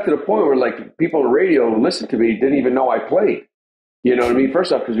it got to the point where like people on the radio who listened to me didn't even know I played. You know what I mean?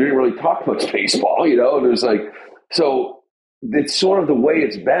 First off, because we didn't really talk much baseball, and it was like, so it's sort of the way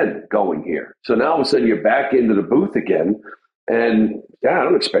it's been going here. So now all of a sudden you're back into the booth again. And I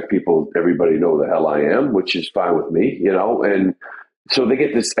don't expect everybody to know the hell I am, which is fine with me, and so I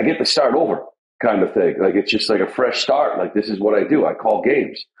get to start over kind of thing. Like, it's just like a fresh start. Like, this is what I do. I call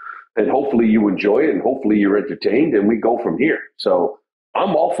games and hopefully you enjoy it and hopefully you're entertained and we go from here. So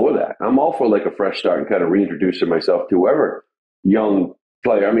I'm all for that. I'm all for like a fresh start and kind of reintroducing myself to whoever young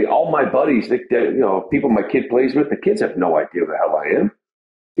player. I mean, all my buddies, people my kid plays with, the kids have no idea who the hell I am.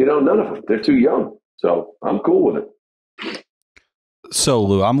 None of them. They're too young. So I'm cool with it. So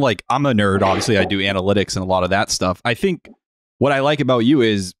Lou, I'm a nerd. Obviously, I do analytics and a lot of that stuff. I think what I like about you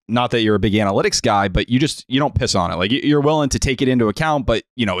is not that you're a big analytics guy, but you don't piss on it. Like you're willing to take it into account, but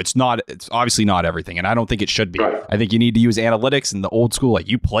it's obviously not everything. And I don't think it should be. Right. I think you need to use analytics and the old school, like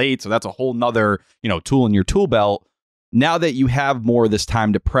you played. So that's a whole nother, tool in your tool belt. Now that you have more of this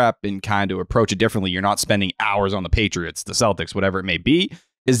time to prep and kind of approach it differently, you're not spending hours on the Patriots, the Celtics, whatever it may be.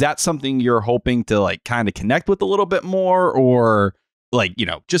 Is that something you're hoping to like kind of connect with a little bit more, or like,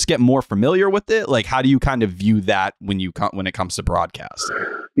 just get more familiar with it? Like, how do you kind of view that when it comes to broadcast?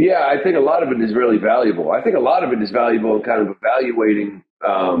 Yeah, I think a lot of it is really valuable. I think a lot of it is valuable in kind of evaluating,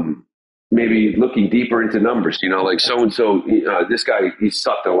 maybe looking deeper into numbers, like so-and-so, this guy, he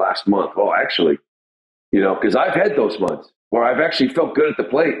sucked the last month. Well, actually, because I've had those months where I've actually felt good at the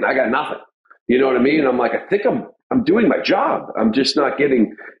plate and I got nothing. You know what I mean? And I'm like, I think I'm doing my job. I'm just not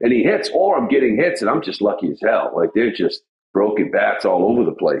getting any hits, or I'm getting hits and I'm just lucky as hell. Like they're just broken bats all over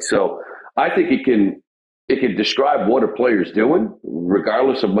the place. So I think it can describe what a player's doing,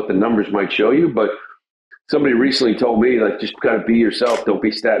 regardless of what the numbers might show you. But somebody recently told me, like, just kind of be yourself. Don't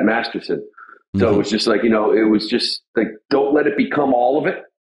be Stat Masterson. So it was just like, it was just like, don't let it become all of it,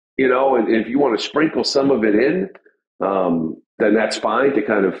 and if you want to sprinkle some of it in, then that's fine to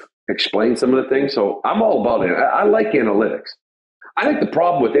kind of explain some of the things. So I'm all about it. I like analytics. I think the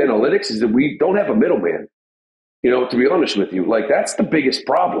problem with analytics is that we don't have a middleman. To be honest with you, like that's the biggest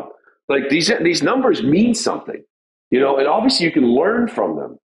problem. Like these numbers mean something, and obviously you can learn from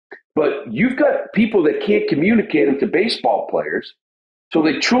them, but you've got people that can't communicate them to baseball players so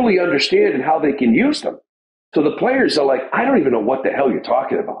they truly understand and how they can use them. So the players are like, I don't even know what the hell you're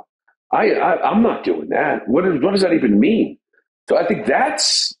talking about. I'm not doing that. What does that even mean? So I think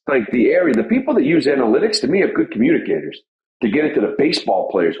that's like the area. The people that use analytics, to me, are good communicators to get it to the baseball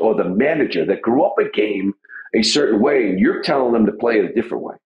players or the manager that grew up a game a certain way and you're telling them to play it a different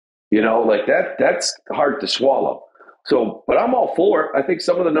way. Like that's hard to swallow. So, but I'm all for it. I think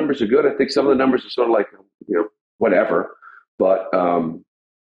some of the numbers are good. I think some of the numbers are sort of like, whatever. But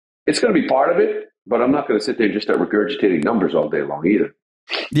it's going to be part of it. But I'm not going to sit there and just start regurgitating numbers all day long either.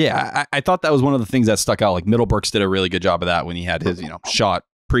 Yeah, I thought that was one of the things that stuck out. Like Middlebrooks did a really good job of that when he had his, shot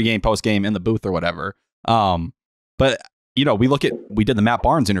pregame, postgame in the booth or whatever. But we did the Matt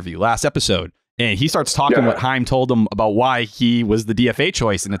Barnes interview last episode, and he starts talking what Heim told him about why he was the DFA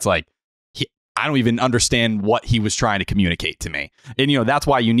choice, and it's like, I don't even understand what he was trying to communicate to me. And, that's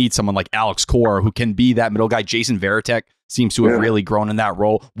why you need someone like Alex Cora who can be that middle guy. Jason Varitek seems to have really grown in that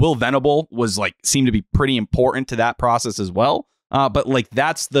role. Will Venable seemed to be pretty important to that process as well. But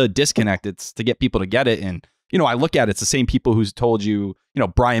that's the disconnect. It's to get people to get it. And, I look at it, it's the same people who's told you,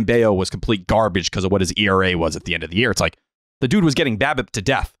 Brian Bayo was complete garbage because of what his ERA was at the end of the year. It's like the dude was getting BABIP to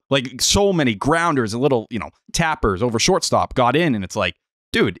death. Like so many grounders and little, tappers over shortstop got in. And it's like,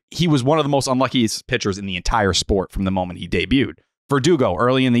 dude, he was one of the most unluckiest pitchers in the entire sport from the moment he debuted. Verdugo,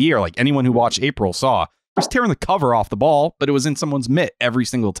 early in the year, like anyone who watched April saw, he was tearing the cover off the ball, but it was in someone's mitt every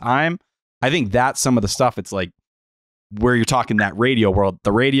single time. I think that's some of the stuff. It's like where you're talking that radio world,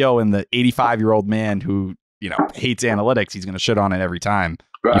 the radio and the 85-year-old man who, hates analytics, he's going to shit on it every time.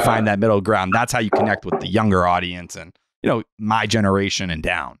 Right. You find that middle ground. That's how you connect with the younger audience and, my generation and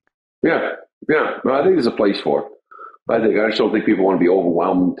down. Yeah. Well, I think there's a place for it. I just don't think people want to be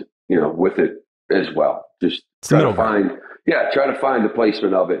overwhelmed, with it as well. Just try to find the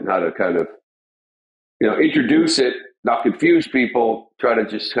placement of it and how to kind of, introduce it, not confuse people, try to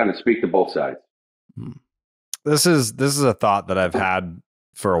just kind of speak to both sides. This is a thought that I've had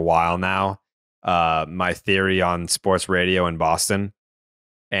for a while now. My theory on sports radio in Boston,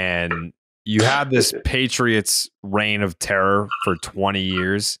 and you had this Patriots reign of terror for 20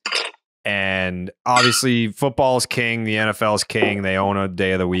 years. And obviously football's king, the NFL's king, they own a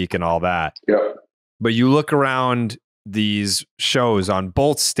day of the week and all that. Yep. But you look around these shows on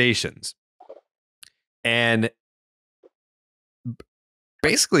both stations, and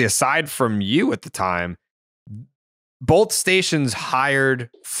basically aside from you at the time, both stations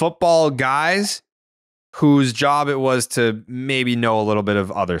hired football guys whose job it was to maybe know a little bit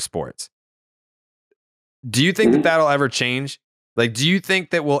of other sports. Do you think that that'll ever change? Like, do you think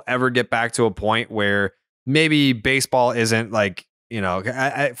that we'll ever get back to a point where maybe baseball isn't like,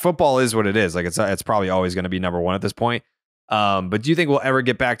 football is what it is. Like it's probably always going to be number one at this point. But do you think we'll ever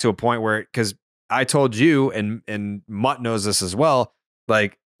get back to a point where, because I told you and Mutt knows this as well,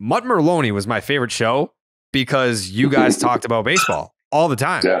 like Mutt Merloni was my favorite show because you guys talked about baseball all the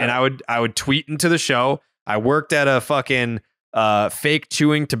time. Yeah. And I would tweet into the show. I worked at a fucking fake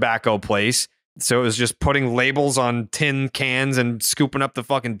chewing tobacco place. So it was just putting labels on tin cans and scooping up the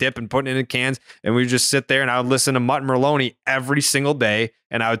fucking dip and putting it in cans. And we would just sit there and I would listen to Mutt Merloni every single day.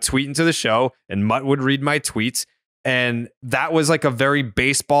 And I would tweet into the show and Mutt would read my tweets. And that was like a very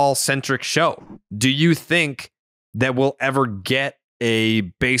baseball centric show. Do you think that we'll ever get a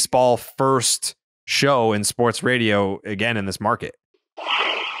baseball first show in sports radio again in this market?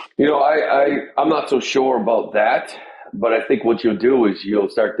 I'm not so sure about that. But I think what you'll do is you'll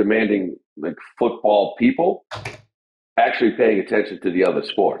start demanding like football people actually paying attention to the other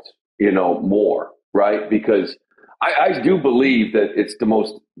sports, more, right? Because I do believe that it's the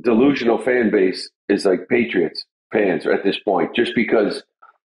most delusional fan base is like Patriots fans at this point, just because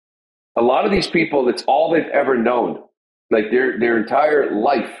a lot of these people, that's all they've ever known. Like their entire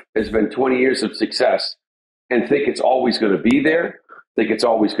life has been 20 years of success and think it's always going to be there, think it's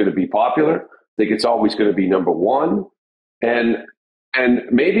always going to be popular, think it's always going to be number one. And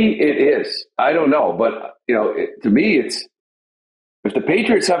maybe it is. I don't know. But, to me, it's if the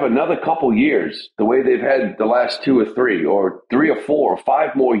Patriots have another couple years, the way they've had the last 2 or 3 or 3 or 4 or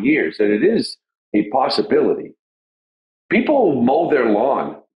 5 more years, and it is a possibility, people will mow their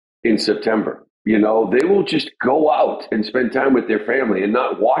lawn in September. They will just go out and spend time with their family and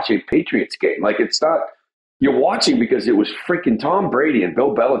not watch a Patriots game. Like it's not, you're watching because it was freaking Tom Brady and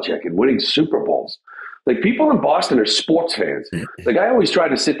Bill Belichick and winning Super Bowls. Like people in Boston are sports fans. Like I always try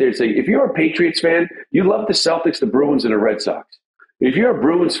to sit there and say, if you're a Patriots fan, you love the Celtics, the Bruins, and the Red Sox. If you're a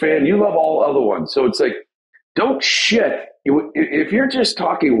Bruins fan, you love all other ones. So it's like, don't shit. If you're just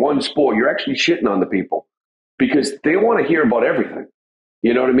talking one sport, you're actually shitting on the people because they want to hear about everything.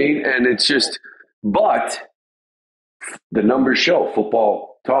 You know what I mean? And it's just, but the numbers show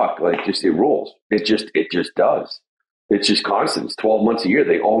football talk, like just it rules. It just does. It's just constant. It's 12 months a year.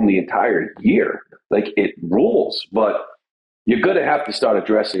 They own the entire year. Like it rules, but you're going to have to start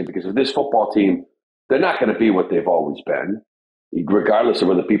addressing it because of this football team, they're not going to be what they've always been, regardless of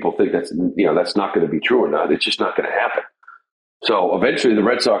whether people think that's not going to be true or not. It's just not going to happen. So eventually the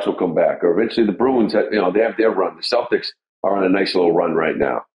Red Sox will come back, or eventually the Bruins, they have their run. The Celtics are on a nice little run right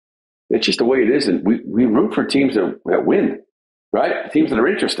now. It's just the way it is. And we root for teams that win, right? Teams that are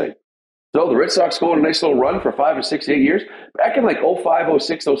interesting. So the Red Sox go on a nice little run for 5 or 6, 8 years. Back in like 05,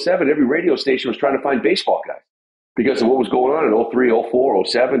 06, 07, every radio station was trying to find baseball guys because of what was going on in 03, 04,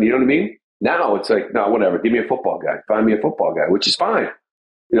 07. You know what I mean? Now it's like, no, whatever. Give me a football guy. Find me a football guy, which is fine.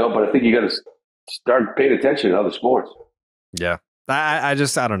 But I think you got to start paying attention to other sports. Yeah. I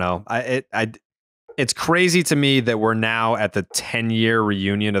don't know. It's crazy to me that we're now at the 10-year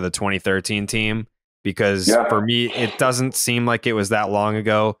reunion of the 2013 team, because for me, it doesn't seem like it was that long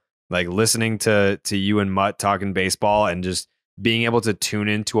ago. Like listening to you and Mutt talking baseball and just being able to tune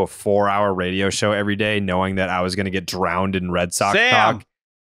into a 4-hour radio show every day, knowing that I was going to get drowned in Red Sox talk.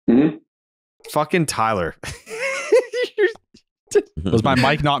 Mm-hmm. Fucking Tyler. Was my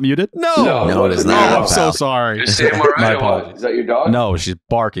mic not muted? No, it is not. I'm so sorry. Is Sam all right? My apologies. Is that your dog? No, she's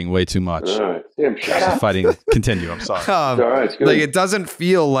barking way too much. All right. Sam, shut up. Fighting. Continue. I'm sorry. It's all right. It's good. Like, it doesn't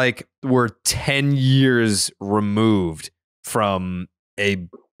feel like we're 10 years removed from a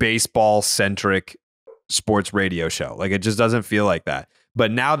baseball-centric sports radio show. Like, it just doesn't feel like that.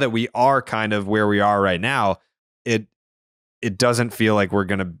 But now that we are kind of where we are right now, it doesn't feel like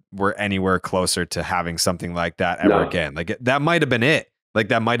we're anywhere closer to having something like that ever again. Like, that might have been it. Like,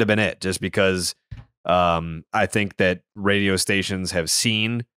 that might have been it, just because I think that radio stations have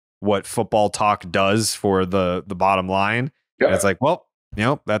seen what football talk does for the bottom line. Yeah. And it's like, well,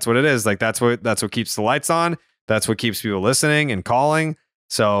 that's what it is. Like, that's what keeps the lights on. That's what keeps people listening and calling.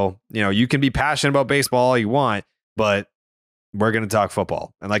 So, you can be passionate about baseball all you want, but we're going to talk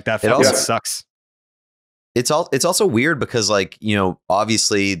football. And like, that fucking sucks. It's also weird because, like,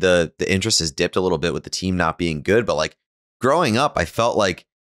 obviously the interest has dipped a little bit with the team not being good. But like growing up, I felt like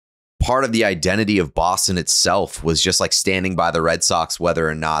part of the identity of Boston itself was just like standing by the Red Sox, whether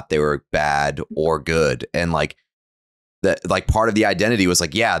or not they were bad or good. And like that, like part of the identity was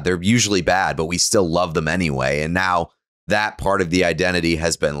like, yeah, they're usually bad, but we still love them anyway. And now that part of the identity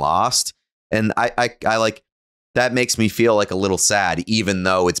has been lost. And I like, that makes me feel like a little sad, even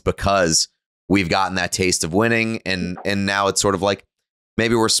though it's because we've gotten that taste of winning, and now it's sort of like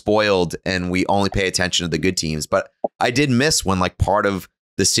maybe we're spoiled and we only pay attention to the good teams. But I did miss when like part of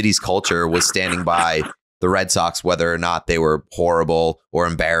the city's culture was standing by the Red Sox, whether or not they were horrible or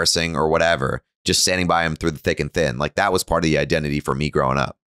embarrassing or whatever, just standing by them through the thick and thin. Like, that was part of the identity for me growing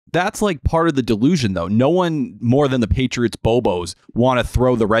up. That's like part of the delusion, though. No one more than the Patriots Bobos want to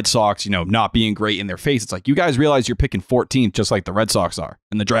throw the Red Sox, not being great in their face. It's like, you guys realize you're picking 14th just like the Red Sox are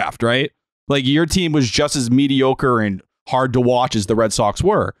in the draft, right? Like, your team was just as mediocre and hard to watch as the Red Sox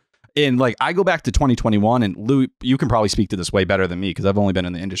were. And like, I go back to 2021, and Lou, you can probably speak to this way better than me because I've only been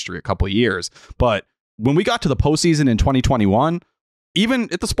in the industry a couple of years. But when we got to the postseason in 2021, even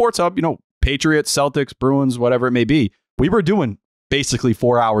at the Sports Hub, Patriots, Celtics, Bruins, whatever it may be, we were doing basically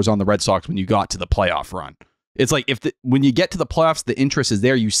 4 hours on the Red Sox when you got to the playoff run. It's like, when you get to the playoffs, the interest is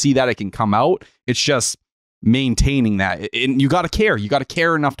there. You see that it can come out. It's just maintaining that, and you got to care. You got to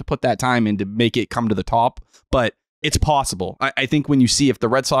care enough to put that time in to make it come to the top. But it's possible. I think when you see if the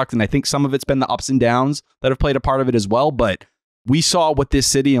Red Sox, and I think some of it's been the ups and downs that have played a part of it as well, but we saw what this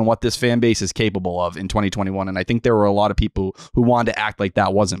city and what this fan base is capable of in 2021. And I think there were a lot of people who wanted to act like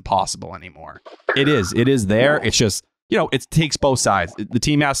that wasn't possible anymore. It is there. It's just, it takes both sides. The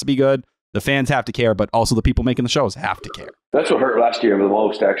team has to be good. The fans have to care, but also the people making the shows have to care. That's what hurt last year the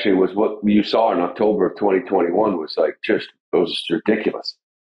most, actually, was what you saw in October of 2021 was like it was ridiculous.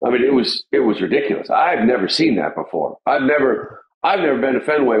 I mean, it was ridiculous. I've never seen that before. I've never been to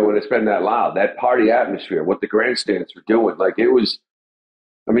Fenway when it's been that loud. That party atmosphere, what the grandstands were doing, like it was.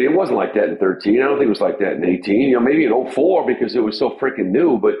 I mean, it wasn't like that in 13. I don't think it was like that in 18. Maybe in 04 because it was so freaking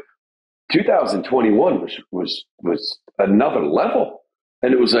new. But 2021 was another level.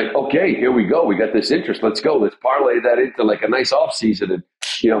 And it was like, okay, here we go. We got this interest. Let's go. Let's parlay that into like a nice off season and,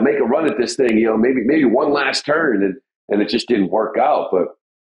 make a run at this thing, maybe one last turn. And it just didn't work out. But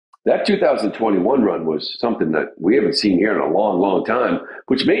that 2021 run was something that we haven't seen here in a long, long time,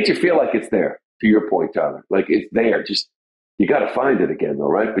 which made you feel like it's there, to your point, Tyler. Like it's there. Just, you got to find it again, though,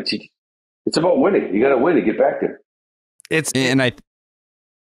 right? But it's about winning. You got to win to get back there.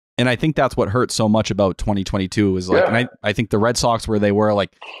 And I think that's what hurt so much about 2022 is like, and I think the Red Sox, where they were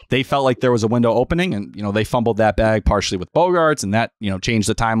like, they felt like there was a window opening, and they fumbled that bag partially with Bogarts, and that changed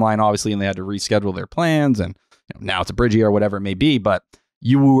the timeline obviously, and they had to reschedule their plans, and now it's a bridge year or whatever it may be. But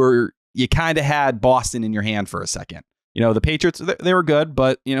you kind of had Boston in your hand for a second. The Patriots, they were good,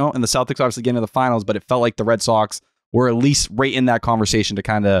 but and the Celtics obviously getting to the finals, but it felt like the Red Sox were at least right in that conversation to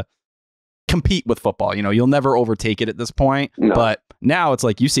kind of compete with football. You'll never overtake it at this point, but now it's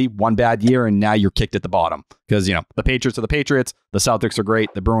like you see one bad year and now you're kicked at the bottom because, the Patriots are the Patriots, the Celtics are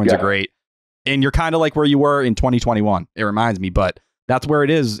great, the Bruins are great. And you're kind of like where you were in 2021. It reminds me, but that's where it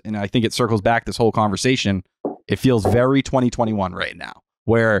is. And I think it circles back this whole conversation. It feels very 2021 right now.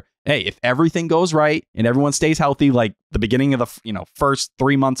 where, hey, if everything goes right and everyone stays healthy, like the beginning of the first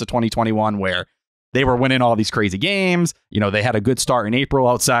 3 months of 2021, where they were winning all these crazy games, they had a good start in April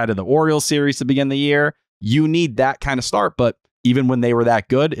outside of the Orioles series to begin the year. You need that kind of start. But even when they were that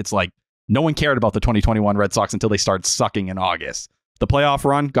good, it's like no one cared about the 2021 Red Sox until they started sucking in August. The playoff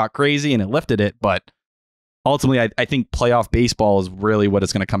run got crazy and it lifted it, but ultimately, I think playoff baseball is really what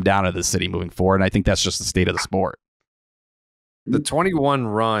it's going to come down to this city moving forward. And I think that's just the state of the sport. The 21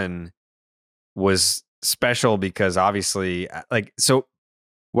 run was special because obviously, so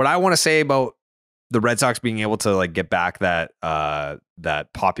what I want to say about the Red Sox being able to get back that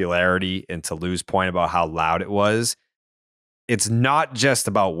popularity, and to Lou's point about how loud it was, it's not just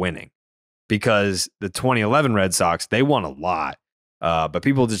about winning, because the 2011 Red Sox, they won a lot, but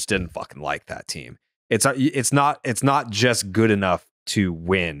people just didn't fucking like that team. It's not just good enough to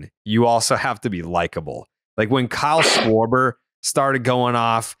win. You also have to be likable. Like when Kyle Schwarber started going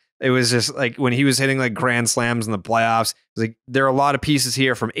off, it was just like when he was hitting grand slams in the playoffs. It was like, there are a lot of pieces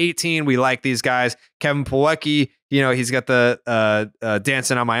here from 18. We like these guys. Kevin Plawecki, he's got the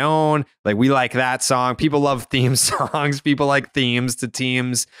Dancing on My Own. We like that song. People love theme songs. People like themes to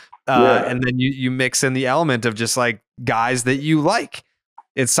teams. And then you mix in the element of just guys that you like.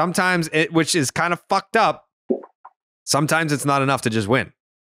 It's sometimes which is kind of fucked up. Sometimes it's not enough to just win.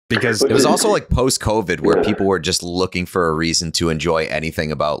 Because it was also post-COVID where people were just looking for a reason to enjoy anything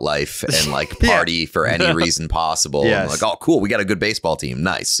about life and party for any reason possible. Yes. And oh, cool, we got a good baseball team.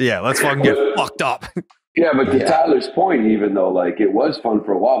 Nice. Yeah, let's fucking get fucked up. Yeah, but to Tyler's point, even though it was fun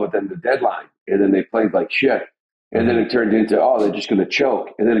for a while, but then the deadline, and then they played like shit. And then it turned into, they're just going to choke.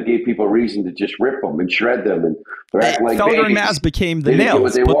 And then it gave people a reason to just rip them and shred them. And they're acting like Felder and Maz became the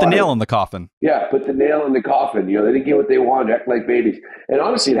nails. Put the nail in the coffin. Yeah, put the nail in the coffin. They didn't get what they wanted, act like babies. And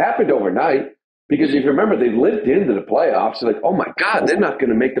honestly, it happened overnight. Because if you remember, they limped into the playoffs. They're like, oh my God, they're not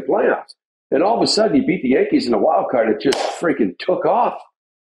going to make the playoffs. And all of a sudden, you beat the Yankees in a wild card. It just freaking took off.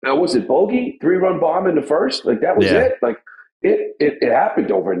 Now, was it bogey? 3-run bomb in the first? That was it. It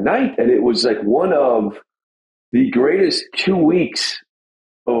happened overnight. And it was one of the greatest 2 weeks,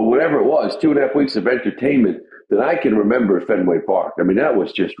 or whatever it was, 2.5 weeks of entertainment that I can remember at Fenway Park. I mean, that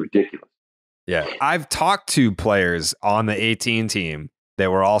was just ridiculous. Yeah. I've talked to players on the 18 team that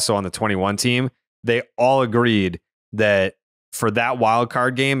were also on the 21 team. They all agreed that for that wild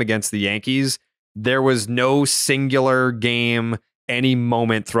card game against the Yankees, there was no singular game, any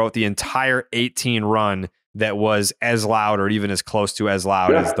moment throughout the entire 18 run that was as loud or even as close to as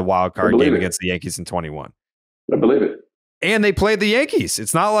loud as the wild card game against the Yankees in 21. I believe it. And they played the Yankees.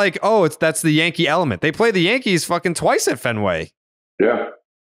 It's not like, that's the Yankee element. They played the Yankees fucking twice at Fenway. Yeah.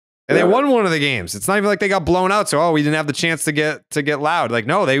 And they won one of the games. It's not even like they got blown out. So, we didn't have the chance to get loud.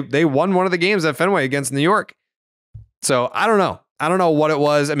 No, they won one of the games at Fenway against New York. So I don't know. I don't know what it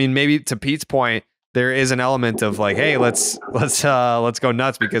was. I mean, maybe to Pete's point, there is an element of hey, let's go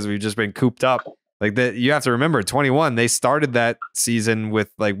nuts because we've just been cooped up. You have to remember 21, they started that season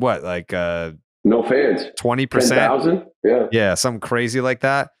with no fans, 20%, 10,000. Yeah, something crazy like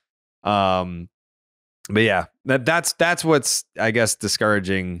that. But yeah, that's what's, I guess,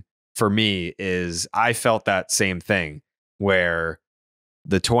 discouraging for me is I felt that same thing where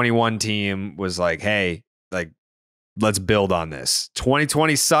the 21 team was hey, let's build on this.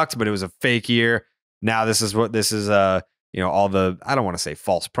 2020 sucked, but it was a fake year. Now this is all the, I don't want to say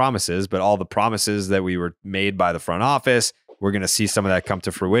false promises, but all the promises that we were made by the front office. We're going to see some of that come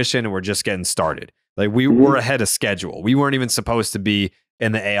to fruition, and we're just getting started. We were ahead of schedule. We weren't even supposed to be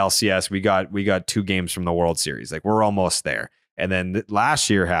in the ALCS. We got 2 games from the World Series. We're almost there. And then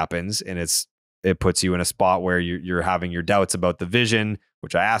last year happens, and it puts you in a spot where you're having your doubts about the vision,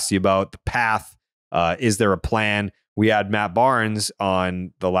 which I asked you about, the path. Is there a plan? We had Matt Barnes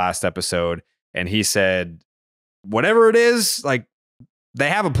on the last episode, and he said, whatever it is, they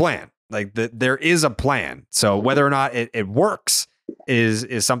have a plan. There is a plan. So whether or not it works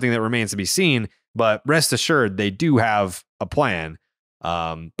is something that remains to be seen. But rest assured, they do have a plan.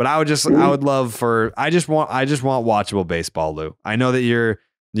 But I just want watchable baseball, Lou. I know that you're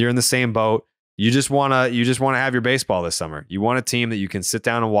in the same boat. You just want to have your baseball this summer. You want a team that you can sit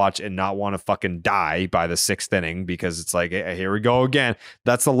down and watch and not want to fucking die by the 6th inning because it's hey, here we go again.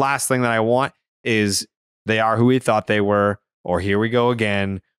 That's the last thing that I want is they are who we thought they were, or here we go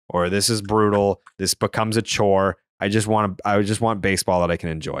again. Or this is brutal. This becomes a chore. I just want baseball that I can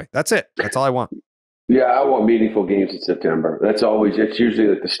enjoy. That's it. That's all I want. Yeah, I want meaningful games in September. It's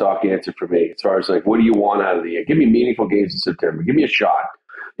usually the stock answer for me as far as what do you want out of the year? Give me meaningful games in September. Give me a shot.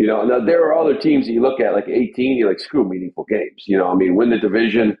 Now there are other teams that you look at 18, you're screw meaningful games. Win the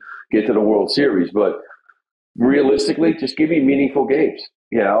division, get to the World Series. But realistically, just give me meaningful games,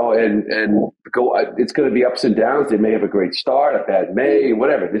 and go. It's going to be ups and downs. They may have a great start, a bad May,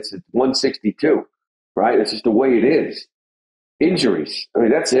 whatever. It's 162, right? It's just the way it is. Injuries. I mean,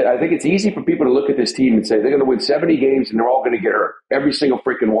 that's it. I think it's easy for people to look at this team and say they're going to win 70 games and they're all going to get hurt. Every single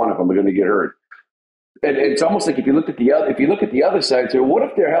freaking one of them are going to get hurt. And it's almost like if you look at the other side, and say, what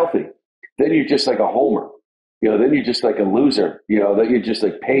if they're healthy? Then you're just like a homer. Then you're just like a loser. That you're just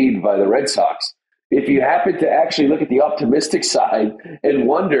like paid by the Red Sox. If you happen to actually look at the optimistic side and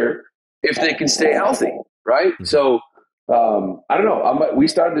wonder if they can stay healthy, right? So I don't know. We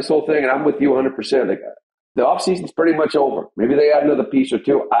started this whole thing, and I'm with you 100%. Like, the offseason's pretty much over. Maybe they add another piece or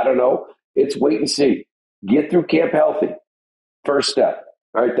two. I don't know. It's wait and see. Get through camp healthy. First step.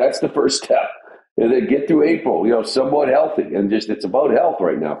 All right, that's the first step. And then get through April, somewhat healthy. And it's about health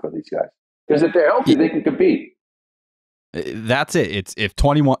right now for these guys. Because if they're healthy, they can compete. That's it. It's if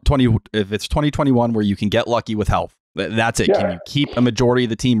it's 2021 where you can get lucky with health. That's it. Yeah. Can you keep a majority of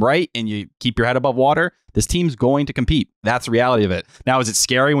the team right and you keep your head above water? This team's going to compete. That's the reality of it. Now, is it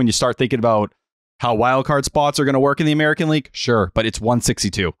scary when you start thinking about how wildcard spots are going to work in the American League? Sure, but it's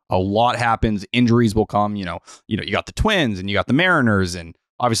 162. A lot happens. Injuries will come. You got the Twins and you got the Mariners, and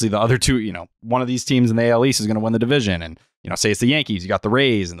obviously the other two. One of these teams in the AL East is going to win the division, and say it's the Yankees. You got the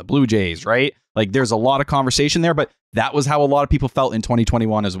Rays and the Blue Jays, right? Like, there's a lot of conversation there, but that was how a lot of people felt in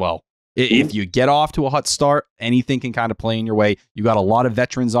 2021 as well. If you get off to a hot start, anything can kind of play in your way. You got a lot of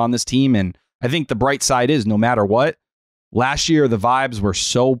veterans on this team, and I think the bright side is no matter what. Last year the vibes were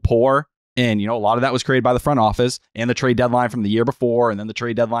so poor. And, a lot of that was created by the front office and the trade deadline from the year before and then the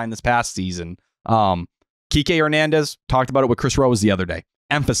trade deadline this past season. Kike Hernandez talked about it with Chris Rose the other day,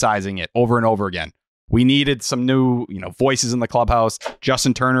 emphasizing it over and over again. We needed some new, voices in the clubhouse.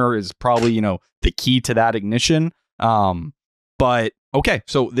 Justin Turner is probably, the key to that ignition. But, okay,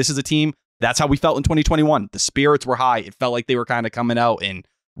 so this is a team. That's how we felt in 2021. The spirits were high. It felt like they were kind of coming out and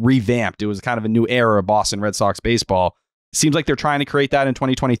revamped. It was kind of a new era of Boston Red Sox baseball. Seems like they're trying to create that in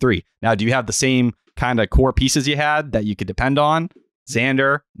 2023. Now, do you have the same kind of core pieces you had that you could depend on?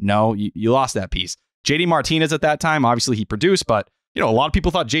 Xander, no, you lost that piece. JD Martinez at that time, obviously he produced, but a lot of people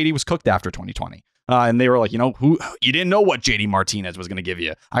thought JD was cooked after 2020. And they were like, you didn't know what JD Martinez was going to give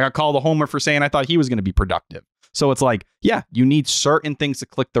you. I got called a homer for saying I thought he was going to be productive. So it's like, yeah, you need certain things to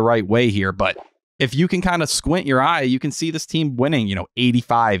click the right way here. But if you can kind of squint your eye, you can see this team winning,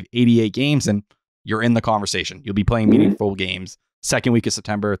 85, 88 games, and you're in the conversation. You'll be playing meaningful games second week of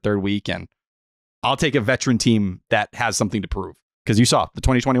September, third week. And I'll take a veteran team that has something to prove, because you saw the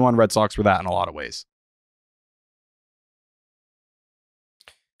 2021 Red Sox were that in a lot of ways.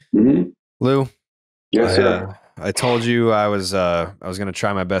 Lou, yes, sir. I told you I was going to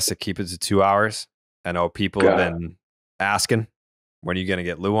try my best to keep it to 2 hours. I know people have been asking, when are you going to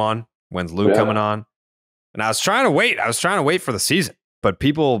get Lou on? When's Lou coming on? And I was trying to wait. I was trying to wait for the season. But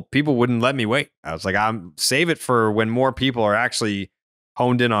people wouldn't let me wait. I was like, save it for when more people are actually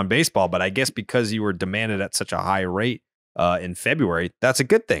honed in on baseball. But I guess because you were demanded at such a high rate in February, that's a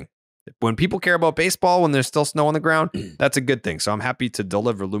good thing. When people care about baseball, when there's still snow on the ground, that's a good thing. So I'm happy to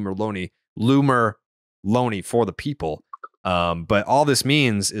deliver Lou Merloni for the people. But all this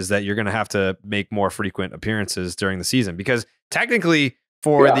means is that you're going to have to make more frequent appearances during the season, because technically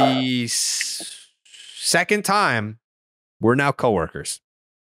for the second time, we're now coworkers.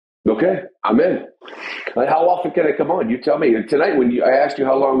 Okay, I'm in. Like, how often can I come on? You tell me. Tonight, I asked you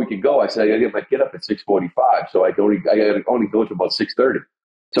how long we could go, I said I got to get up at 6:45, so I only go to about 6:30.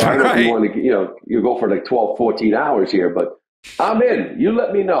 So I don't know if you want to, you go for like 12, 14 hours here, but I'm in. You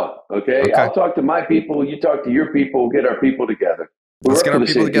let me know, okay? I'll talk to my people. You talk to your people. Get our people together. Let's get our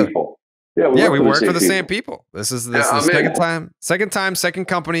people together. We work for the same people. This is the second time, second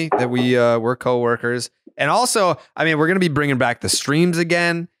company that we're coworkers. And also, I mean, we're going to be bringing back the streams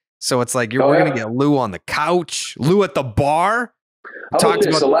again. So it's like we're going to get Lou on the couch, Lou at the bar.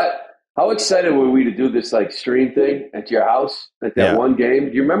 How excited were we to do this like stream thing at your house at that one game?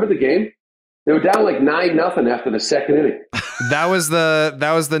 Do you remember the game? They were down like 9-0 after the second inning. That was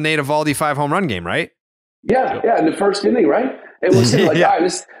the Nate Eovaldi 5 home run game, right? Yeah, in the first inning, right? And we're saying, all right,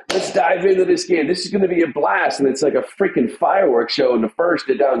 let's dive into this game. This is going to be a blast. And it's like a freaking fireworks show in the first.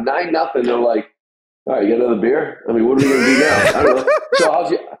 They're down 9-0. They're like, all right, you got another beer? I mean, what are we going to do now? I don't know. So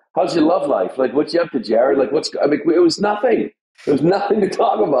how's your love life? Like, what's you up to, Jared? Like, it was nothing. There was nothing to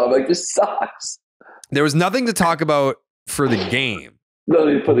talk about. Like, this sucks. There was nothing to talk about for the game.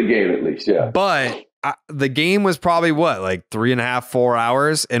 No, for the game at least, yeah. But the game was probably like 3.5, 4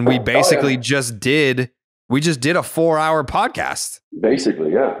 hours. And we basically just did a 4-hour podcast.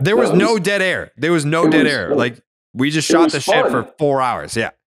 Basically, yeah. There was no dead air. There was no dead air. Like, we just shot the shit for 4 hours. Yeah.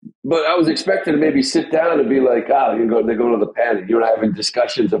 But I was expecting to maybe sit down and be like, they're going to the pen, and you're having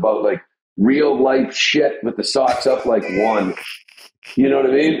discussions about like real life shit with the Sox up like 1. You know what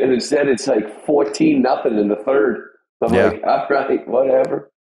I mean? And instead it's like 14-0 in the third. I'm like, all right,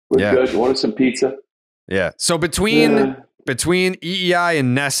 whatever. We're good. You want some pizza? Yeah. So between EEI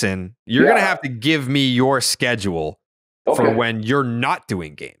and NESN, you're going to have to give me your schedule for when you're not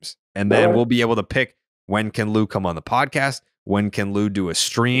doing games. And then we'll be able to pick when can Lou come on the podcast, when can Lou do a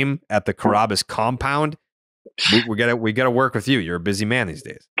stream at the Carrabis compound. We got to work with you. You're a busy man these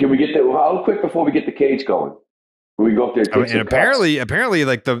days. Can we get that? How quick before we get the cage going? We go up there. And apparently,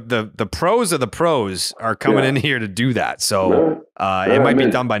 like the pros of the pros are coming in here to do that. So it might be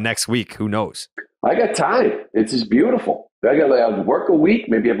done by next week. Who knows? I got time. It's just beautiful. I got I'll work a week,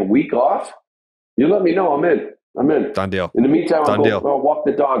 maybe have a week off. You let me know. I'm in. Done deal. In the meantime, I'll walk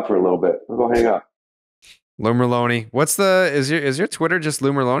the dog for a little bit. I'll go hang out. Lou Merloni. Is your Twitter just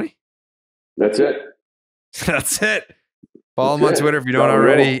Lou Merloni? That's it. That's it. Follow him on Twitter if you don't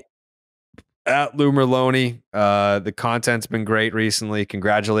already. At Lou Merloni. The content's been great recently.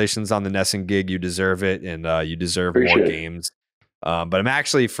 Congratulations on the NESN gig. You deserve it, and you deserve more games. But I'm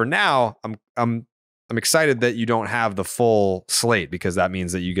actually, for now, I'm excited that you don't have the full slate, because that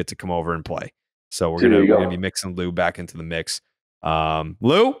means that you get to come over and play. So we're gonna be mixing Lou back into the mix.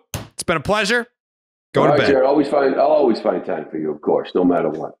 Lou, it's been a pleasure. Go to bed. Jared, I'll always find time for you, of course, no matter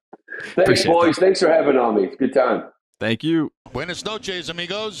what. Thanks, boys. Thanks for having on me. It's a good time. Thank you. Buenas noches,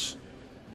 amigos.